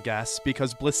not get a guess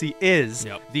because Blissey is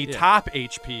the top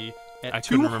HP I at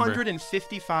couldn't remember.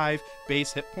 255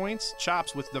 base hit points.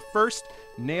 Chops with the first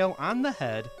nail on the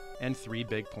head and 3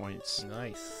 big points.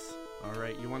 Nice. All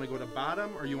right, you want to go to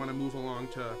bottom or you want to move along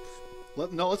to...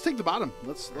 Let's take the bottom.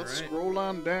 Let's right. scroll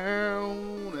on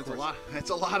down. That's a lot. That's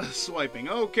a lot of swiping.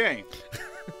 Okay.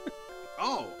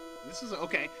 Oh, this is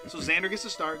okay. So Xander gets to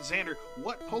start. Xander,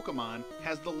 what Pokemon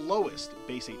has the lowest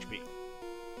base HP?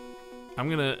 I'm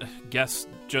going to guess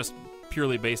just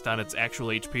purely based on its actual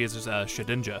HP is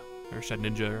Shedinja, or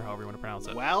however you want to pronounce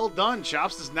it. Well done.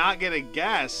 Chops does not get a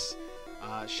guess.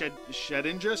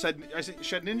 Shedinja?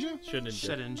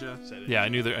 Shedinja. Yeah, I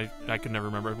knew that. I could never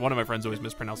remember. One of my friends always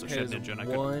mispronounced it. Has Shed Ninja. And I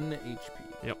couldn't. 1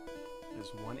 HP. Yep. Is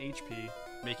 1 HP,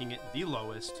 making it the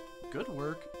lowest. Good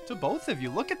work to both of you.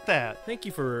 Look at that. Thank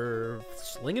you for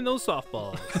slinging those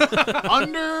softballs.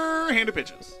 Underhanded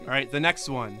pitches. All right, the next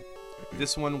one.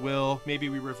 This one will maybe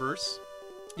we reverse.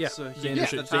 Yeah, So he Xander, gets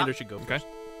should, the top. Xander should go Okay. first.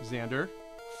 Xander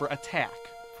for attack.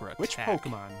 For attack. Which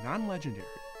Pokemon, non-legendary,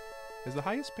 has the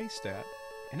highest base stat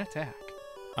in attack?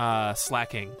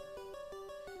 Slacking.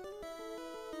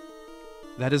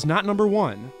 That is not number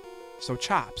 1. So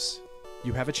Chops,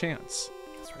 you have a chance.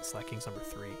 That's right. Slacking's number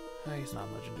 3. Nice.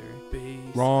 Non-legendary.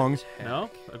 Base Wrong. attack. No.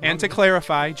 And to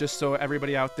clarify, just so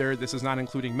everybody out there, this is not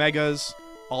including megas,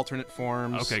 alternate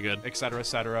forms, Okay, good. et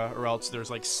cetera, or else there's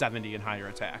like 70 and higher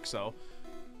attack. So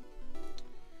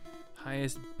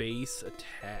Highest base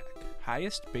attack.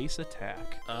 highest base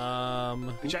attack.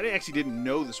 Which I actually didn't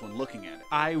know this one looking at it.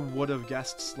 I would have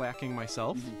guessed slacking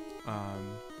myself,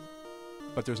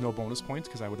 but there's no bonus points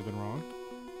because I would have been wrong.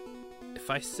 If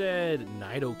I said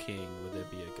Nidoking, would that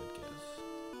be a good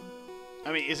guess?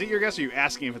 I mean, is it your guess or are you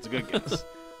asking if it's a good guess?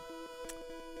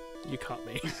 You caught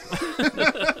me.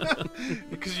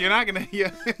 Because you're not gonna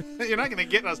get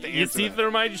us to answer. You see that.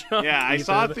 through my junk. Yeah, I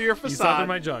saw it through your You saw facade. through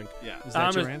my junk. Yeah, Is that your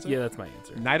Honest- answer? Yeah, that's my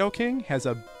answer. Nidoking has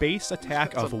a base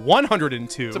attack It's of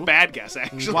 102. it's a bad guess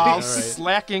actually. While All right.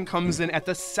 slacking comes in at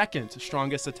the second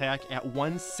strongest attack at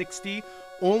 160,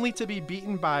 only to be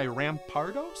beaten by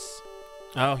Rampardos.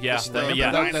 Oh yeah. The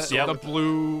Yeah. dinosaur. The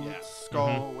blue Yeah.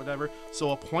 skull, whatever.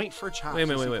 So a point for Chops. Wait,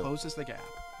 as he wait. closes the gap.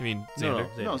 I mean, No,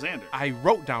 Xander. No, Xander. I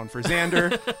wrote down for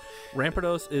Xander.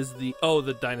 Rampardos is the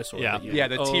the dinosaur. Yeah. that you- yeah,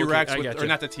 the Oh, okay, T-Rex, I or gotcha.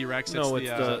 not the T-Rex. No, it's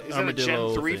it's the. the Is it a armadillo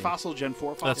Gen 3 thing. fossil, Gen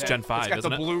 4 fossil? That's Gen 5, It's got isn't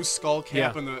the it? blue skull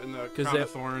cap Yeah. and the Because crown that of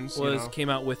thorns. came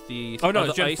out with the. Oh no, the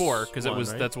it's Gen ice 4 because it one, was.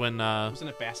 right? That's when. Wasn't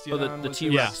it Bastion? the was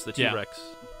T-Rex. his- The Yeah. T-Rex.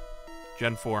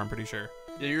 Gen 4. I'm pretty sure.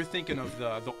 Yeah, you're thinking of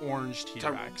the orange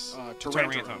T-Rex.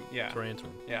 Tarantum. Yeah.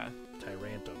 Tarantum. Yeah.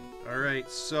 Tyrantum. All right,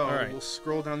 so All right. we'll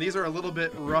scroll down. These are a little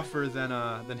bit rougher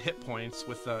than hit points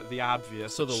with the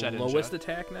obvious. So the Shedinja. lowest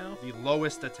attack now. The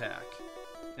lowest attack,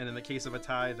 and in the case of a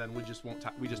tie, then we just won't.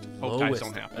 We just hope ties Lowest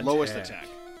don't happen. attack. Lowest attack.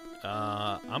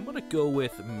 I'm gonna go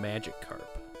with Magikarp.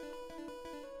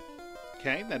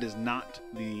 Okay, that is not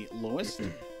the lowest.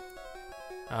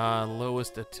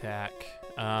 Lowest attack.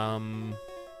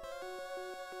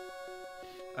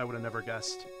 I would have never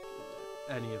guessed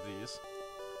any of these.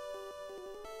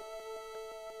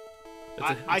 It's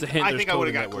a hint. I There's think I code would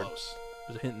in have got that word. close.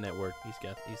 There's a hint in that word. He's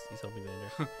helping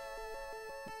Xander.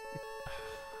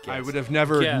 I Guess. would have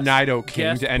never Guess. Nidoking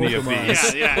Guess to any of Pokemon.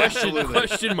 these. Yeah, absolutely.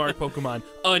 Question mark Pokemon.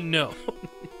 Unknown.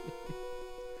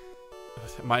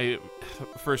 My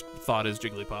first thought is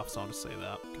Jigglypuff, so I'll just say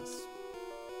that. 'Cause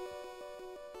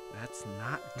That's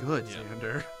not good, Yeah.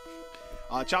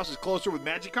 Xander. Chops is closer with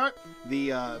Magikarp. The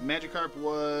Magikarp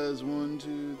was 1,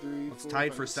 2, 3. It's 4, tied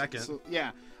 5, for 6, second. so-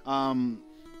 yeah.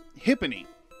 Hippany.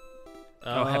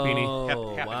 Oh, Happiny. Oh,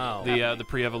 Happiny. wow. the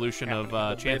pre-evolution of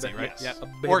Chansey, right? Yes.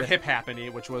 Or Hip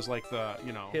Happiny, which was like the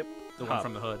Hip the hop. one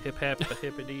from the hood. Hip hap, a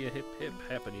hippity, a hip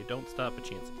happening. Don't stop a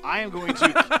chance. I'm going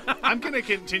to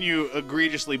continue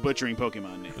egregiously butchering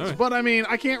Pokemon names. All right. But I mean,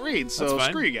 I can't read, so That's fine.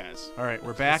 screw you guys. All right,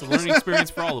 we're back. It's a learning experience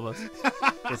for all of us.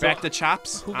 We're back to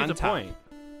Chops Who on gets a top. point?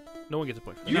 No one gets a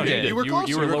point. You No, did. You were closer.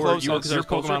 You were You were lower. closer. You, because your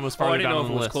Pokemon was I farther didn't down know on if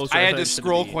the it was list. closer. I had thought to it should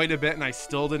scroll be- quite a bit, and I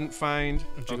still didn't find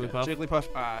Jigglypuff.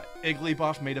 Jigglypuff.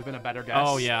 Igglybuff may have been a better guess.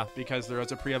 Oh, yeah. because there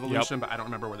was a pre-evolution, but I don't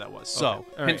remember where that was. So, All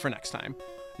hint right. for next time.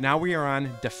 Now we are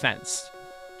on defense.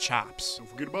 Chops. Don't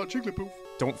forget about Jigglypuff.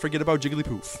 Don't forget about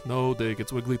Jigglypuff. No, Dig,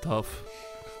 it's Wigglytuff.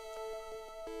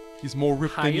 He's more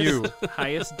ripped than you.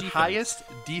 Highest defense. Highest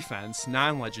defense,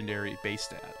 non-legendary base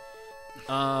stat.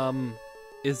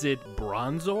 Is it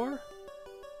Bronzor?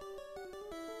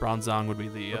 Bronzong would be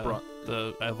The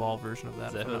the evolved version of that,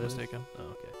 Is that if I'm who not it is? mistaken. Oh,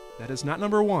 okay. That is not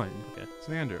number one. Okay.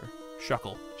 Xander.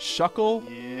 Shuckle. Shuckle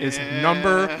is Yeah.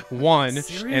 number one in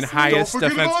Seriously? highest Don't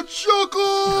forget defense. about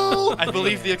Shuckle! I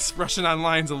believe the expression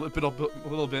online is a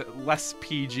little bit less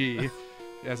PG,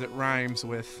 as it rhymes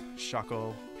with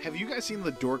Shuckle. Have you guys seen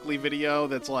the Dorkly video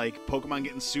that's like Pokemon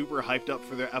getting super hyped up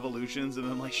for their evolutions and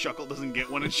then like Shuckle doesn't get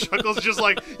one and Shuckle's just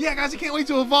like, yeah guys, I can't wait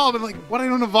to evolve, and like, what, I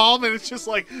don't evolve? And it's just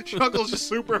like Shuckle's just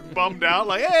super bummed out,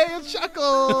 like, hey, it's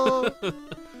Shuckle!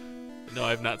 No,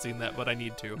 I've not seen that, but I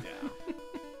need to. Yeah.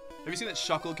 Have you seen that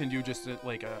Shuckle can do just a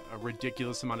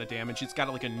ridiculous amount of damage? It's got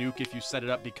like a nuke if you set it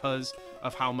up because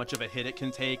of how much of a hit it can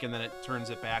take, and then it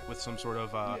turns it back with some sort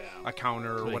of a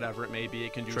counter or Like whatever it may be.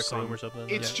 It can do Trick some Room or something.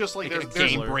 It's just like there's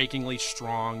game-breakingly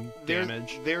strong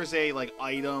damage. There's a like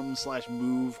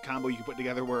item/move combo you can put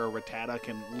together where a Rattata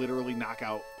can literally knock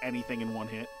out anything in one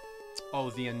hit.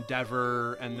 Oh, the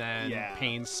Endeavor and then Yeah.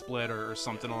 Pain Split or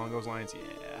something along those lines.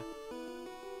 Yeah.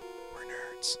 We're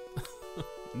nerds.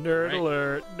 Nerd Right.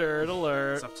 alert! Nerd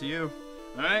alert! It's up to you.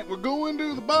 All right, we're going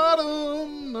to the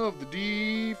bottom of the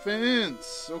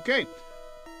defense. Okay.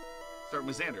 Starting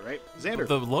with Xander, right? Xander,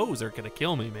 The lows are gonna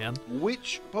kill me, man.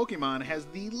 which Pokemon has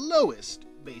the lowest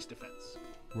base defense?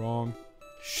 Wrong.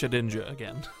 Shedinja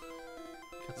again.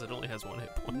 Because it only has 1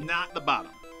 hit point. Not the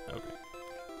bottom. Okay.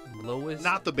 Lowest.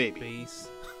 Not the baby. base.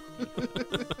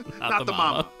 Not the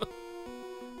mama.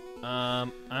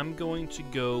 I'm going to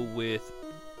go with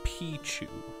Pichu.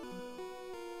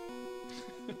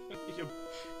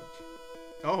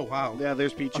 Oh wow. Yeah,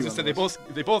 there's Pichu. I was on gonna the say list.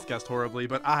 they both guessed horribly,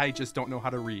 but I just don't know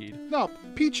how to read. No,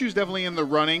 Pichu's definitely in the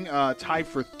running, tied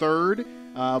for third,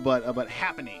 but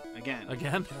happening again.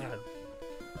 Again? God.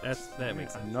 That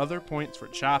makes sense. Another point for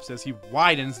Chops as he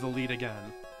widens the lead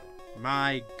again.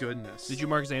 My goodness. Did you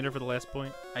mark Xander for the last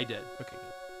point? I did. Okay, good.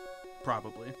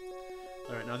 Probably.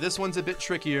 All right, now this one's a bit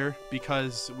trickier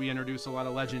because we introduce a lot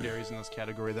of legendaries in this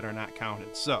category that are not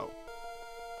counted. So,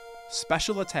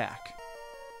 special attack.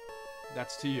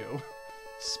 That's to you.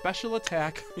 Special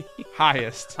attack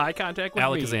highest. Eye contact with me.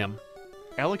 Alakazam.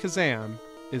 Alakazam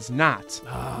is not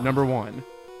number one,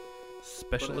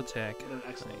 Special attack. An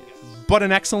excellent guess. but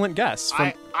an excellent guess.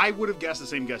 From, I would have guessed the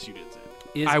same guess you did,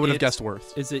 Zan. I would have guessed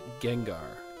Worth. Is it Gengar?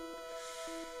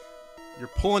 You're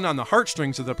pulling on the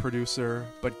heartstrings of the producer,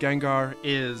 but Gengar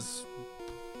is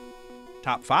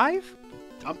top 5?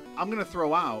 I'm going to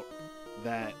throw out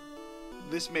that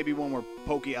this may be one where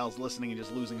Poke-L's listening and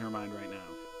just losing her mind right now.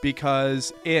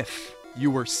 Because if you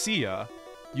were Sia,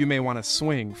 you may want to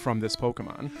swing from this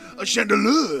Pokemon. A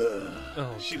Chandelure!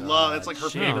 Oh, She God. loves, it's like her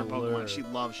favorite Chandelure. Pokemon. She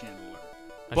loves Chandelure.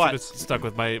 I But- should have stuck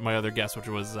with my other guess, which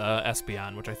was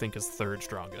Espeon, which I think is third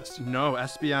strongest. No,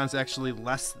 Espeon's actually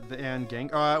less than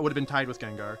Gengar. It would have been tied with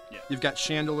Gengar. Yeah. You've got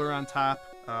Chandelure on top,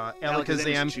 Alakazam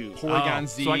Alakazam, is 2. Porygon Oh,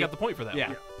 Z. So I got the point for that yeah,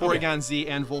 one. Porygon Z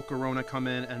and Volcarona come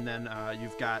in, and then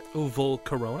you've got Oh,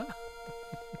 Volcarona?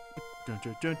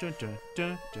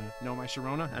 No, my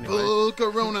Sharona. Anyway.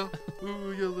 Volcarona.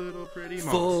 Ooh, you little pretty moth.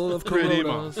 Full of Pretty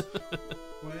Coronas. When you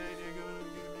gonna give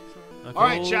me some- All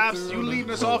right, Chops, you Volcarona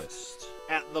leading us off lowest.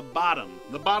 at the bottom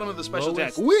of the special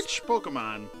Lowest. attack. Which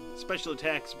Pokemon special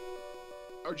attacks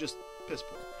are just piss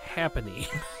poor? Happening.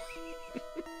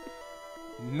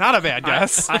 Not a bad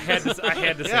guess. I had to say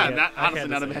Yeah, it. not, I had honestly, to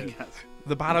not a say bad it. guess.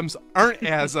 The bottoms aren't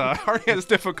as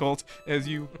difficult as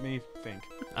you may think.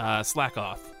 Slack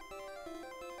off.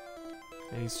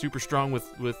 And he's super strong with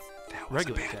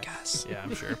regular a bad attack. guess. Yeah,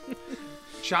 I'm sure.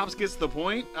 Chops gets the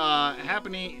point.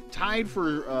 Happening tied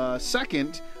for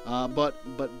second, but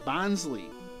Bonsley.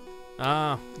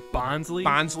 Bonsley?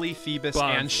 Bonsley, Phoebus,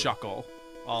 Bonsley. and Shuckle,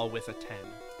 all with a 10.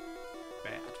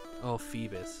 Bad. Oh,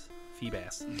 Phoebus. Yeah,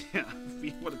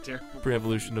 what a terrible.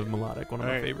 Pre-evolution of Melodic, one of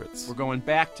my Alright. favorites. We're going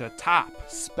back to top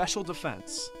special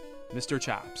defense, Mr.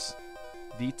 Chops,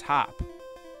 the top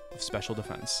of special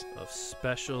defense. Of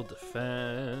special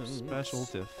defense. Special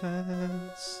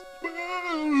defense.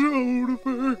 Special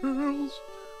defense.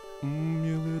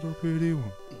 You little pretty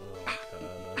one. Oh, God,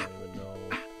 I don't even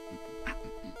know.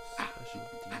 Special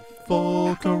defense.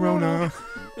 Full Corona.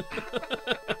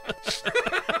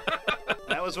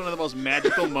 That was one of the most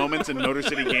magical moments in Motor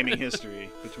City gaming history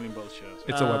between both shows.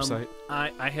 It's a website.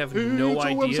 I have It's no a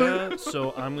idea, website.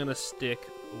 so I'm gonna stick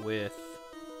with.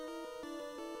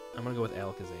 I'm gonna go with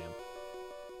Alakazam.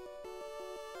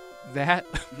 That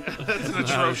That's an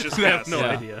atrocious I guess. have no Yeah.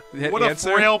 idea. What a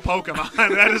answer, frail Pokemon.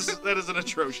 that is an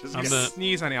atrocious I'm guess. gonna-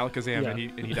 sneeze on Alakazam Yeah. and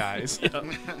he dies.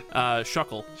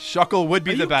 Shuckle. Shuckle would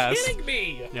be Are the you best. kidding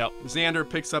me? Yep. Xander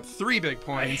picks up 3 big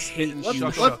points. hate Let's, you,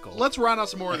 let's, Shuckle. let's round out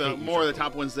some more of I the hate you, more of the Shuckle.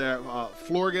 top ones there.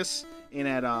 Florgus in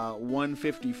at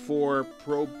 154,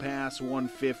 Propass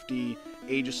 150,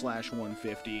 Aegislash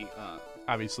 150.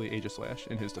 Obviously, Aegislash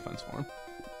in his defense form.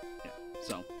 Yeah,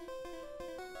 so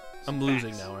I'm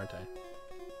losing facts. now, aren't I?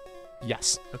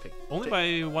 Yes. Okay. Only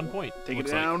by 1 point. Take it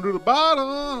looks like. down to the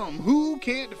bottom. Who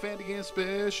can't defend against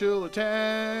special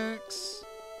attacks?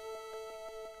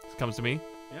 It comes to me.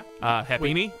 Yeah.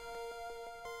 Happini.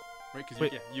 Right, because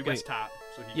Wait, you wait. guessed top.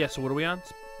 So Yeah. So what are we on?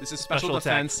 This is special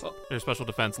attack. defense Or special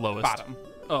defense lowest. bottom.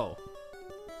 Oh,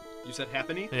 You said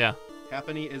Happiny? Yeah.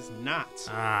 Happiny is not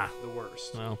Ah. the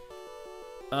worst. Well.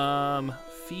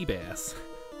 Feebas.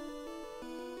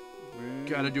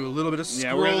 Got to do a little bit of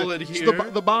Yeah, we're scrolling gonna, here. so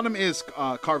the bottom is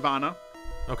Carvana.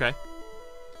 Okay.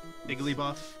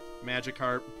 Igglybuff,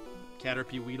 Magikarp,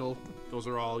 Caterpie, Weedle. Those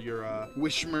are all your.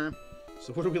 Wishmer.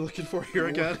 So what are we looking for here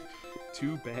again?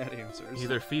 Two bad answers.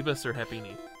 Either Phoebus or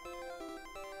Happiny.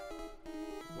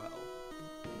 Well,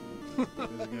 This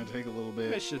is gonna take a little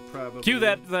I bit. should probably Cue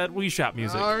that Wii Shop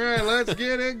music. All right, let's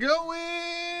get it going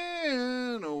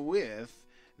with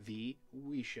the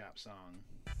Wii Shop song.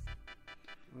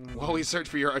 While we search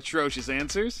for your atrocious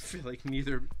answers. I feel like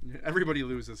everybody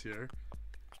loses here.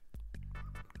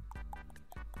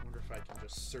 I wonder if I can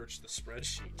just search the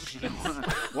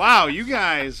spreadsheet. Wow, you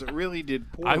guys really did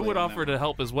poorly. I would on offer that to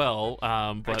help as well,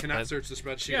 but I cannot search the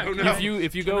spreadsheet. Yeah, Oh no!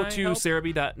 if you go I to help?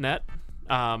 Cerebi.net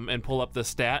and pull up the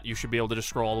stat, you should be able to just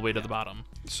scroll all the way to the bottom. one.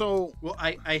 So, Well,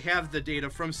 I have the data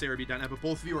from Cerebi.net, but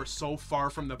both of you are so far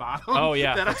from the bottom. Oh,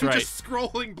 yeah, that that's I'm right. just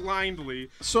scrolling blindly.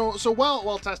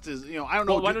 well, test is, I don't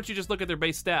know. Well, why don't you just look at their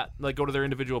base stat? Like, go to their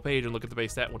individual page and look at the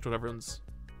base stat, whichever one's...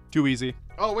 Too easy.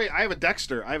 Oh wait, I have a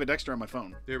Dexter. I have a Dexter on my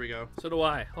phone. There we go. So do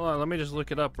I. Hold on, let me just look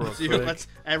it up real So quick. let's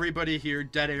everybody here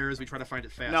dead air as we try to find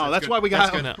it fast. No, that's good. why we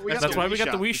got. No, that's why we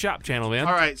got the Wii Shop channel, man.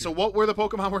 All right, so what were the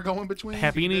Pokemon we're going between?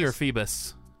 Happiny or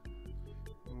Phoebus?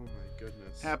 Oh my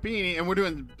goodness. Happiny, and we're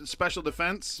doing special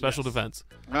defense. Special defense.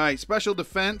 All right, special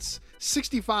defense,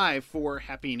 65 for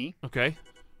Happiny. Okay.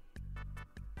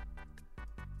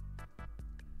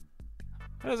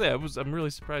 I'm really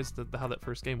surprised at how that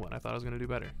first game went. I thought I was going to do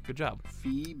better. Good job.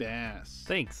 Feebass.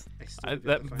 Thanks. I still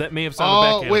gotta find That it. may have sounded Oh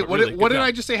backhand, wait, but what really, did, good what did job.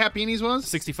 I just say? Happini's was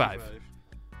 65.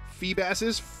 Feebass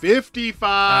is 55.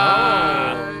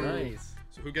 Ah. Nice.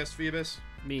 So who guessed Phoebus?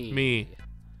 Me.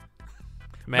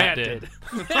 Matt did.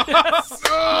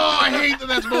 Oh, I hate that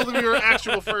that's both of your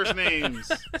actual first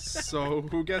names. So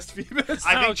who guessed Phoebus?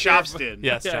 I think Chops did.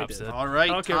 Yes, Yeah, I Chops did. did. All right,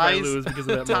 I don't care if I ties, lose because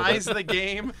of that ties moment. the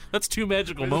game. That's two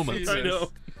magical With moments. Phoebus. I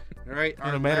know. All right, In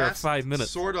our a matter of last, 5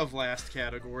 minutes. Sort of last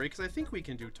category, because I think we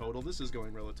can do total. This is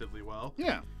going relatively well.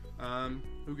 Yeah.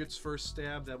 Who gets first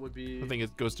stab? That would be. I think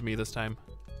it goes to me this time.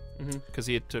 Because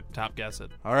he had took top guess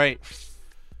it. All right,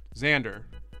 Xander,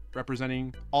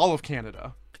 representing all of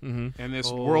Canada in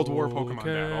this World War Pokemon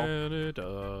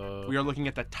battle. We are looking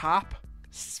at the top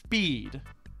speed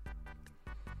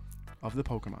of the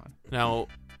Pokemon. Now,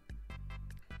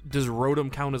 does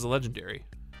Rotom count as a legendary?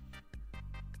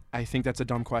 I think that's a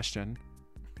dumb question.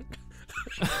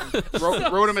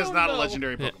 Rotom is not a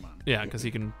legendary Pokemon. Yeah, because he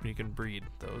can breed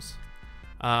those.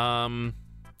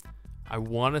 I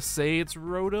want to say it's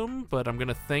Rotom, but I'm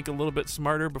gonna think a little bit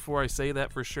smarter before I say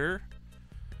that for sure.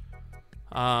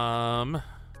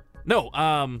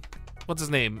 No. What's his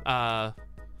name? The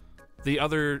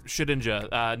other Shedinja,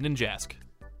 Ninjask.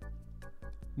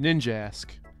 Ninjask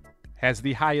has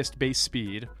the highest base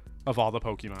speed of all the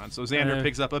Pokemon. So Xander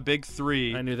picks up a big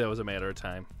 3. I knew that was a matter of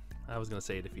time. I was gonna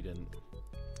say it if you didn't.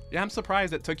 Yeah, I'm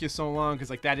surprised it took you so long because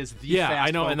that is the Yeah, fast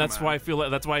I know, and that's Pokemon. why I feel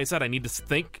that's why I said I need to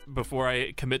think before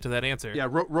I commit to that answer. Yeah,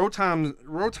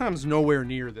 Rotom's nowhere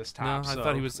near this No, top. I so,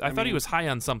 thought he was. I thought he mean, was high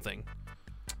on something.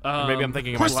 Or maybe I'm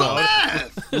thinking of Crystal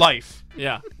myself. Math! life.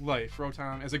 Yeah. Life.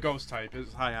 Rotom as a ghost type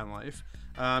is high on life.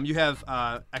 You have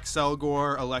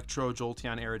Excelgor, Electro,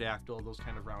 Jolteon, Aerodactyl. Those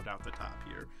kind of round out the top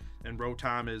here. And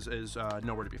Rotom is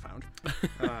nowhere to be found.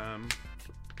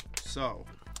 So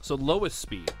lowest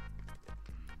speed.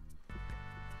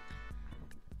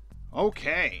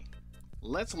 Okay.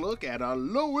 Let's look at our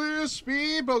lowest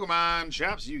speed Pokemon.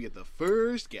 Chops, you get the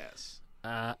first guess.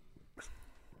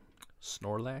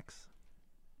 Snorlax.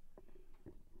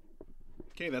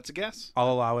 Okay, that's a guess.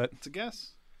 I'll allow it. It's a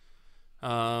guess.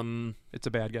 It's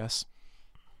a bad guess.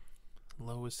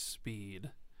 Lowest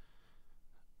speed.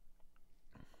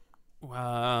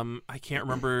 I can't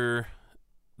remember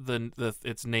the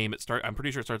its name. I'm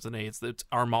pretty sure it starts with an A. It's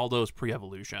Armaldo's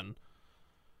pre-evolution.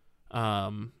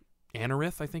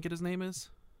 Anorith, I think his name is.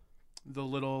 The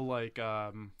little Looks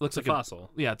It's like a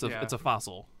fossil. Yeah, Yeah. it's a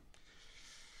fossil.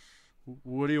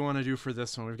 What do you want to do for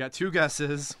this one? We've got 2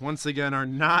 guesses. Once again, are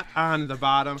not on the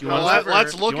bottom. Well, However,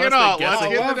 let's look do you it want us to up. guess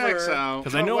Let's it? get the decks out.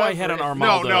 Because I know I had an No,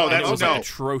 Armaldo. no, and that's it was no,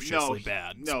 atrociously no,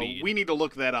 bad. No, speed. we need to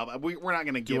look that up. We're not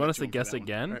going to give. Do you want it us to to him for guess that one.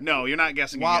 again? No, you're not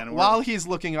guessing again. while he's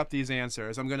looking up these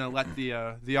answers, I'm going to let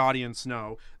the audience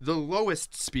know the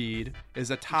lowest speed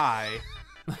is a tie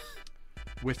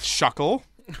with Shuckle,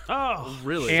 Oh,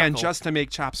 Really? and Shuckle. just to make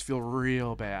Chops feel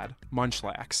real bad,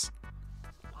 Munchlax.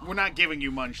 We're not giving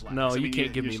you Munchlax. No, I you mean,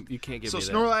 can't give you're- me. You can't give So me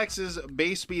that. Snorlax's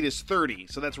base speed is 30,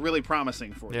 so that's really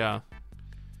promising for you. Yeah,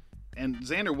 And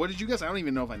Xander, what did you guess? I don't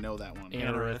even know if I know that one.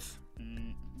 Anorith.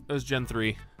 it was Gen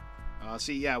 3.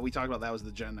 See, yeah, we talked about that was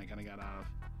the gen I kind of got out of.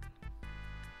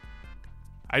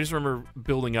 I just remember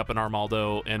building up an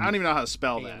Armaldo and I don't even know how to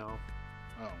spell that. A&O.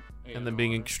 Oh. and then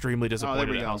being extremely disappointed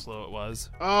we at go. how slow it was.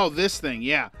 Oh, this thing,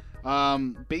 yeah.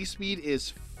 Base speed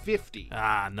is 50.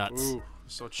 Ah, nuts. Ooh,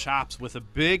 so Chops with a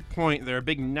big point there, a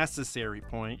big necessary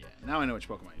point. Yeah, now I know which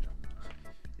Pokemon you're talking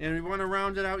And we want to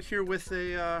round it out here with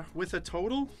a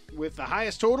total. about. With the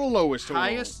highest total, lowest total.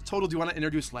 Highest total. Do you want to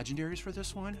introduce legendaries for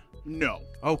this one? No.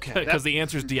 Okay. Because the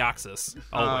answer is Deoxys,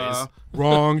 always.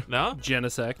 Wrong. No?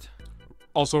 Genesect.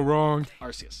 Also wrong.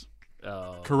 Arceus.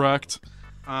 Oh. Correct.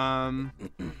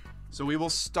 So we will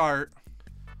start.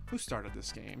 Who started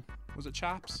this game? Was it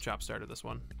Chops? Chop started this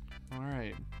one. All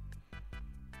right.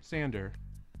 Xander.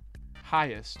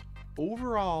 Highest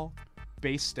overall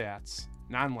base stats,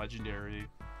 non-legendary.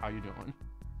 How you doing?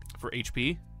 For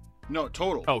HP? No,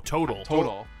 total. Oh, total.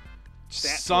 Total.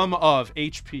 Stat Sum of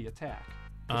HP, attack,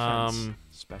 defense, Um,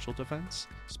 special defense,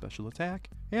 special attack,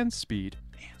 and speed.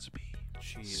 And speed.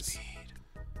 Jeez.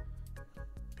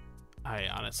 I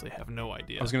honestly have no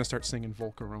idea. I was gonna start singing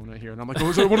Volcarona here, and I'm like, oh,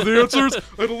 is that one of the answers? I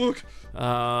had to look.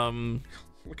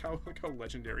 Look how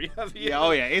legendary heavy. Yeah,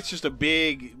 oh yeah, it's just a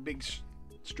big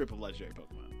strip of legendary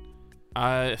Pokemon.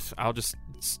 I'll just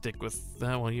stick with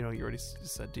that one. You know, you already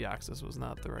said Deoxys was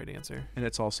not the right answer, And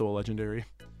it's also a legendary.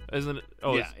 isn't it?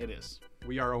 Oh, yeah, it is.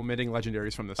 We are omitting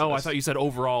legendaries from this. Oh, I list. thought you said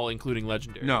overall, including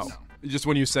legendaries. No. Just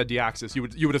when you said Deoxys,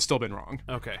 you would have still been wrong.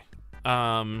 Okay.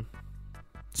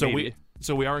 So Maybe.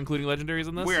 we are including legendaries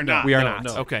in this. We're not. We are No, not.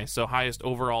 no. Okay, so highest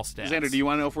overall stats. Xander, do you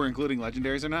want to know if we're including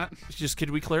legendaries or not? Could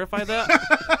we clarify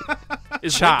that?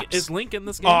 Is Chops. Link in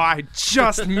this Oh, game? I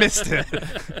just missed it.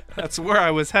 That's where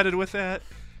I was headed with that.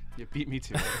 You beat me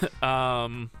to it.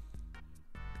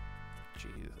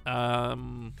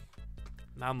 Jeez.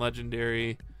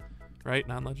 Non-legendary, right?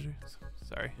 Non-legendary.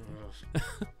 Sorry.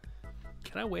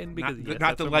 Can I win? Because you Not, get not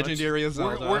that the so much? legendary of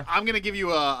Zelda. I'm going to give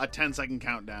you a 10-second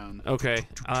countdown. Okay.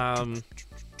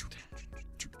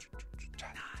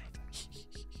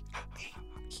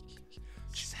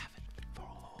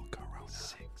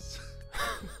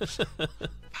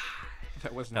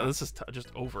 That was Now not this is just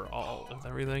overall with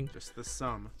everything. just the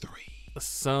sum. The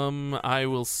sum, I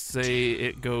will say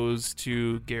it goes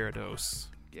to Gyarados.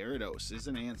 Gyarados is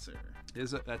an answer.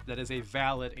 That is a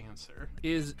valid answer.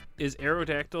 Is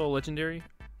Aerodactyl a legendary?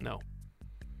 No.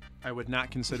 I would not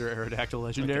consider Aerodactyl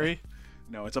legendary.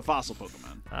 No, it's a fossil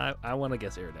Pokemon. I want to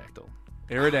guess Aerodactyl.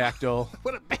 Aerodactyl,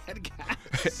 What a bad guy.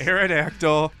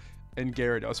 Aerodactyl, and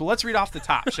Gyarados. Well, let's read off the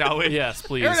top, shall we? Yes,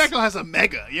 please. Aerodactyl has a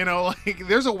Mega. You know, like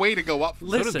there's a way to go up. So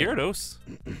does Listen. Gyarados.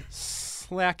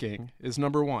 Slacking is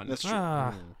number one. That's true.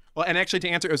 Ah. Well, and actually, to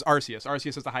answer, it was Arceus.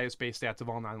 Arceus has the highest base stats of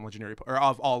all non-legendary, or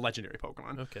of all legendary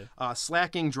Pokemon. Okay.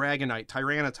 Slacking, Dragonite,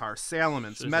 Tyranitar,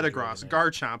 Salamence, Should've said Metagross,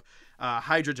 Dragonite. Garchomp,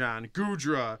 Hydreigon,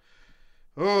 Gudra.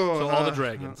 Oh, So all the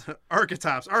dragons.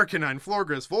 Archeops, Arcanine,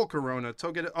 Florges, Volcarona,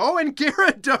 Togedemac. Oh, and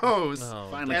Gyarados Oh.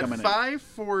 Finally at coming in.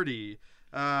 540.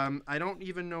 I don't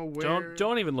even know where.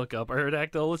 Don't even look up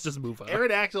Aerodactyl. Let's just move on.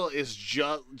 Aerodactyl is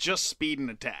just speed and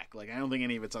attack. Like I don't think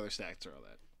any of its other stats are all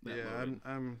that. Yeah,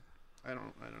 I don't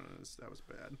know. That was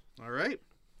bad. All right,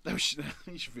 You should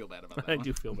feel bad about that. I one.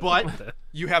 do feel bad but about that.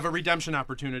 you have a redemption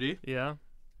opportunity. Yeah.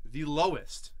 The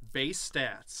lowest base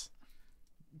stats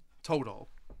total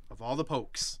of all the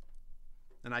pokes,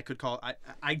 and I could call.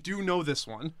 I do know this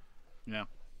one Yeah.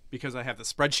 because I have the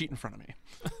spreadsheet in front of me.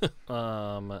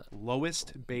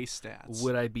 Lowest base stats.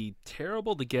 Would I be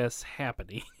terrible to guess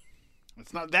Happiny?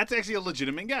 It's not. That's actually a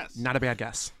legitimate guess. Not a bad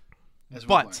guess, as we've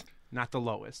but learned. not the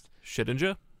lowest.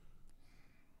 Shedinja?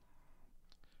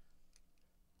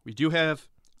 We do have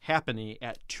Happiny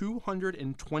at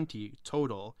 220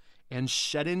 total, and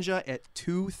Shedinja at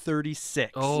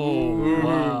 236. Oh,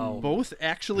 wow. Both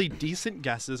actually decent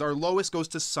guesses. Our lowest goes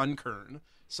to Sunkern.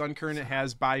 Sunkern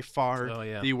has by far Oh,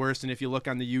 yeah. the worst, and if you look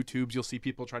on the YouTubes, you'll see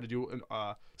people try to do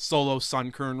a solo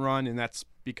Sunkern run, and that's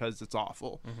because it's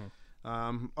awful.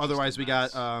 Otherwise, we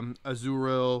got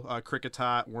Azurill,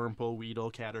 Kricketot, Wurmple,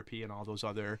 Weedle, Caterpie, and all those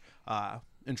other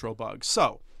intro bugs.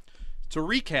 So, to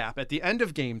recap, at the end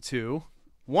of Game 2,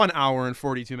 1 hour and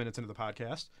 42 minutes into the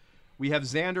podcast, we have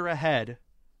Xander ahead,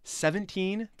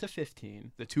 17 to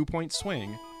 15, the 2-point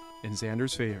swing in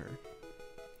Xander's favor.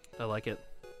 I like it.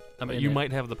 But in you there.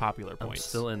 might have the popular I'm points.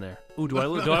 still in there. Ooh, do I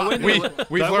win? We've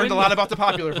Do I learned win? a lot about the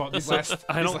popular vote these So, last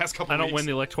couple I don't weeks. win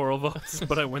the electoral votes,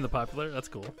 but I win the popular. That's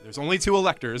cool. There's only 2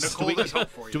 electors. Nicole does hope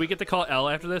for you. Do we get to call Elle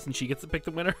after this, and she gets to pick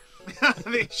the winner?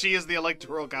 She is the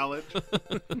electoral college.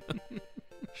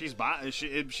 She'd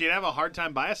have a hard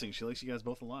time biasing. She likes you guys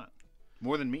both a lot,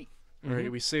 more than me. All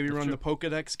right, we say we run the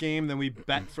Pokedex game, then we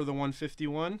bet for the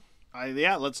 151.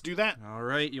 Yeah, let's do that. All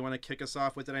right, you want to kick us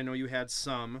off with it? I know you had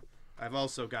some. I've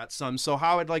also got some. So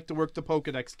how I'd like to work the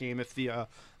Pokedex game, if the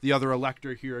other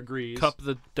elector here agrees. Cup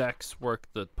the decks, work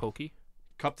the pokey.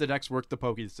 Cup the decks, work the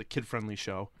Pokey. It's a kid-friendly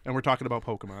show, and we're talking about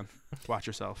Pokemon. Watch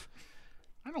yourself.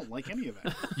 I don't like any of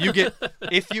that. You get,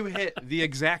 if you hit the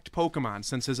exact Pokemon,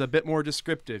 since it's a bit more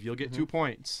descriptive, you'll get 2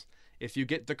 points. If you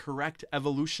get the correct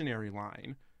evolutionary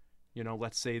line, you know,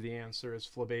 let's say the answer is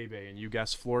Flabébé, and you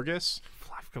guess Florges.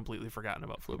 I've completely forgotten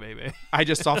about Flabébé. I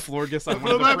just saw Florges on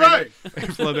one of the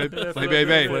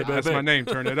Flabébé. That's my name.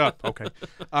 Turn it up. Okay.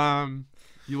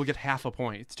 You will get half a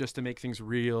point just to make things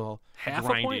real Half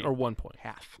grindy. a point or 1 point?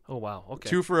 Half. Oh, wow. Okay.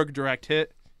 2 for a direct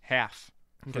hit, half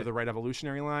for Okay. the right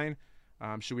evolutionary line.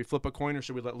 Should we flip a coin or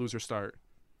should we let loser start?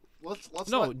 Let's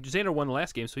No, let- Xander won the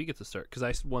last game, so he gets to start because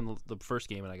I won the first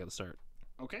game and I got to start.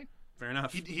 Okay. Fair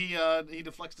enough. He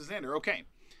deflects to Xander. Okay.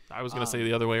 I was going to say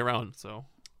the other way around, so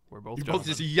we're both You both gentlemen.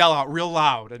 just yell out real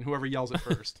loud, and whoever yells it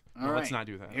first. All No, right. let's not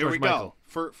do that. Here George we Michael.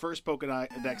 go. First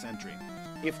Pokedex entry.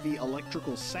 If the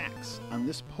electrical sacs on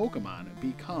this Pokemon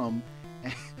become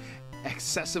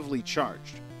excessively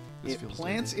charged, This it feels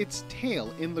plants its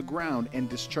tail in the ground and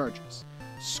discharges.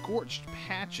 Scorched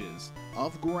patches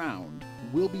of ground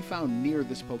will be found near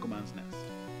this Pokemon's nest.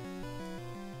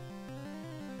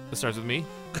 This starts with me,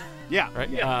 Yeah. right?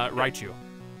 Yeah. Raichu.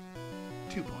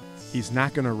 2 points. He's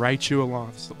not going to write you a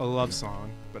love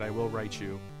song, but I will write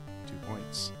you 2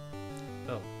 points.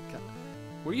 Oh, God.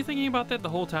 Were you thinking about that the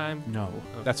whole time? No.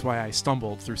 Okay. That's why I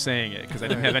stumbled through saying it, because I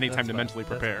didn't have any time That's to fine. mentally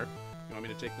That's prepare. You want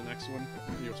me to take the next one?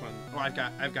 Which one? Oh, I've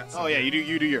got some. Oh yeah, you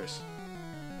do yours.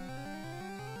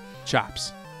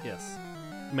 Chops. Yes.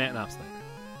 Matt Knopf's thing.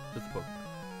 That's the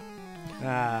Pokemon.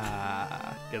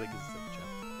 Ah. Gotta get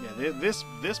this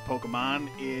Yeah, this Pokemon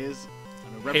is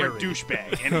a reverend Harry.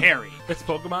 douchebag and hairy. This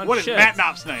Pokemon What is sheds Matt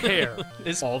Knopf's name? hair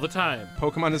all the time.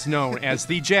 Pokemon is known as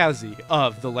the Jazzy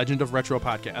of the Legend of Retro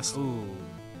podcast. Ooh.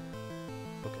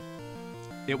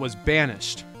 It was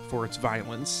banished for its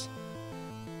violence.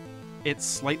 It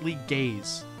slightly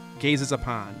gazes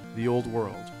upon the old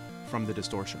world from the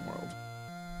distortion world.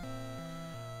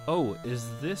 Oh, is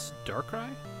this Darkrai?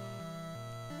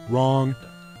 Wrong.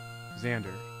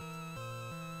 Xander.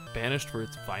 Banished for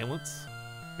its violence.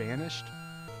 Banished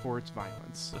for its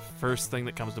violence. The first thing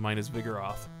that comes to mind is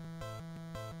Vigoroth.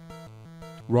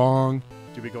 Wrong.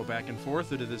 Do we go back and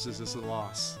forth, or is this a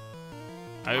loss?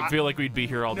 I feel like we'd be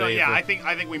here all No, day. yeah, if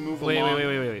I think we move Wait, along.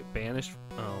 wait. Banished?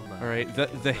 Oh, no. All right.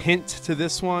 The hint to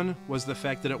this one was the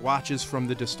fact that it watches from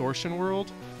the distortion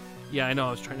world. Yeah, I know.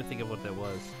 I was trying to think of what that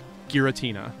was.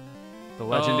 Giratina. The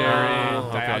legendary Oh,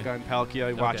 okay. Dialga and Palkia.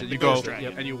 You watch Okay. it. The You go Ghost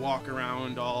Dragon. and you walk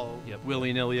around all Yep.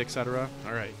 willy-nilly, etc.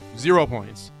 All right. 0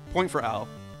 points. Point for L.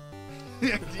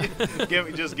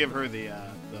 Just give her the.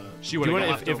 She Do would you have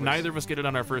wanna, got if neither of us get it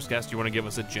on our first guess, do you want to give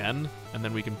us a gen, and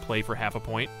then we can play for half a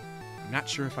point? I'm not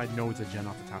sure if I know the gen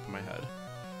off the top of my head.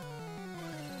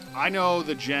 I know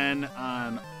the gen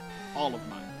on all of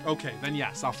mine. Okay, then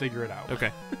yes, I'll figure it out.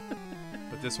 Okay.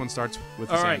 But this one starts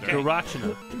with All right, Xander.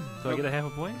 Giratina. Do I get a half a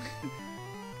point?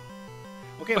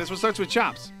 Okay, this one starts with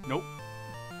Chops. Nope.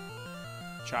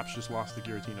 Chops just lost the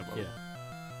Giratina vote. Yeah.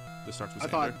 This starts with I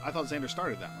Xander. thought Xander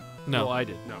started that one. No, I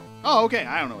did. No. Oh, okay.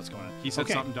 I don't know what's going on. He said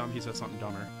Okay. something dumb. He said something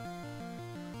dumber.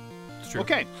 it's true.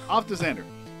 Okay, off to Xander.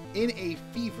 In a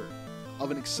fever of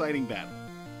an exciting battle,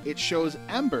 it shows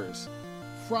embers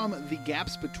from the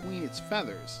gaps between its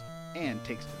feathers and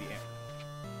takes to the air.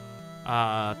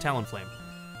 Talonflame.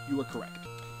 You are correct.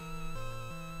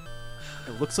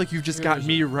 It looks like you've just got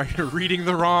me reading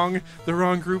the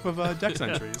wrong group of dex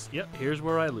entries. Yep, here's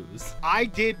where I lose. I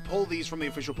did pull these from the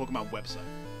official Pokemon website.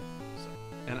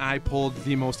 And I pulled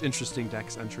the most interesting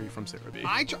dex entry from Sarah B.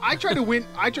 I tried to win.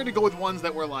 I tried to go with ones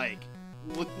that were like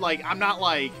I'm not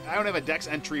like I don't have a dex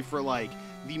entry for like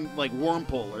the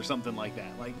Wurmple or something like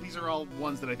that. Like these are all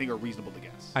ones that I think are reasonable to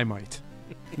guess. I might.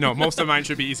 No, most of mine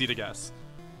should be easy to guess.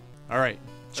 All right,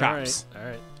 Chops. All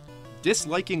right.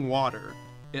 Disliking water,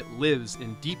 it lives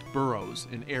in deep burrows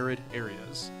in arid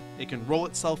areas. It can roll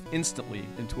itself instantly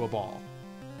into a ball.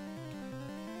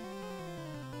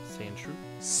 Sandshrew.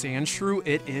 Sandshrew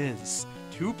it is.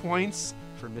 2 points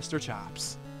for Mr.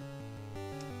 Chops.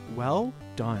 Well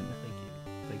done.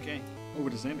 Thank you. Okay, over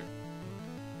to Xander.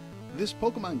 This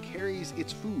Pokemon carries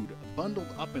its food bundled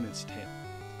up in its tail.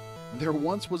 There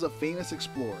once was a famous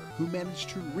explorer who managed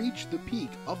to reach the peak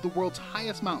of the world's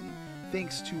highest mountain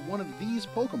thanks to one of these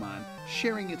Pokemon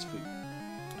sharing its food.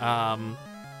 I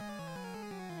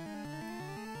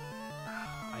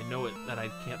know it, and I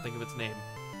can't think of its name.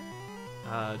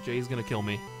 Jay's gonna kill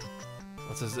me.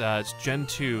 What's this? It's Gen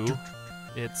 2.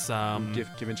 It's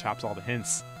Giving Chops all the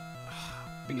hints.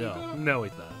 No,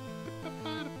 he's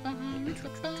not.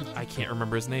 I can't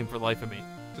remember his name for the life of me.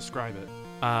 Describe it.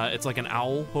 It's like an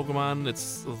owl Pokemon.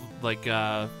 It's like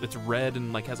it's red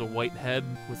and like has a white head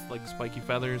with like spiky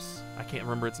feathers. I can't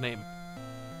remember its name.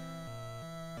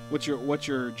 What's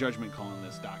your judgment call on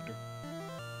this, Doctor?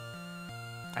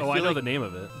 I know the name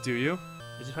of it. Do you?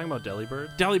 Is he talking about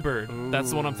Delibird? Delibird.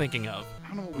 That's the one I'm thinking of. I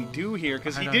don't know what we do here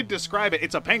because he did describe it.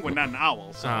 It's a penguin, not an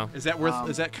owl. So. Is that worth?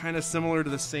 Is that kind of similar to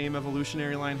the same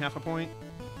evolutionary line? Half a point.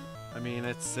 I mean,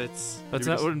 it's.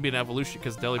 Wouldn't be an evolution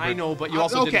because Delibird. I know, but you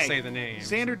also didn't say the name.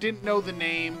 Xander didn't know the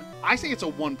name. I say it's a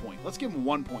 1 point. Let's give him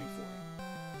 1 point for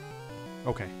it.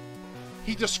 Okay.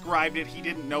 He described it. He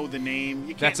didn't know the name.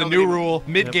 You can't That's know a the new name. rule.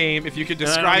 Mid-game, if you could And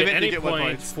I don't describe get it, any you get 1 point.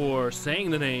 points for saying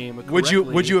the name Would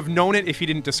correctly. you have known it if he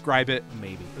didn't describe it?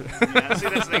 Maybe. Yeah, see,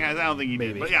 that's the thing. I don't think he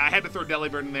Maybe. did. But yeah, I had to throw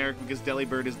Delibird in there because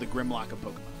Delibird is the Grimlock of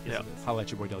Pokemon. Yes, Yeah. I'll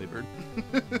let your boy Delibird.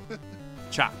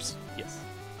 Chops. Yes.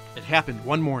 It happened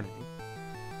one morning.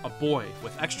 A boy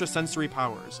with extrasensory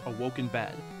powers awoke in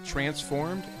bed,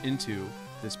 transformed into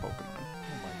this Pokemon.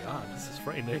 Oh my god, this is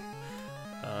frightening.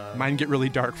 Mine get really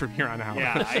dark from here on out.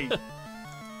 Yeah,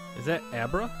 Is that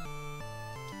Abra?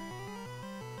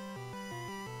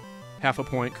 Half a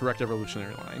point, correct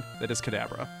evolutionary line. That is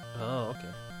Kadabra. Oh, okay.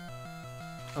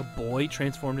 A boy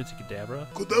transformed into Kadabra?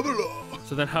 Kadabra.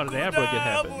 So then how did Abra get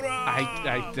happen?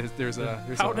 There's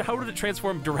How did it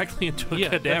transform directly into a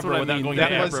Yeah, that's what Kadabra I without mean. going that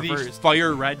to was Abra the first?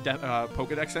 fire red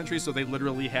Pokedex entry, so they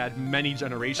literally had many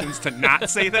generations to not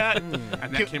say that,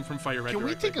 and that came from fire red. Can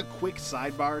we directly. take a quick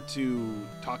sidebar to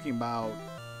talking about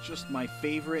just my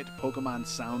favorite Pokemon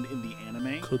sound in the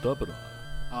anime? Kadabra.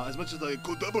 As much as like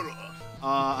Kadabra.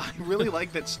 I really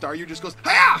like that Staryu just goes,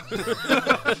 Hiya!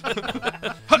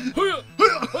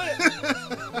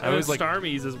 I always like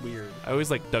Starmie's is weird. I always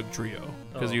like Doug Trio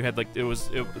because Oh. you had like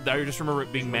I just remember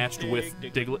it being matched with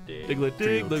Diglett,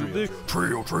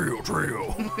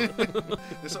 Trio.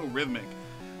 They're so rhythmic.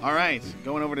 All right,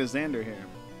 going over to Xander here.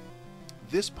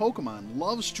 This Pokemon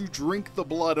loves to drink the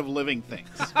blood of living things.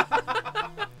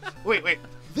 Wait.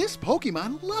 This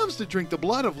Pokemon loves to drink the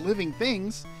blood of living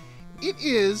things. It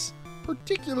is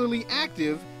particularly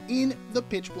active in the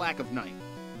pitch black of night.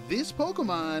 This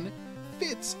Pokemon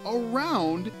fits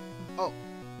around... Oh,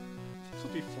 This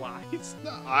will be flies.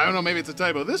 I don't know, maybe it's a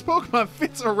typo. This Pokemon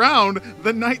fits around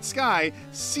the night sky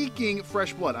seeking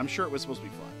fresh blood. I'm sure it was supposed to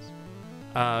be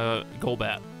flies.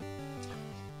 Golbat.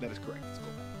 That is correct. It's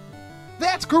Golbat.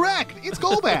 That's correct. It's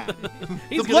Golbat.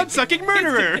 The blood-sucking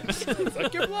murderer.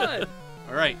 Suck your blood.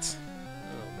 All right.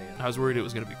 Oh, man. I was worried it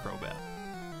was gonna be Crobat.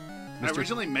 I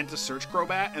originally meant to search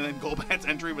Crobat, and then Golbat's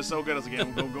entry was so good, I was like, yeah,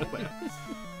 we'll go Golbat.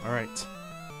 All right.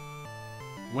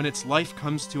 When its life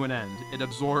comes to an end, it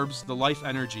absorbs the life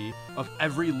energy of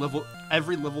every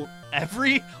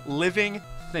living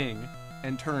thing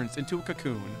and turns into a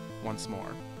cocoon once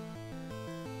more.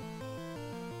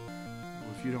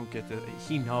 If you don't get the...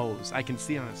 He knows. I can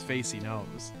see on his face he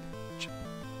knows.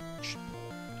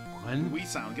 Wii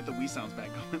sound. Get the Wii sounds back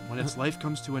going. When its life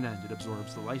comes to an end, it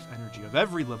absorbs the life energy of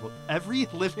every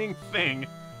living thing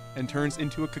and turns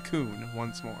into a cocoon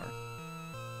once more.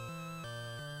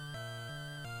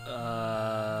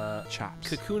 Chops.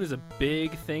 Cocoon is a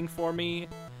big thing for me.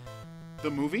 The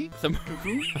movie? The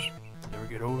movie? Never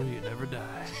get older, you never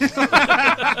die.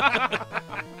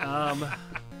 I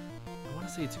want to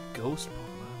say it's a ghost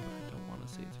Pokemon, but I don't want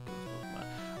to say it's a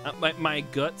ghost Pokemon. My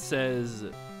gut says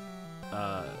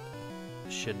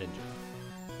Shedinja.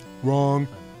 Wrong.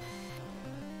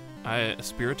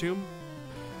 Spiritomb?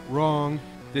 Wrong.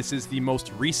 This is the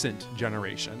most recent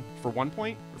generation. For 1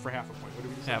 point or for half a point? What do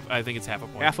we decide? I think it's half a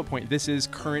point. Half a point. This is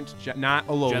current, not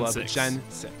Alola, Gen but 6. Gen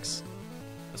 6.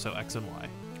 So X and Y.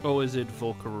 Oh, is it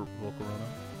Volcarona?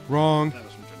 Wrong. That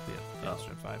was from Gen Yeah, that's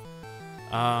Gen 5.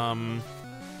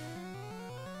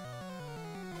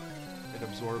 It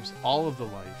absorbs all of the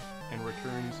life and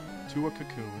returns to a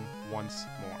cocoon once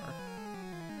more.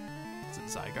 Is it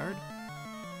Zygarde?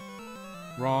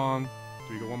 Wrong.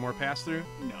 Do we go one more pass through?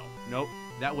 No. Nope.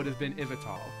 That would have been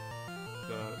Ivital.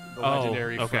 The Oh,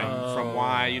 legendary okay. from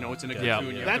Y. You know, it's in a Yeah.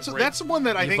 cocoon. You have That's to break- the one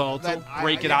that I think Yveltal? that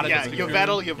Break it out of yeah, its cocoon.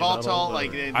 Yveltal, Yveltal,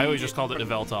 like I always just called it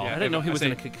Yveltal. Yeah. I didn't know he I was say-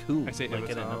 in a cocoon. I say I didn't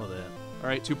Yveltal. know that. All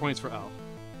right, 2 points for L.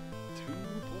 2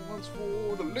 points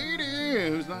for the lady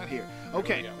who's not here.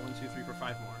 Okay, Yeah, 1, 2, 3 for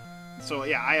 5 more. so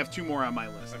yeah, I have 2 more on my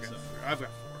list. Okay. So. I've got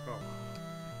 4.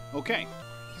 Go. Okay,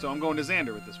 so I'm going to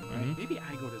Xander with this one, right? Mhm. Maybe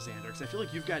I go to Xander because I feel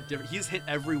like you've got different. He's hit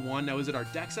every one. Now, is it our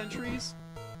Dex entries?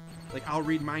 Like I'll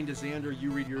read mine to Xander,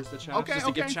 you read yours to Chops, Okay, just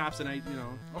to give okay. Chops and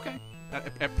Okay.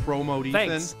 at pro mode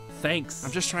Ethan. Thanks.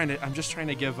 I'm just trying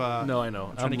to give No, I know.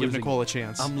 I'm trying to give losing- Nicole a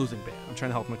chance. I'm losing bad. I'm trying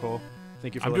to help Nicole.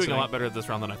 Thank you for I'm listening. doing a lot better this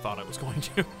round than I thought I was going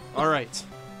to. All right.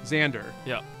 Xander,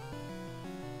 Yeah.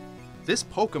 this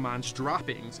Pokemon's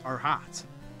droppings are hot.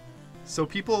 So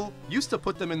people used to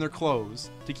put them in their clothes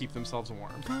to keep themselves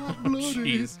warm.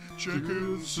 Jeez. Check it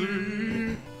and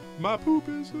see. My poop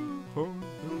is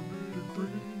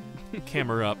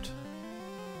Camerupt.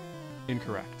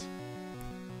 Incorrect.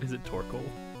 Is it Torkoal?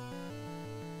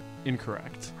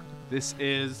 Incorrect. This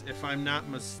is, if I'm not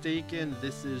mistaken,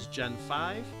 this is Gen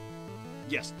 5?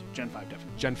 Yes, Gen 5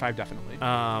 definitely. Gen 5 definitely.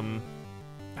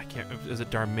 I can't. Is it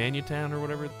Darmanitan or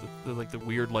whatever? The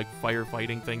weird like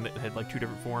firefighting thing that had like 2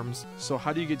 different forms. So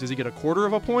how do you get, does he get a quarter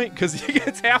of a point? Because he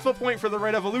gets half a point for the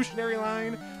right evolutionary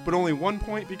line, but only 1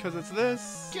 point because it's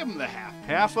this. Give him the half.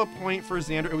 Half a point for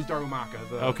Xander. It was Darumaka,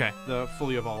 the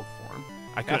fully evolved form.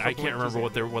 I can't remember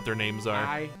what their names are.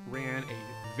 I ran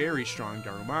a very strong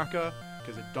Darumaka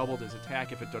because it doubled his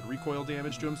attack if it did recoil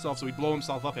damage to himself, so he'd blow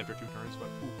himself up after 2 turns, but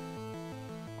ooh,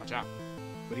 watch out.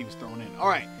 But he was thrown in. All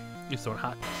right. You're so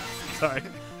hot. Sorry.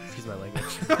 Excuse my language.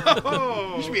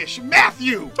 Oh, you should be a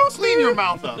Matthew. Clean your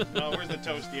mouth up. Oh, where's the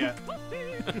toast yet?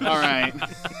 All right.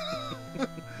 We'll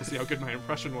see how good my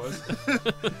impression was.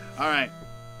 All right.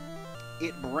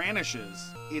 It brandishes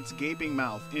its gaping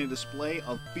mouth in a display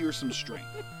of fearsome strength.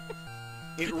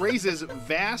 It raises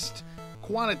vast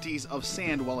quantities of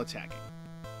sand while attacking.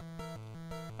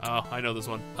 Oh, I know this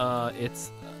one.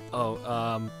 It's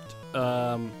the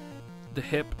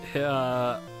hip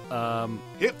Hip hop,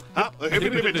 hip hop, and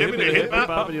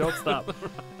you don't stop.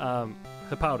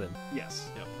 Hippowdon. Yes.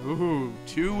 Ooh,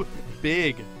 2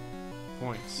 big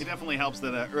points. It definitely helps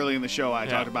that early in the show I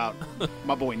talked about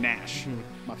my boy Nash,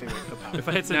 my favorite Hippowdon. If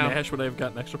I had said Now- Nash, would I have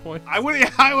gotten an extra point? I would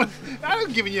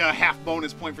have given you a half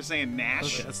bonus point for saying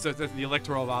Nash. That's the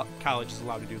Electoral College is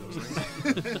allowed to do those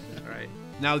things. All right.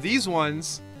 Now these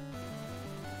ones,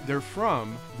 they're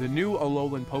from the new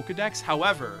Alolan Pokedex.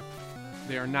 However,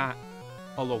 they are not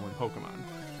Alolan Pokemon.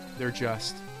 They're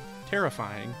just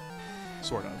terrifying,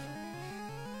 sort of.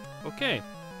 Okay.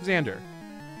 Xander.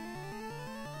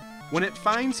 When it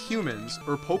finds humans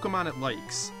or Pokemon it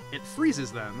likes, it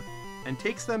freezes them and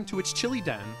takes them to its chilly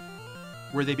den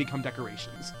where they become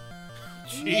decorations.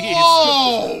 Jeez.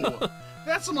 Whoa!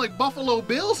 That's some like Buffalo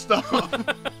Bill stuff.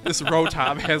 This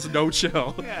Rotom has no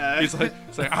chill. Yeah. He's like,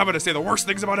 I'm going to say the worst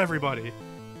things about everybody.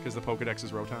 Because the Pokedex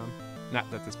is Rotom. Not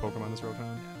that this Pokemon is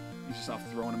Rotom. You just off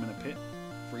throwing him in a pit,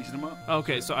 freezing him up.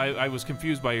 Okay, so I was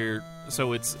confused by your.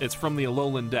 So it's from the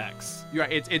Alolan Dex. You're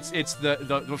right. It's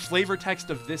the flavor text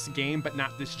of this game, but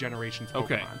not this generation's Pokemon.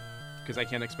 Okay. Because I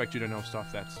can't expect you to know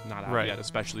stuff that's not out Right. yet,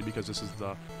 especially because this is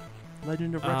the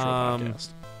Legend of Retro podcast.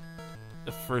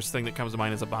 The first thing that comes to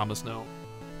mind is Obama Snow.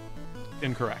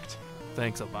 Incorrect.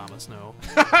 Thanks, Obama Snow.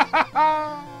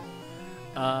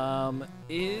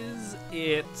 Is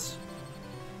it?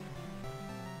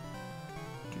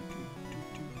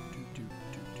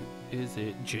 Is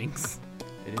it Jinx?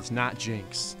 It is not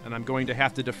Jinx. And I'm going to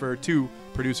have to defer to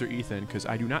producer Ethan because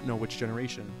I do not know which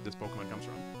generation this Pokemon comes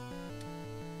from.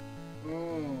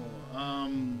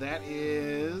 That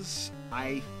is,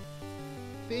 I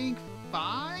think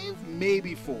 5,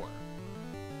 maybe 4.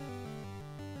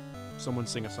 Someone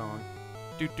sing a song.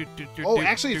 Oh,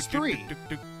 actually, it's 3.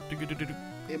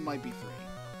 It might be 3.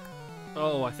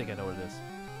 Oh, I think I know what it is.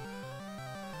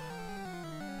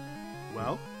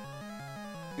 Well,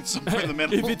 it's somewhere in the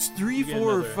middle. If it's 3, You get 4,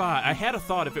 or another. 5, I had a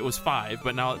thought if it was 5,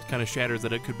 but now it kind of shatters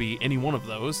that it could be any one of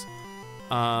those.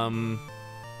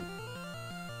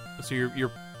 So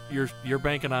you're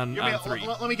banking on 3.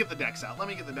 Let me get the decks out. Let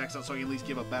me get the decks out so I can at least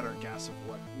give a better guess of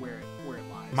where it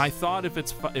lies. My thought if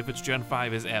it's Gen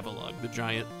 5 is Avalugg, the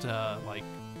giant like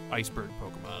iceberg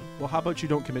Pokemon. Well, how about you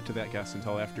don't commit to that guess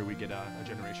until after we get a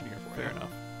generation here for you? Fair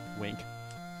enough. Wink.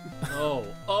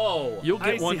 Oh. You'll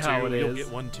get I one see too. how it You'll is.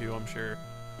 get one too, I'm sure.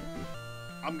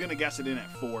 I'm gonna guess it in at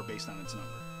 4 based on its number.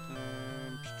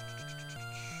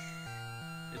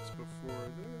 It's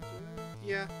before this.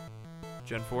 Yeah.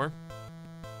 Gen 4?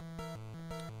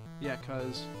 Yeah,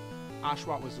 because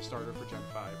Oshawott was the starter for Gen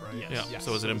 5, right? Yes. Yeah. Yes.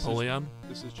 So is it This Empoleon?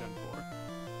 This is Gen 4.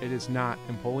 It is not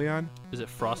Empoleon. Is it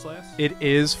Frostlass? It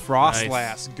is Frostlass.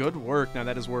 Nice. Good work. Now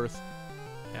that is worth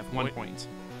Half 1 point. point.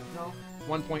 No.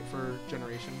 1 point for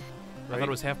generation. I thought it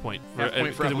was half point. Half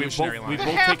point for 'cause evolutionary line. we've The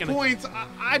both half taken points,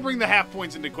 I bring the half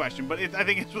points into question, but I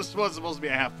think it was supposed to be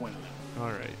a half point on that.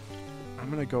 All right. I'm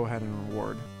going to go ahead and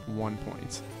reward 1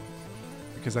 point.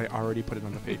 Because I already put it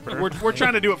on the paper. We're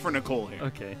trying to do it for Nicole here.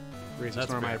 Okay. Razor That's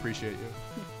Storm, I fair. appreciate you.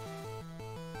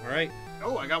 All right.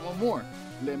 Oh, I got one more.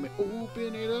 Let me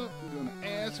open it up. I'm gonna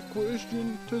ask a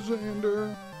question to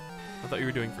Xander. I thought you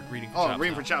were doing for reading for Oh, chops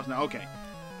reading now. for chops now. Okay.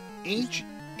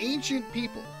 Ancient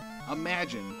people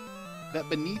imagine that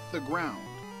beneath the ground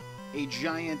a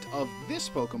giant of this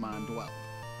Pokemon dwelled?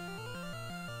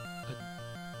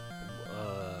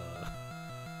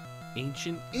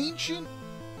 Ancient. Ancient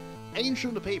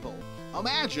people.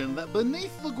 Imagine that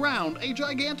beneath the ground, a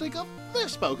gigantic of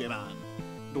this Pokemon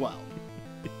dwelled.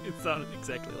 It sounded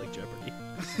exactly like Jeopardy.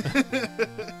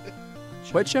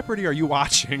 What Jeopardy are you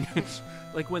watching?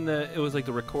 Like when it was like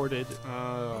the recorded.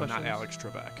 Not Questions? Alex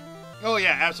Trebek. Oh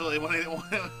yeah, absolutely.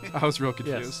 I was real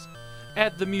confused. Yes.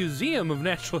 At the Museum of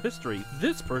Natural History,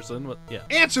 this person. Yeah.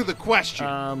 Answer the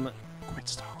question. Quit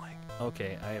stalling.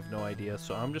 Okay, I have no idea,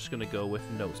 so I'm just gonna go with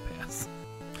nose pass.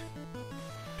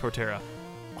 Torterra.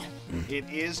 It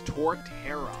is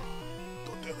Torterra. All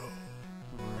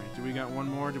right, do we got one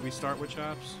more? Did we start with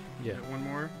Chops? Yeah. Got one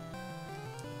more?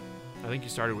 I think you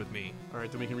started with me. All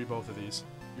right, then we can read both of these.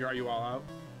 Are you all out?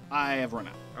 I have run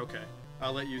out. Okay.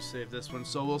 I'll let you save this one.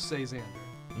 So we'll say Xander.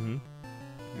 Mm-hmm.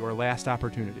 Your last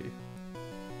opportunity.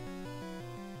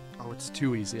 Oh, it's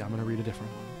too easy. I'm going to read a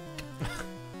different one.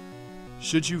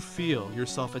 Should you feel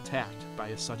yourself attacked by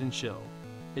a sudden chill,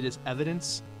 it is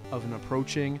evidence of an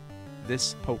approaching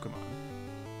this Pokemon.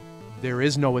 There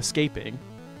is no escaping.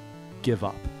 Give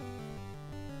up.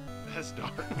 That's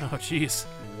dark. Oh, jeez.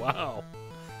 Wow.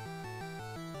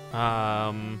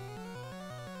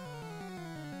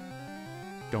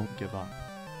 Don't give up.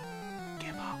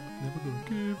 Give up. Never gonna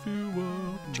give you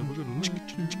up. Never gonna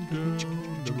let you down.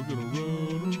 Never gonna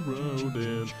run around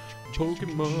and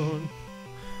Pokemon.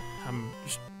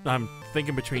 I'm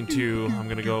thinking between two. I'm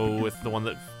gonna go with the one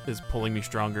that is pulling me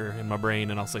stronger in my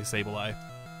brain, and I'll say Sableye.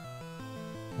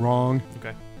 Wrong.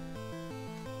 Okay.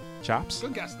 Chops?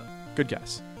 Good guess, though. Good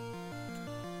guess.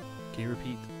 Can you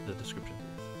repeat the description,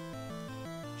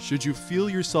 please? Should you feel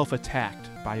yourself attacked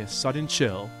by a sudden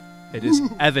chill, it is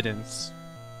evidence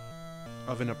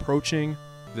of an approaching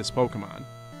this Pokemon.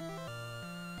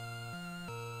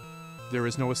 There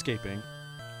is no escaping.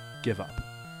 Give up.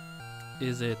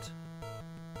 Is it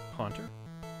Haunter?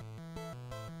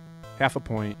 Half a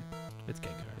point. It's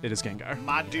Gengar. It is Gengar.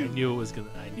 My I dude. knew it was gonna.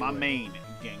 My main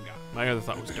Gengar. My other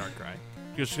thought was Darkrai.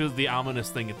 Just because the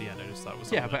ominous thing at the end, I just thought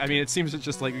was Yeah, but I mean, it seems it's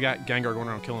just like we got Gengar going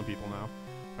around killing people now.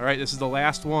 All right, this is the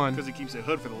last one. Because it keeps it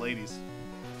hood for the ladies.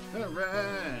 All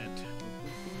right.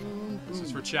 This is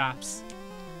for Chops.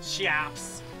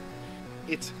 Chops.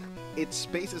 It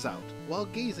spaces out while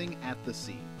gazing at the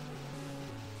sea.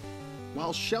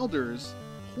 While Shelder's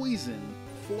poison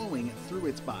flowing through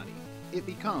its body, it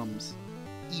becomes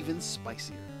even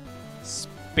spicier.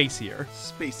 Spacier.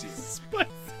 Spacier. Spicy.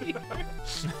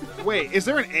 Wait, is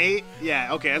there an A?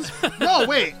 Yeah, okay. No,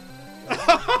 wait.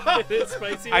 It is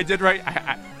spicy. I did right.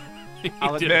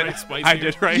 I'll did admit, write spicier. I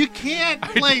did right. You can't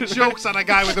play jokes on a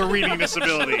guy with a reading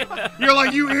disability. You're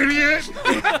like, you idiot.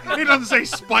 It doesn't say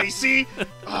spicy.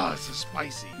 Oh, it's a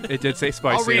spicy. It did say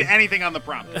spicy. I'll read anything on the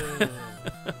prompt.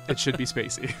 It should be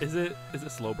spacey. Is it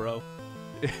slow, bro?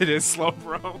 It is slow,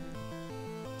 bro.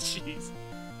 Jeez.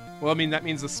 Well, I mean, that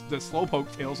means the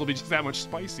Slowpoke tails will be just that much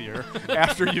spicier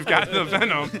after you've got the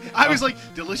venom. I was like,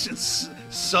 delicious,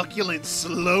 succulent,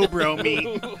 slow bro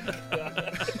meat.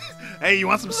 Hey, you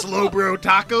want some slow bro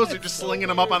tacos? They're just slinging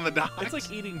them up on the docks. It's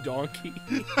like eating donkey.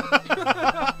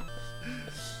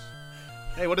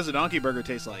 Hey, what does a donkey burger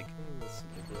taste like?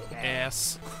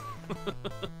 Ass.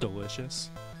 Delicious.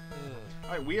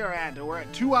 All right, we're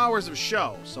at 2 hours of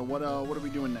show. So what are we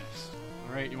doing next?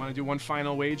 All right, you want to do one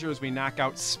final wager as we knock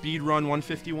out Speed Run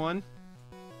 151?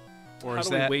 Or How is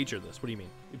do we that wager this? What do you mean?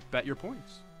 bet your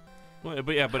points? Well,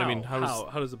 but yeah, but I mean, how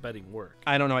does the betting work?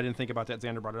 I don't know. I didn't think about that.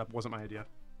 Xander brought it up. It wasn't my idea.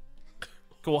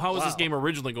 cool? How was this Wow. game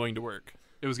originally going to work?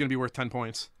 It was going to be worth 10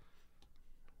 points.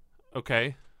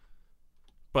 Okay.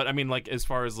 But I mean, like, as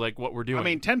far as like what we're doing. I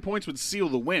mean, 10 points would seal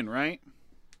the win, right?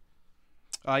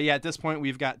 Yeah, at this point,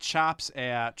 we've got Chops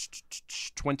at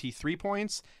 23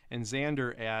 points and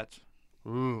Xander at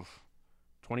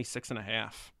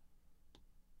 26.5.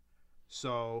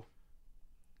 So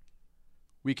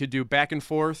we could do back and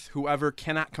forth. Whoever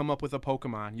cannot come up with a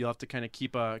Pokemon, you'll have to kind of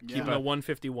keep a Keep a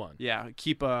 151.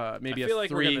 keep a maybe I feel a like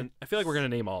 3 I feel like we're gonna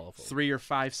name all of them. 3 or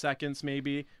 5 seconds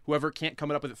maybe. Whoever can't come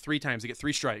up with it 3 times, they get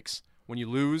 3 strikes. When you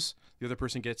lose, the other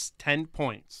person gets 10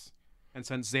 points. And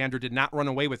since Xander did not run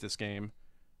away with this game,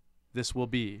 this will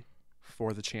be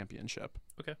for the championship.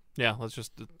 Okay. yeah, let's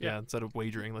just instead of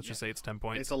wagering, let's just say it's 10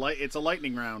 points. It's a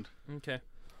lightning round. Okay.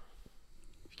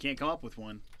 If you can't come up with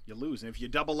one, you lose. And if you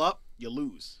double up, you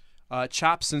lose.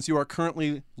 Chops, since you are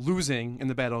currently losing in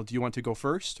the battle, do you want to go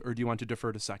first or do you want to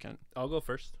defer to second? I'll go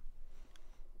first.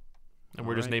 And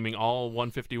we're just Alright. naming all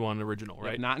 151 original,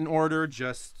 right? Not in order,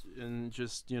 just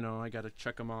I got to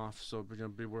check them off. So we're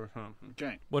going to be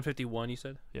Okay. 151, you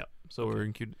said? Yeah. So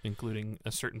we're including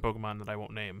a certain Pokemon that I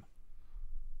won't name.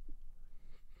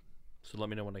 So let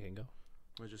me know when I can go.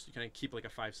 We'll just kind of keep like a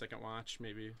 5-second watch,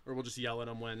 maybe, or we'll just yell at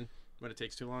them when it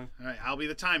takes too long. All right, I'll be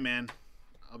the time man.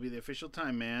 I'll be the official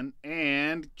time man.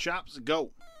 And Chops,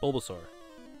 go. Bulbasaur,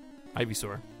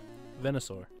 Ivysaur,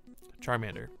 Venusaur,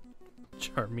 Charmander,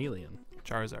 Charmeleon,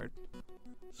 Charizard,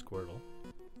 Squirtle,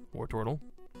 Wartortle,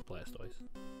 Blastoise,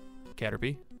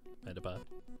 Caterpie, Metapod,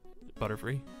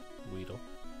 Butterfree, Weedle,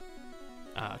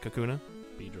 Kakuna.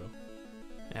 Beedrill,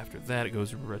 After that, it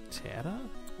goes Rattata,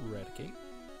 Raticate,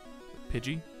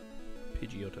 Pidgey,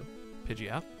 Pidgeotto.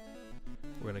 Pidgeot,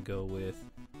 We're gonna go with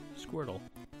Squirtle.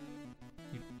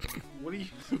 What are you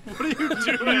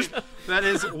Doing? That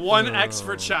is 1x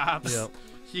for Chops. Yep.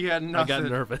 He had I nothing. got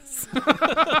nervous.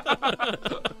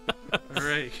 All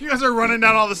right. You guys are running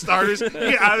down all the starters. You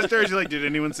get out of the starters, you're like, did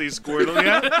anyone see Squirtle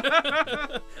yet?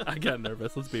 I got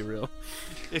nervous. Let's be real.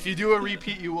 If you do a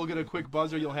repeat, you will get a quick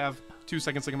buzzer. You'll have 2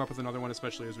 seconds to come up with another one,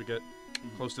 especially as we get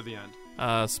close to the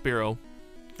end. Spiro.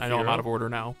 I know I'm Fearow? out of order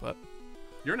now, but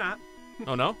You're not.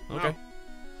 oh no, okay.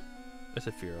 I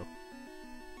said Fearow.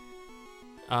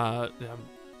 I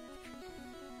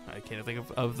can't think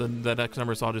of the next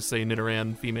number, so I'll just say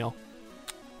Nidoran female,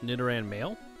 Nidoran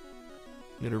male?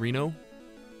 Nidorino,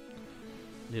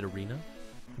 Nidorina?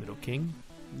 Nidoking,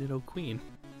 Nidoqueen.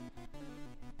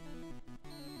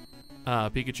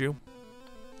 Pikachu.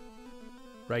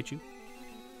 Raichu?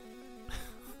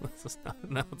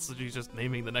 She's just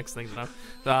naming the next thing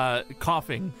now.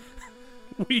 Coughing,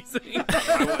 Wheezing.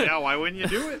 Why wouldn't you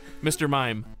do it? Mr.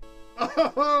 Mime.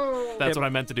 Oh, That's what I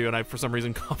meant to do, and for some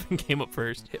reason coughing came up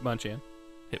first. Hitmonchan.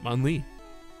 Hitmonlee,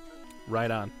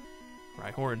 Right on.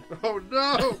 Rhyhorn, oh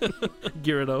no!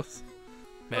 Gyarados.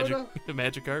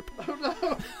 Magikarp,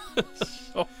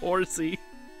 Oh, Horsey.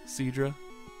 Seadra,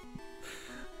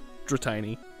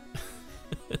 Dratini.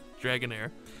 Dragonair,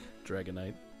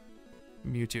 Dragonite.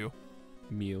 Mewtwo,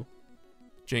 Mew.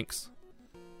 Jinx,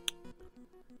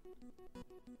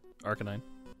 Arcanine.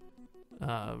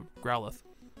 Growlithe,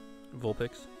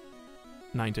 Vulpix.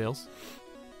 Ninetales,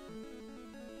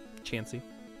 Chansey.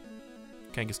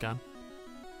 Kangaskhan,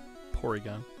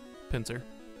 Porygon. Pinsir,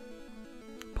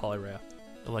 Poliwrath.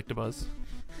 Electabuzz,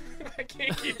 I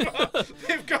can't keep up.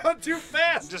 They've gone too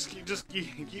fast. Just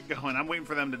keep going. I'm waiting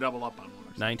for them to double up on one.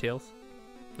 Or something. Ninetales.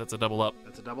 that's a double up.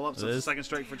 That's a double up, so It it's a is? second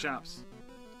strike for Chops.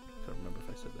 Can't remember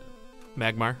if I said that.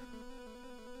 Magmar,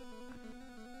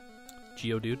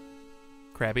 Geodude.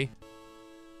 Krabby,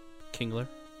 Kingler.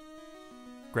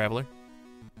 Graveler,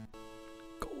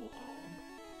 Golem.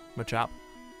 Machop,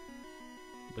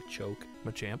 Machoke.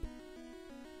 Machamp,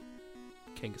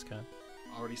 Kangaskhan.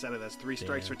 Already said it. That's 3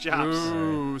 strikes Damn. for Chops.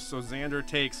 Ooh, so Xander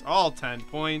takes all 10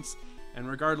 points. And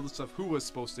regardless of who was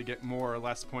supposed to get more or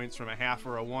less points from a half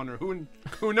or a one or who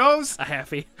knows, A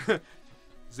halfie.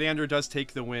 Xander does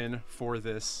take the win for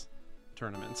this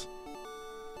tournament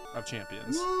of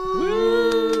champions.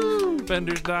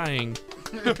 Bender's dying.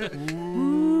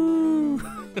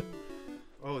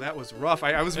 Oh, that was rough.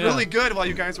 I was really good while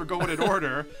you guys were going in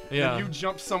order. Yeah. And you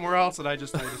jumped somewhere else, and I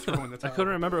just started throwing the I towel.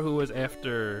 couldn't remember who was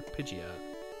after Pidgeot.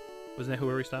 Wasn't that who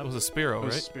we stopped? That was a Spiro, It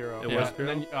was right? Spiro. It was And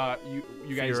then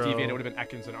you guys Fearow. deviated. It would have been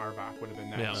Ekans and Arbok would have been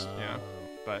next. Yeah.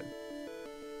 But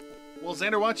Well,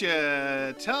 Xander, why don't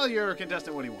you tell your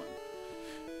contestant what he won?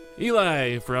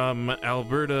 Eli from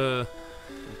Alberta,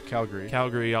 Calgary.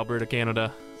 Alberta,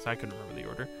 Canada. So I couldn't remember the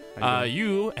order. I did.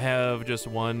 You have just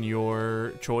won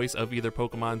your choice of either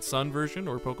Pokemon Sun version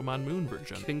or Pokemon Moon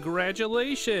version.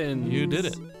 Congratulations. You did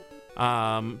it.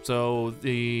 So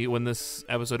when this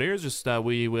episode airs, just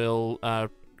we'll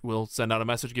send out a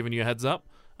message giving you a heads up.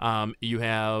 You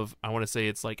have, I want to say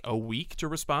it's like a week to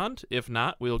respond. If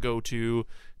not, we'll go to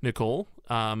Nicole.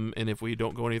 And if we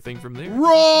don't go anything from there,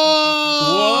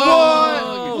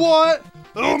 What?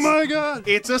 Oh my God!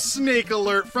 It's a snake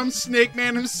alert from Snake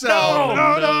Man himself.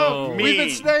 No. Me. We've been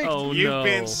snaked. Oh, You've no.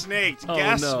 been snaked. Oh,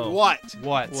 Guess no. what?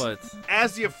 What?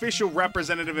 As the official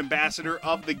representative ambassador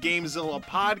of the Gamezilla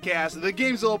podcast, the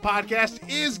Gamezilla podcast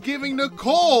is giving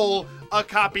Nicole a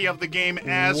copy of the game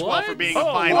as well What? for being a Oh,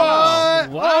 finalist. Wow.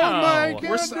 Oh my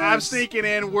God! I'm sneaking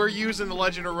in. We're using the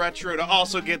Legend of Retro to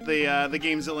also get the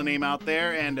Gamezilla name out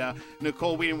there. And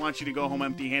Nicole, we didn't want you to go home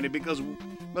empty-handed because,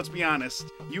 let's be honest,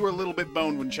 you were a little bit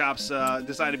boned when Chops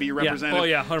decided to be your representative. Oh,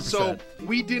 yeah, 100%. So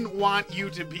we didn't want you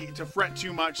to fret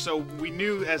too much. So we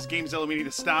knew as Gamezilla we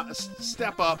needed to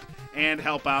step up and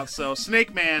help out. So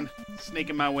Snake Man,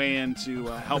 snaking my way into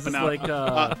helping out like,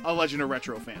 a Legend of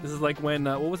Retro fan. This is like when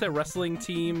what was that wrestling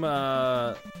team?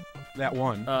 That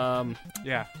one.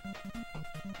 Yeah.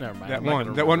 Never mind. That I'm not one.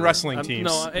 gonna That one remember. wrestling team.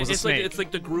 No, was a it's snake.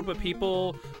 like the group of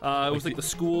people. It was like the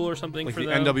school or something like for the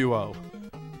them. NWO.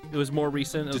 It was more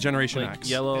recent. It was Generation like X.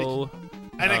 Yellow.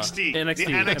 NXT. NXT. The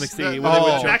NXT. The When they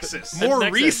would jump- Nexus. More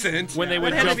Nexus. recent. When they That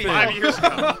would had to jump be in. 5 years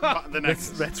ago. The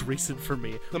Nexus. That's recent for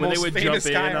me. The when they most would jump famous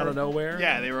in guy out ever. of nowhere.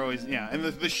 Yeah, they were always and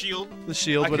the shield. The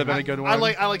shield would have been a good one. I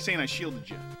like saying I shielded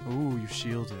you. Ooh, you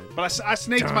shielded. But I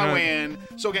snaked my way in.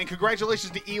 So again,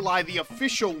 congratulations to Eli, the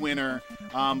official winner.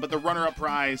 But the runner-up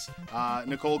prize,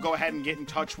 Nicole, go ahead and get in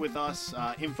touch with us.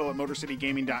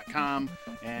 info@motorcitygaming.com.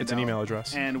 And, It's an email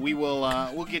address. And we will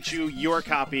we'll get you your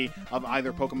copy of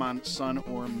either Pokemon Sun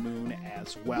or Moon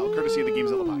as well, courtesy of the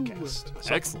Gamezilla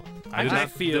podcast. Excellent. I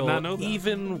did feel not know that.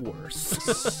 even worse.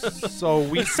 So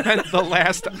we spent the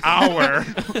last hour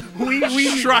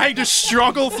we trying to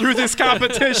struggle through this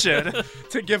competition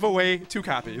to give away 2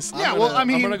 copies. Yeah, well, I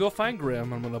mean, I'm gonna go find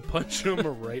Grim. I'm gonna punch him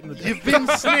right in the you've been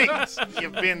snaked.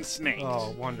 You've been snaked.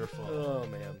 Oh, wonderful. Oh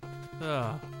man,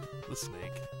 The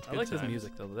snake. I like this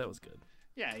music though. That was good.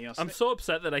 Yeah, I'm so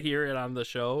upset that I hear it on the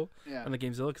show Yeah. on the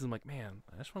Gamezilla because I'm like, man,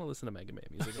 I just want to listen to Mega Man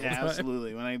music. all the Yeah, time.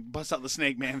 absolutely. When I bust out the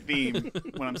Snake Man theme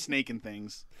when I'm snaking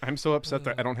things. I'm so upset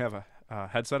that I don't have a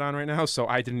headset on right now, so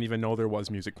I didn't even know there was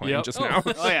music playing just now.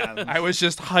 Oh yeah. I was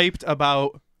just hyped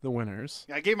about the winners.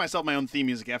 I gave myself my own theme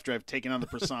music after I've taken on the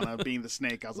persona of being the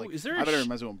snake. I was like, is there I a better sh-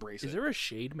 might as well embrace Is it. there a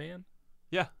Shade Man?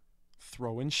 Yeah.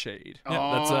 Throwing shade. Yeah,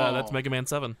 Oh. that's Mega Man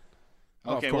 7.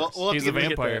 Okay, of well, course. we'll have He's to a get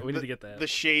vampire. We need to get that. the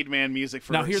Shade Man music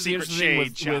for Now here's the Secret interesting thing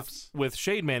Shade chops. with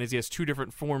Shade Man is he has 2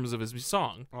 different forms of his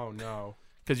song. Oh, no.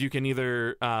 Because you can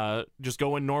either just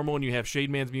go in normal and you have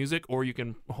Shade Man's music, or you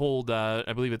can hold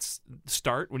I believe it's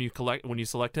start when you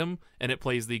select him, and it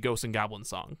plays the Ghost and Goblin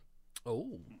song.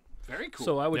 Oh, Very cool.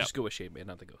 so I would Yep. just go with Shade Man,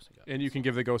 not the Ghost and God. And you can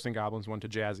give the Ghosts and Goblins one to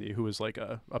Jazzy, who is like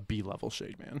a B-level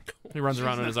shade man. He runs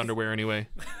around in his underwear anyway.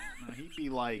 He'd be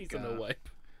like, He's a no wipe.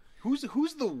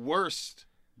 who's the worst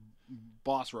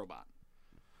boss robot?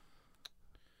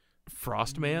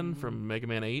 Frost Man from Mega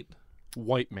Man 8.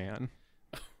 White man.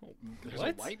 There's What?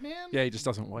 a white man? Yeah, he just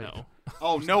doesn't wipe. No.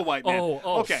 Oh, no white man.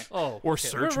 Okay. Or okay.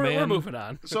 Search We're Man. moving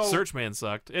on. So Search Man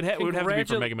sucked. It would have to be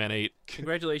from Mega Man 8.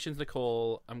 Congratulations,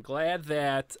 Nicole. I'm glad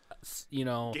that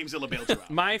Gamezilla bailed you out.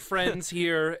 my friends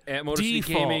here at Motor City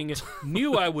Default. Gaming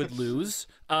knew I would lose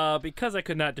because I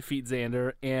could not defeat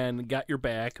Xander and got your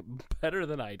back better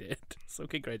than I did. So You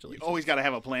congratulations. always got to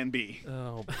have a plan B.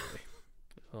 Oh boy.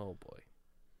 Oh boy.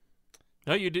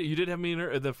 No, you did have me in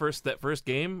that first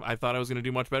game. I thought I was going to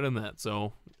do much better than that.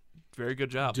 So, very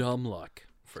good job. Dumb luck.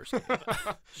 First game.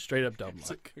 Straight up dumb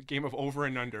luck. A game of over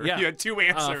and under. Yeah. You had 2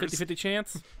 answers. 50-50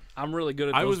 chance. I'm really good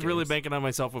at I those was really games. banking on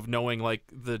myself of knowing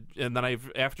and then I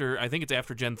think it's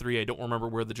after Gen 3. I don't remember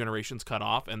where the generations cut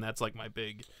off, and that's like my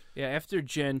big. Yeah, after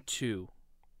Gen 2.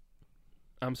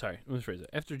 I'm sorry. Let me phrase it.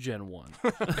 After Gen 1.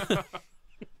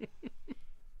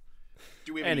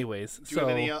 Do we have Anyways, do you have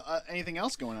any anything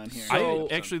else going on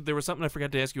here? There was something I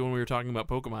forgot to ask you when we were talking about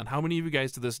Pokemon. How many of you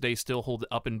guys to this day still hold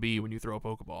up and B when you throw a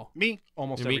Pokeball? Me.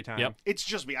 Almost Me? every time. Yep. It's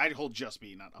just B. I hold just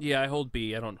B, not up. Yeah, I hold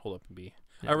B. I don't hold up in B.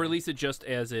 I release it just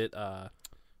as it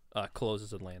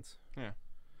closes and lands.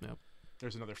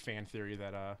 There's another fan theory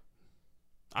that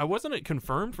Wasn't it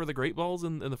confirmed for the Great Balls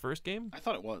in the first game? I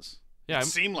thought it was. Yeah, It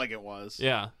seemed like it was.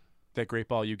 yeah. that great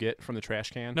ball you get from the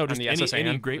trash can. No, on just the any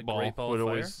SSN. Great The Ball, Great Ball would of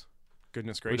always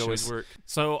Goodness would gracious. always work.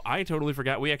 So I totally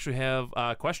forgot. We actually have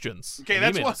questions. Okay, and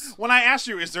that's emails. when I asked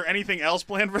you, is there anything else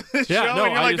planned for this Yeah, show? no,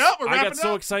 and you're like, just, oh, we're I wrapping got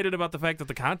so up. excited about the fact that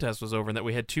the contest was over and that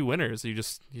we had 2 winners. You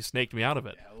snaked me out of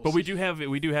it. Yeah, we'll but we see. do have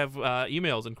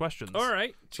emails and questions. All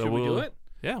right. So Should we do we'll- it?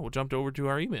 Yeah, we'll jump over to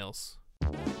our emails.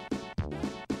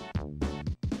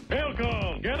 Mail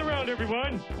call. Gather around,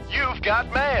 everyone. You've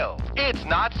got mail. It's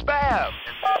not spam.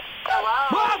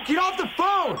 Mom, get off the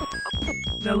phone!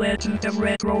 The Legend of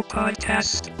Retro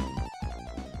Podcast.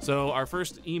 So our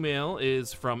first email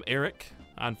is from Eric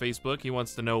on Facebook. He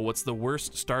wants to know what's the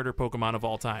worst starter Pokemon of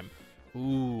all time.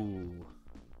 Ooh.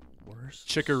 Worst.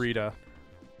 Chikorita.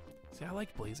 See, I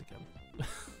like Blaziken.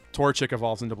 Torchic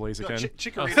evolves into No, Blaziken.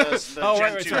 Chikorita's the Oh,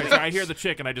 Gen right, 2. sorry. I hear the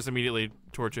chick and I just immediately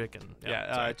Torchic and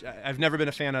Yeah, I've never been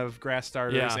a fan of grass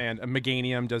starters, Yeah. and a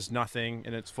Meganium does nothing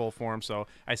in its full form, so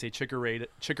I say Chikorita.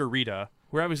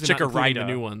 we're obviously not including the Chikorita.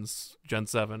 new ones, Gen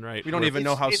 7, right? We don't even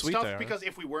know how it's sweet tough they are. because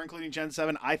if we were including Gen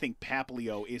 7, I think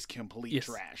Papilio is complete Yes,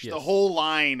 trash. yes. The whole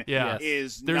line Yeah.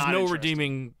 is There's not no interesting.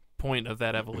 redeeming point of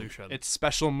that evolution. Its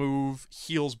special move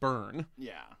heals burn.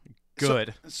 Yeah.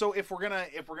 Good. So if we're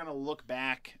gonna look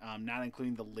back, not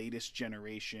including the latest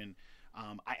generation,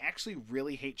 I actually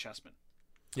really hate Chessman.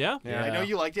 yeah? Yeah. I know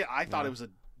you liked it. I thought it was a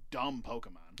dumb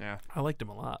Pokemon. Yeah. I liked him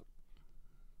a lot.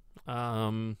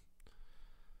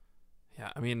 Yeah,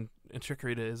 I mean, and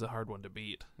Chikorita is a hard one to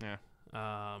beat. Yeah.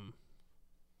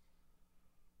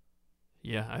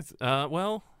 Yeah,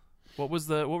 well, What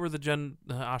were the Gen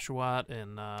Oshawott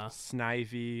and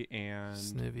Snivy and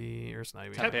Snivy or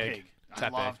Snivy? Tepig. I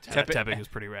love Tepig. Tepig. Tepig is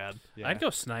pretty rad. Yeah. I'd go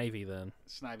Snivy then,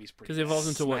 Snivy's pretty because it evolves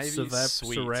into what Snivy's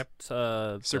sweet.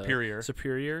 Superior.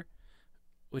 Superior,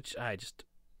 which I just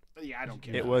Yeah, I don't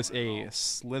care. It about was at all. a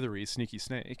slithery, sneaky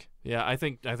snake. Yeah, I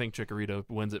think Chikorita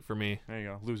wins it for me. There you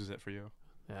go. Loses it for you.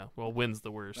 Yeah, well, wins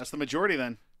the worst. That's the majority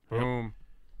then. Boom.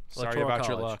 Sorry Electoral about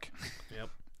your College. luck. Yep.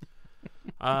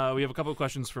 We have a couple of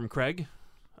questions from Craig,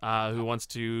 who wants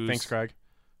to Thanks, Craig.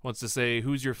 wants to say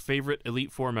who's your favorite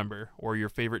Elite Four member or your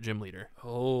favorite gym leader.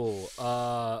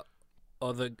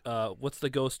 what's the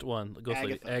ghost one? The ghost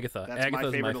lady, Agatha. That's Agatha's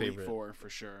my favorite my Elite favorite. Four for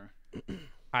sure.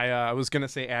 I was gonna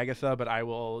say Agatha, but I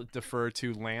will defer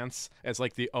to Lance as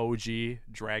like the OG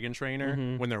dragon trainer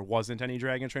when there wasn't any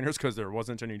dragon trainers because there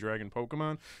wasn't any dragon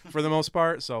Pokemon for the most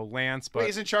part. So Lance, but Wait,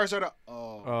 isn't Charizard a...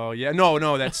 oh yeah,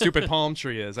 no, that stupid palm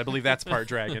tree is. I believe that's part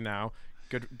dragon now.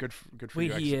 Good for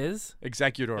Wait, you. he is?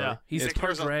 Executor. Yeah. He's is,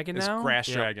 part dragon is now? grass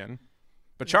Yeah. dragon.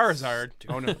 But Charizard,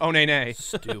 oh nay.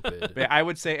 Stupid. But I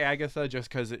would say Agatha just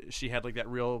because she had like that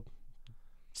real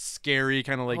scary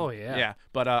kind of like. Oh, yeah.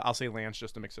 But I'll say Lance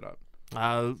just to mix it up.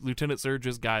 Lieutenant Surge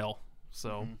is Guile.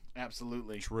 So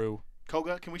Absolutely. True.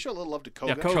 Koga, can we show a little love to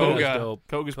yeah, Koga? Koga. dope.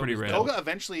 Koga's pretty rad. Koga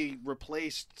eventually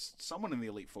replaced someone in the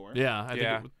Elite Four. Yeah, I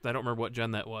Yeah. think I don't remember what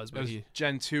gen that was, That but was he.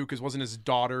 Gen 2 because wasn't his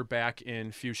daughter back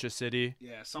in Fuchsia City?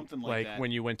 Yeah, something like Like that.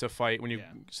 when you went to fight, when you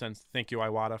Yeah. sent thank you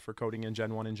Iwata for coding in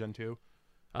Gen 1 and Gen 2.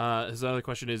 His other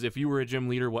question is, if you were a gym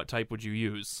leader, what type would you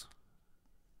use?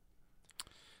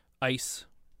 Ice.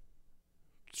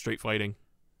 Straight fighting.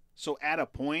 So at a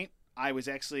point, I was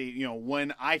actually,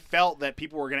 when I felt that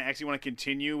people were going to actually want to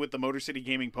continue with the Motor City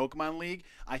Gaming Pokemon League,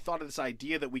 I thought of this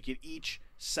idea that we could each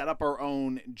set up our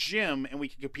own gym and we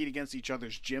could compete against each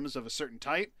other's gyms of a certain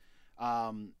type.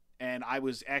 And I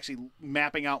was actually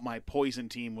mapping out my poison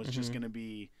team was just going to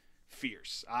be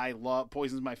fierce. I love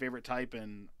poison's my favorite type,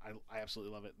 and I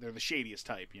absolutely love it. They're the shadiest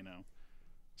type,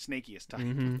 snakiest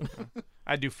type.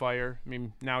 I'd do fire. I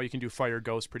mean, now you can do fire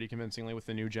ghost pretty convincingly with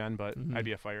the new gen, but I'd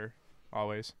be a fire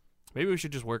always. Maybe we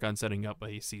should just work on setting up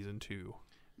a season 2.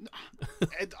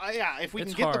 Yeah, if we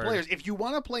It's can get the hard. players. If you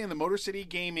want to play in the Motor City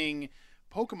Gaming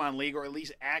Pokemon League, or at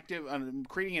least active,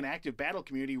 creating an active battle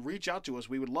community, reach out to us.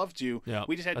 We would love to. Yeah,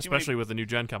 We just had especially with the new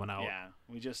gen coming out. Yeah,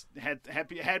 we just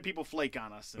had people flake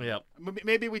on us. And Yep.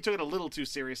 Maybe we took it a little too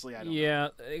seriously. I don't know. Yeah,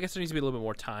 I guess there needs to be a little bit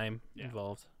more time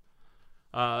involved.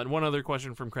 And one other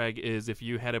question from Craig is, if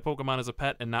you had a Pokemon as a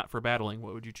pet and not for battling,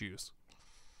 what would you choose?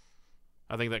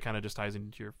 I think that kind of just ties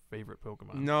into your favorite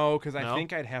Pokemon. No, because I No?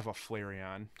 think I'd have a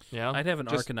Flareon Yeah? I'd have an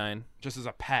Just- Arcanine. just as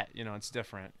a pet. It's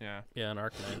different. Yeah, Yeah, an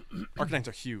Arcanine. Arcanines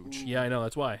are huge. Yeah, I know.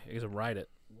 That's why. I can ride it.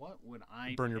 What would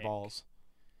I Burn your pick? balls.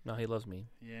 No, he loves me.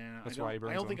 Yeah, That's I why he don't,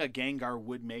 burns I don't them. think a Gengar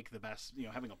would make the best.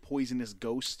 Having a poisonous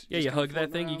ghost. Yeah, just you kinda hug that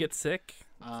floating thing, you around. get sick.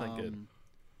 It's not good.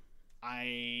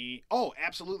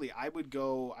 Absolutely. I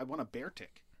want a bear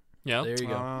tick. Yeah? There you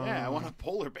go. Yeah, I want a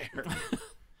polar bear.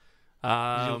 You do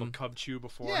a little Um, cub chew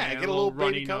before. Yeah, get a little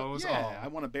runny baby coat. nose. Yeah, I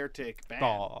want a bear tick bad.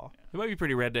 Aw. it might be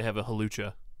pretty rad to have a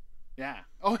Halucha. Yeah.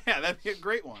 Oh yeah, that'd be a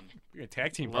great one. You're a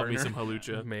tag team Love partner. me some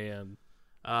Halucha. Man.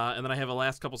 And then I have a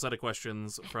last couple set of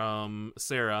questions from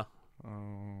Sarah, Oh.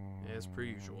 as per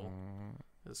usual,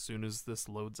 as soon as this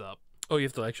loads up. Oh, you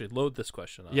have to actually load this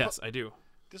question up. Yes, I do.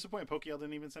 Disappointed Pokeyell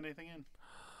didn't even send anything in.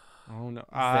 Oh no.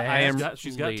 That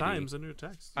She's got lady. times in her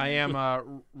text. I am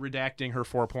redacting her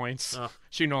 4 points. Oh.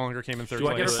 She no longer came in third Do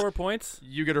I get her place. 4 points?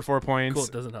 You get her 4 points. Cool,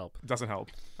 it doesn't help. Doesn't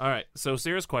help. All right, so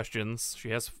Sarah's questions.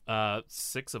 She has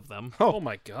 6 of them. Oh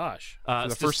my gosh. For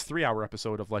the first 3-hour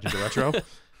episode of Legend of Retro.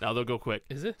 Now they'll go quick.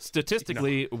 Is it?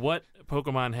 Statistically, what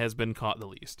Pokemon has been caught the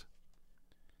least?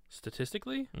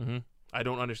 Statistically? Mm-hmm. I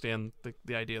don't understand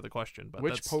the idea of the question, but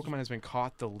Which Pokemon has been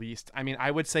caught the least? I mean,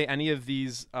 I would say any of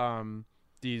these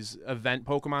event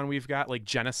Pokemon we've got, like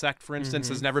Genesect, for instance,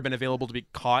 has never been available to be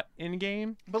caught in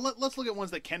game. But let's look at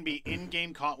ones that can be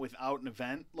in-game caught without an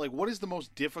event. Like, what is the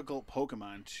most difficult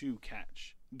Pokemon to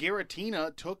catch?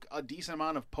 Giratina took a decent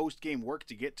amount of post-game work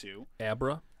to get to.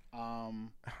 Abra?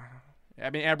 I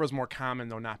mean, Abra's more common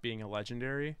though, not being a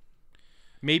legendary.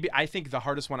 Maybe I think the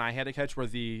hardest one I had to catch were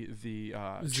the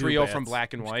trio from Zubats.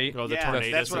 Black and White. Oh, the Yeah,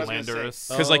 Tornadus that's what and I was gonna Landorus.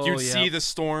 Because like Oh, you'd yeah. see the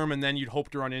storm and then you'd hope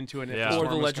to run into it. And if Yeah. the Or storm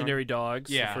the was legendary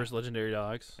dogs. Yeah. The first legendary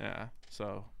dogs. coming- Yeah.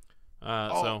 So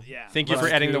So yeah. thank you for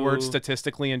adding the word Raikou,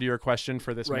 statistically into your question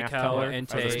for this math teller. Entei,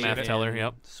 For this math teller,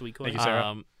 yep. Sweet Thank you,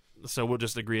 Sarah. So we'll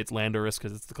just agree it's Landorus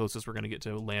because it's the closest we're going to get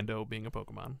to Lando being a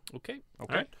Pokemon. Okay.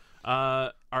 Okay. All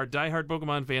right. Are diehard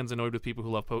Pokemon fans annoyed with people who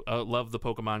love the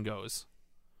Pokemon Goes?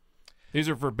 These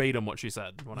are verbatim what she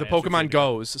said. When The I asked her Pokemon to-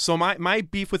 Goes. So my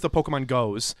beef with the Pokemon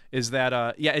Goes is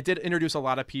that it did introduce a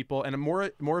lot of people, and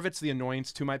more of it's the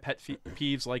annoyance to my pet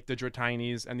peeves like the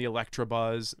Dratinies and the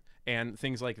Electabuzz and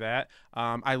things like that.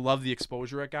 I love the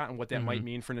exposure it got and what that might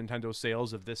mean for Nintendo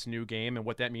sales of this new game and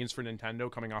what that means for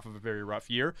Nintendo coming off of a very rough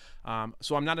year.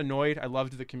 So I'm not annoyed. I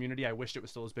loved the community. I wished it was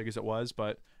still as big as it was,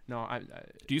 but no,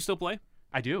 Do you still play?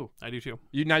 I do. I do too.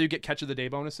 Now you get catch of the day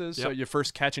bonuses. So Yep. your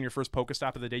first catch and your first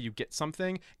Pokestop of the day, you get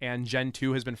something. And Gen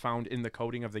 2 has been found in the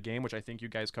coding of the game, which I think you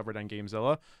guys covered on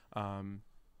GameZilla.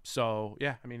 So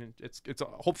yeah, I mean it's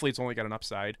hopefully it's only got an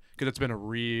upside because it's been a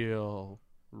real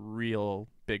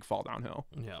big fall downhill.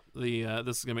 Yeah.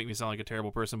 This is gonna make me sound like a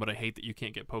terrible person, but I hate that you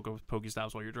can't get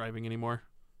Pokestops while you're driving anymore.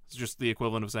 It's just the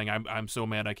equivalent of saying I'm so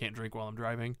mad I can't drink while I'm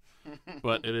driving.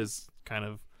 But it is kind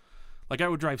of like I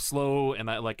would drive slow and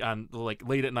I on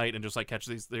late at night and just catch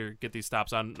get these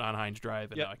stops on Heinz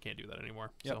Drive, and now I can't do that anymore.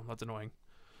 Yep. So that's annoying.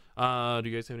 Do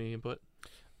you guys have any input?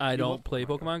 I don't play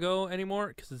Pokemon Go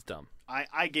anymore because it's dumb.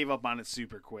 I gave up on it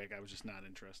super quick. I was just not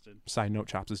interested. Side note: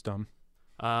 Chops is dumb.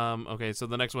 Okay, so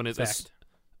the next one is Fact.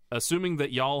 assuming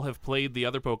that y'all have played the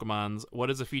other Pokemons, what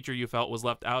is a feature you felt was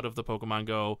left out of the Pokemon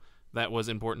Go that was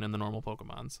important in the normal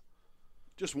Pokemons?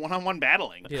 Just one-on-one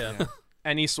battling. Yeah.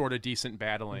 Any sort of decent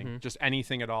battling, just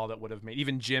anything at all that would have made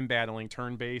even gym battling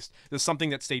turn-based. There's something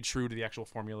that stayed true to the actual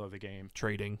formula of the game.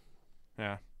 Trading,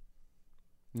 Yeah,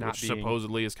 which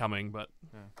supposedly is coming, but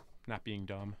not being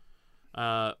dumb.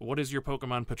 what is your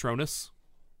Pokemon Patronus?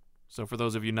 So for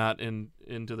those of you not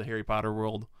into the Harry Potter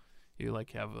world, you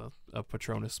have a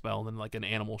Patronus spell, and then an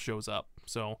animal shows up.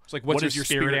 So It's like, what's what is your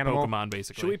your spirit animal? Pokemon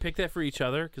basically? Should we pick that for each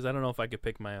other? Because I don't know if I could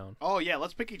pick my own. Oh yeah,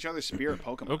 let's pick each other's spirit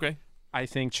Pokemon. Okay. I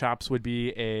think Chops would be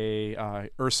a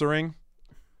Ursaring.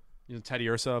 Teddy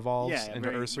Ursa evolves Yeah, into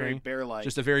very Ursaring. bear-like.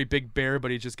 Just a very big bear,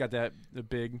 but he's just got the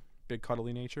big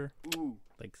cuddly nature. Ooh,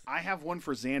 Thanks. I have one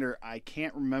for Xander. I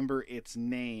can't remember its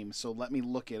name, so let me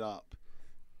look it up.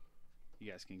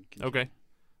 You guys can continue. Okay.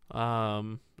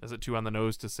 Is it too on the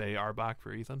nose to say Arbok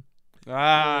for Ethan?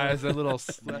 It's a little.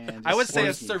 Man, I would just say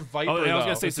a slinky. Survivor. Oh, I was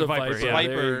gonna say It's a Survivor. Viper. Yeah.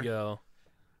 Viper. There you go.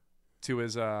 To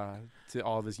his to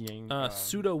all of his yang.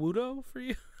 Pseudo Wudo for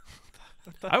you?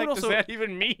 I would What also does that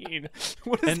even mean?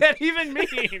 What does that even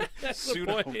mean? That's the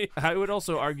point. I would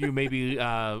also argue maybe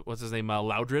what's his name,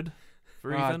 Loudred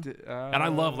for Ethan. And I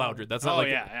love Loudred. That's not Oh like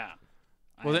yeah.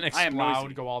 Well, then I am Exploud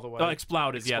noisy. go all the way. Oh,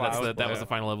 Exploud is that was the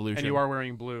final evolution. And you are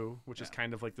wearing blue, which is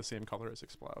kind of like the same color as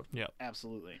Exploud. Yeah.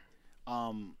 Absolutely.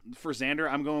 For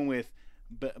Xander, I'm going with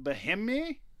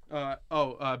Behemi?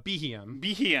 Behem.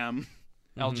 Behem.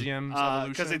 LGM's evolution.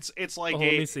 Because it's like let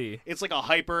me see. it's like a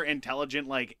hyper intelligent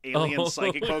alien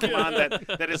psychic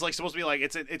Pokemon that is supposed to be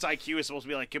its IQ is supposed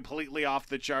to be completely off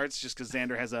the charts just because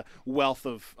Xander has a wealth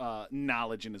of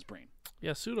knowledge in his brain.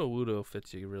 Yeah, Pseudo Wudo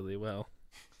fits you really well.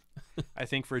 I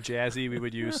think for Jazzy, we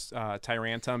would use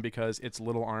Tyrantum because its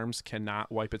little arms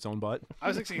cannot wipe its own butt. I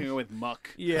was actually going to go with Muck.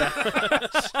 Yeah.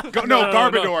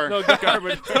 Garbodor. No,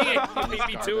 Garbodor. Beat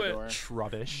me to it.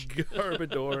 Trubbish.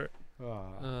 Garbodor.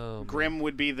 Oh, Grim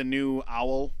would be the new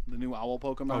owl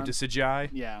Pokemon. Decidueye,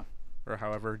 Yeah. or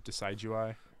however,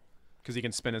 Decidueye. Because he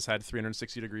can spin his head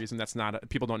 360 degrees, and that's not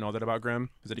people don't know that about Grim,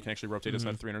 is that he can actually rotate his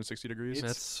head 360 degrees.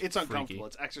 That's It's uncomfortable. freaky.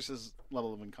 It's Exorcist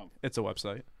level of uncomfortable. It's a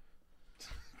website.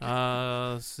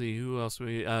 Let's see who else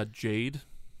Jade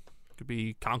could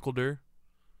be Conkeldurr.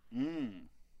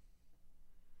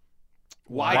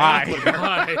 Why?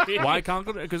 Why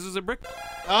Conkeldurr? Because it's a brick.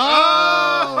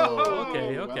 Oh,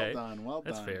 Okay. Well done. Well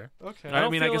done. That's fair. Okay. I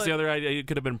don't mean, I feel guess like- the other idea it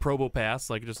could have been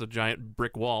Probopass, just a giant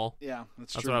brick wall. Yeah,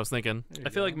 that's That's true. what I was thinking. I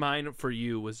feel like mine for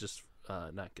you was just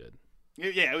not good.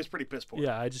 Yeah, it was pretty piss poor.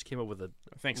 Yeah, I just came up with a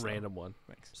Thanks, random one.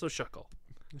 Thanks. So Shuckle.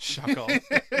 Shuckle.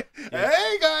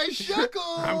 Hey guys,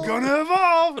 Shuckle. I'm gonna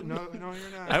evolve. No,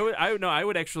 you're not. I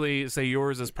would actually say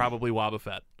yours is probably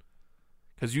Wobbuffet.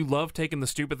 Because you love taking the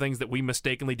stupid things that we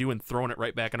mistakenly do and throwing it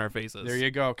right back in our faces. There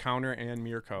you go. Counter and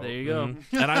Mirko. There you go.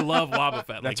 Mhm. And I love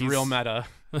Wobbuffet. That's he's- real meta.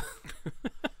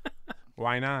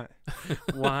 Why not?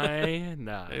 Why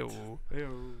not? Ew.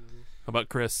 How about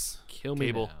Chris? Kill me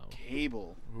Cable. now.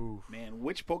 Cable. Ooh. Man,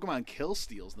 which Pokemon kill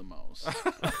steals the most?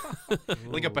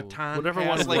 Like a baton. Whatever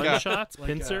pass, one like one a- shots,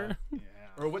 pincer. Yeah.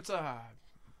 Or what's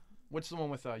the one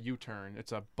with a U-turn?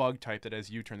 It's a bug type that has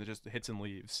U-turn that just hits and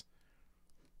leaves.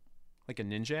 Like a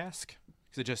Ninjask?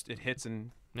 Because it hits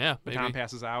and Yeah, baton maybe.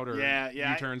 passes out or Yeah,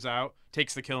 U-turns out,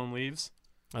 takes the kill and leaves.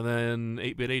 And then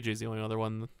 8-Bit AJ is the only other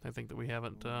one I think that we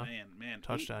haven't. Man.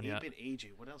 touched on yet. 8-Bit AJ.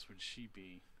 What else would she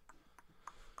be?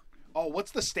 Oh,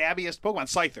 what's the stabbiest Pokemon?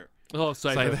 Scyther. Oh,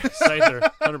 Scyther. Scyther.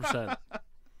 100%.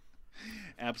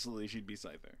 Absolutely, she'd be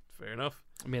Scyther. Fair enough.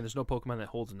 Man, there's no Pokemon that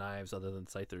holds knives other than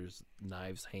Scyther's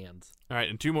knives hands. All right,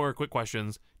 and 2 more quick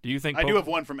questions. Do you think I do have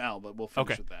one from L, but we'll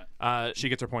finish Okay. with that. She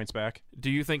gets her points back.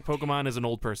 Do you think Pokemon is an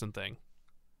old person thing?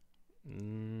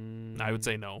 I would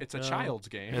say no. It's a child's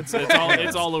game. It's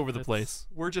all over the place.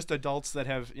 We're just adults that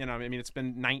have, I mean, it's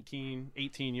been 19,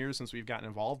 18 years since we've gotten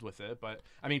involved with it. But,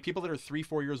 I mean, people that are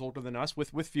 3-4 years older than us,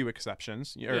 with few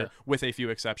exceptions, or with a few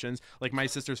exceptions, like my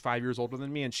sister's 5 years older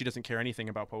than me, and she doesn't care anything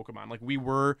about Pokemon. Like, we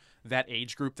were that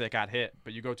age group that got hit,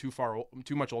 but you go too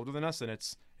much older than us, and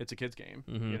it's a kid's game,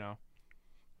 you know?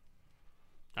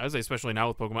 I would say, especially now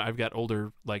with Pokemon, I've got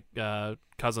older, like,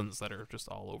 cousins that are just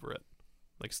all over it.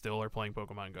 Like, still are playing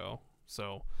Pokemon Go.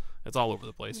 So it's all over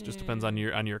the place. It just depends on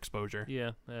your exposure.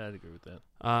 Yeah, I'd agree with that.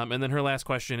 And then her last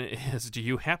question is, do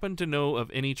you happen to know of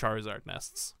any Charizard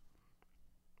nests?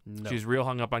 No. She's real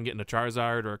hung up on getting a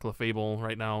Charizard or a Clefable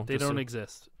right now. They don't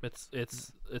exist. It's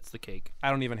the cake. I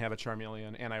don't even have a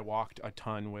Charmeleon, and I walked a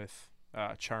ton with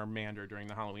Charmander during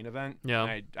the Halloween event. Yeah.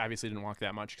 I obviously didn't walk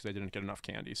that much because I didn't get enough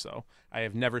candy, so I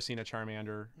have never seen a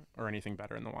Charmander or anything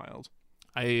better in the wild.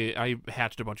 I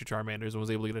hatched a bunch of Charmanders and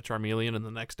was able to get a Charmeleon, and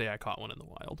the next day I caught one in the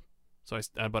wild. So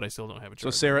but I still don't have a Charizard. So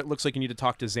Sarah, it looks like you need to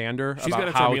talk to Xander She's about got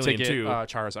a how to Charmeleon, get too.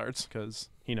 Charizards, because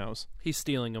he knows. He's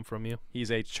stealing them from you.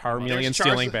 He's a Charmeleon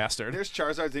stealing bastard. There's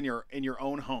Charizards in your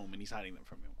own home, and he's hiding them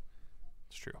from you.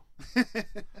 It's true.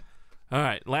 All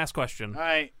right, last question. All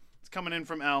right, it's coming in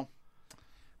from L.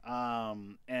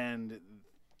 And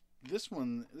this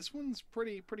one's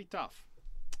pretty tough.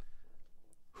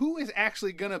 Who is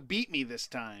actually gonna beat me this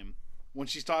time? When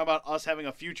she's talking about us having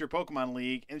a future Pokemon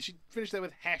League, and she finished that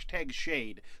with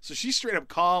 #Shade. So she's straight up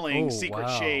calling Secret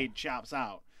Shade chops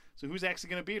out. So who's actually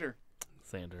gonna beat her?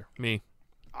 Xander. Me.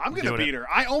 I'm gonna beat her.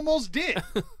 I almost did.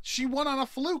 She won on a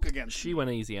fluke against me. She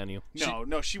went easy on you.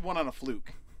 No, she won on a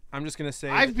fluke. I'm just gonna say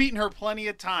I've beaten her plenty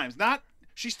of times.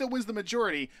 She still wins the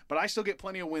majority, but I still get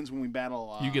plenty of wins when we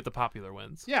battle. You get the popular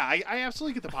wins. Yeah, I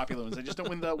absolutely get the popular wins. I just don't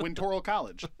win the Wintoral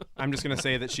College. I'm just gonna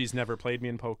say that she's never played me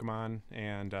in Pokemon,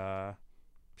 and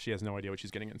she has no idea what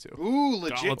she's getting into. Ooh,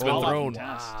 legit. Gauntlet's been thrown.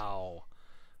 Wow.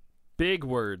 Big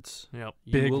words. Yep.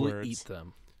 You Big will words. eat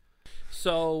them.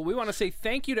 So we want to say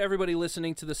thank you to everybody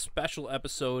listening to this special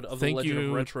episode of The Legend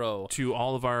of Retro. To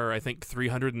all of our, I think,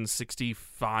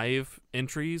 365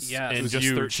 entries Yes. It in was just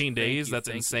huge. 13 days. you, That's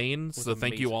thank you. insane. It was So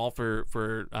thank you amazing. all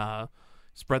for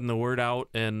spreading the word out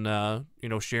and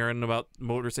sharing about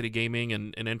Motor City Gaming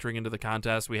and entering into the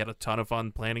contest. We had a ton of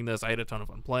fun planning this. I had a ton of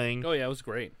fun playing. Oh yeah, it was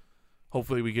great.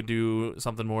 Hopefully we could do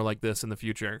something more like this in the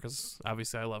future, because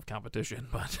obviously I love competition,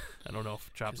 but I don't know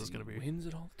if Chops is going to be. Wins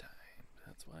it all the time.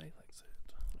 That's why he likes it.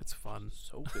 It's fun.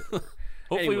 So bitter.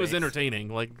 Hopefully it was Anyways. entertaining.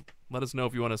 Like, let us know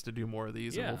if you want us to do more of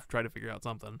these, Yeah. and we'll try to figure out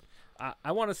something.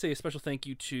 I want to say a special thank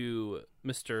you to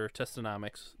Mr.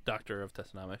 Testanomics, Doctor of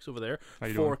Testanomics over there, How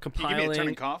you for doing? Can you give me a turn compiling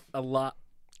and cough? a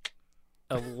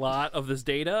lot of this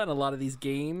data and a lot of these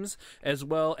games, as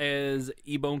well as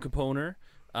Ebone Componer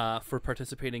for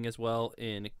participating as well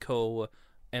in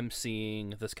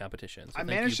co-emceeing this competition. So I thank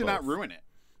managed you to not both. ruin it.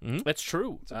 That's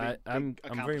true. a big I'm very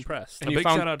accomplishment. impressed. A And you big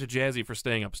found- shout out to Jazzy for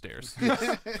staying upstairs.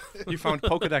 You found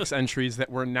Pokedex entries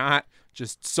that were not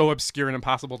just so obscure and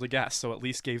impossible to guess, so at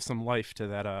least gave some life to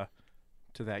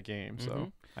that game.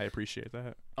 So I appreciate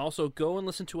that. Also, go and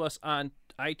listen to us on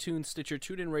iTunes, Stitcher,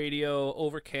 TuneIn Radio,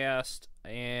 Overcast,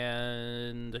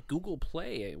 and Google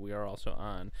Play. We are also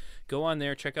on. Go on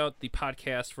there, check out the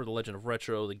podcast for The Legend of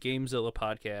Retro, the Gamezilla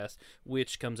podcast,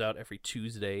 which comes out every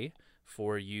Tuesday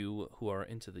for you who are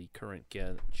into the current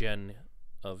gen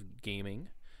of gaming.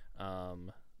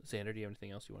 Xander, do you have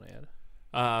anything else you want to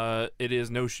add? It is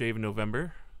No Shave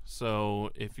November,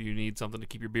 so if you need something to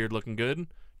keep your beard looking good,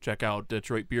 check out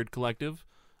Detroit Beard Collective.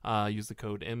 Use the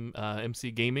code MC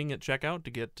Gaming at checkout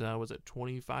to get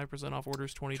 25% off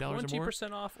orders, $20 or more.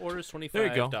 20% off orders, $25 There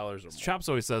you go. or more. Chops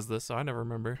always says this, so I never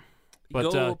remember. But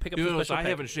Go pick up the kudos, special I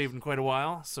haven't package. shaved in quite a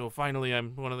while, so finally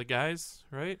I'm one of the guys,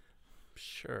 right?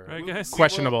 Sure. Right, guys?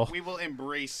 Questionable. We will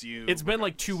embrace you. It's been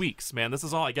like 2 weeks, man. This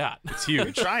is all I got. It's You're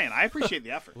huge. trying. I appreciate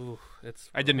the effort. Ooh, it's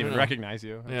I didn't even Yeah. recognize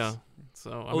you. Yeah.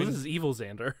 So I oh, mean, this is evil,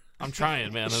 Xander. I'm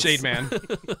trying, man. That's- Shade Man.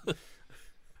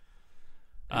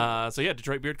 So yeah,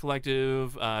 Detroit Beard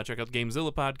Collective. Check out the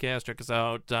Gamezilla podcast. Check us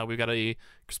out. We've got a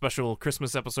special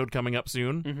Christmas episode coming up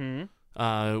soon. Mm-hmm.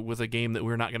 With a game that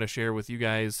we're not going to share with you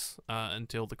guys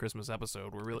until the Christmas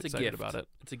episode. We're really It's a excited gift. about it.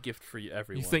 It's a gift for you,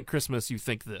 everyone. You think Christmas, you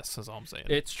think this. That's all I'm saying.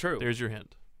 it's true. There's your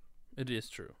hint. It is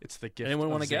true. It's the gift Anyone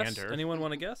of want to guess? Xander. Anyone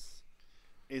want to guess?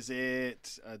 Is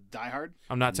it Die Hard?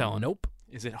 I'm not telling. Nope.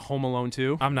 Is it Home Alone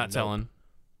 2? I'm not Nope. telling.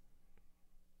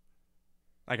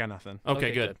 I got nothing.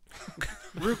 Okay, good.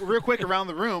 Real quick, around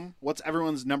the room, what's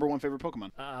everyone's number one favorite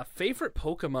Pokemon? Favorite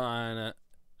Pokemon?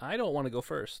 I don't want to go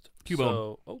first. Cubone.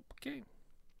 So, okay.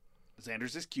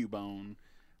 Xander's is Cubone.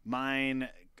 Mine,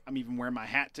 I'm even wearing my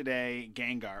hat today.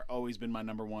 Gengar, always been my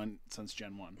number one since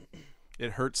Gen 1.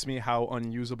 It hurts me how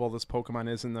unusable this Pokemon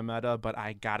is in the meta, but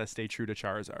I gotta stay true to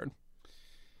Charizard.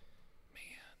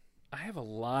 I have a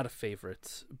lot of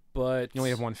favorites, but... You only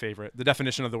have one favorite. The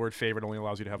definition of the word favorite only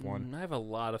allows you to have one. I have a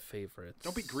lot of favorites.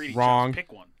 Don't be greedy. Wrong. Just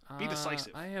pick one. Be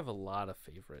decisive. I have a lot of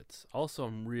favorites. Also,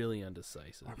 I'm really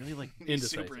indecisive. I'm really He's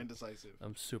indecisive. super indecisive.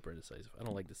 I'm super indecisive. I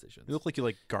don't like decisions. You look like you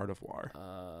like Gardevoir.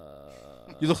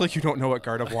 Uh, You look like you don't know what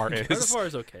Gardevoir is. Gardevoir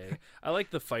is okay. I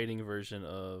like the fighting version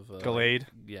of... Gallade?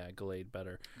 Yeah, Gallade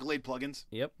better. Glade plugins.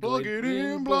 Yep. Plug Gallade it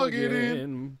in, plug it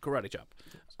in. Karate chop.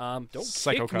 Don't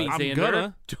Psycho kick me, cut. I'm Xander.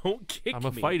 gonna. Don't kick I'm me.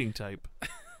 a fighting type.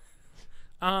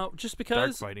 Just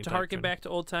because, fighting to type, harken Finn. back to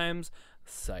old times,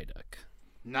 Psyduck.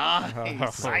 Nice.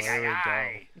 There we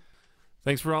go.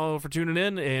 Thanks for all for tuning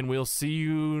in, and we'll see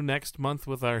you next month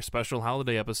with our special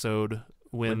holiday episode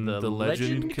when the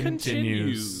legend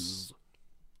continues.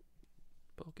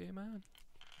 Pokemon.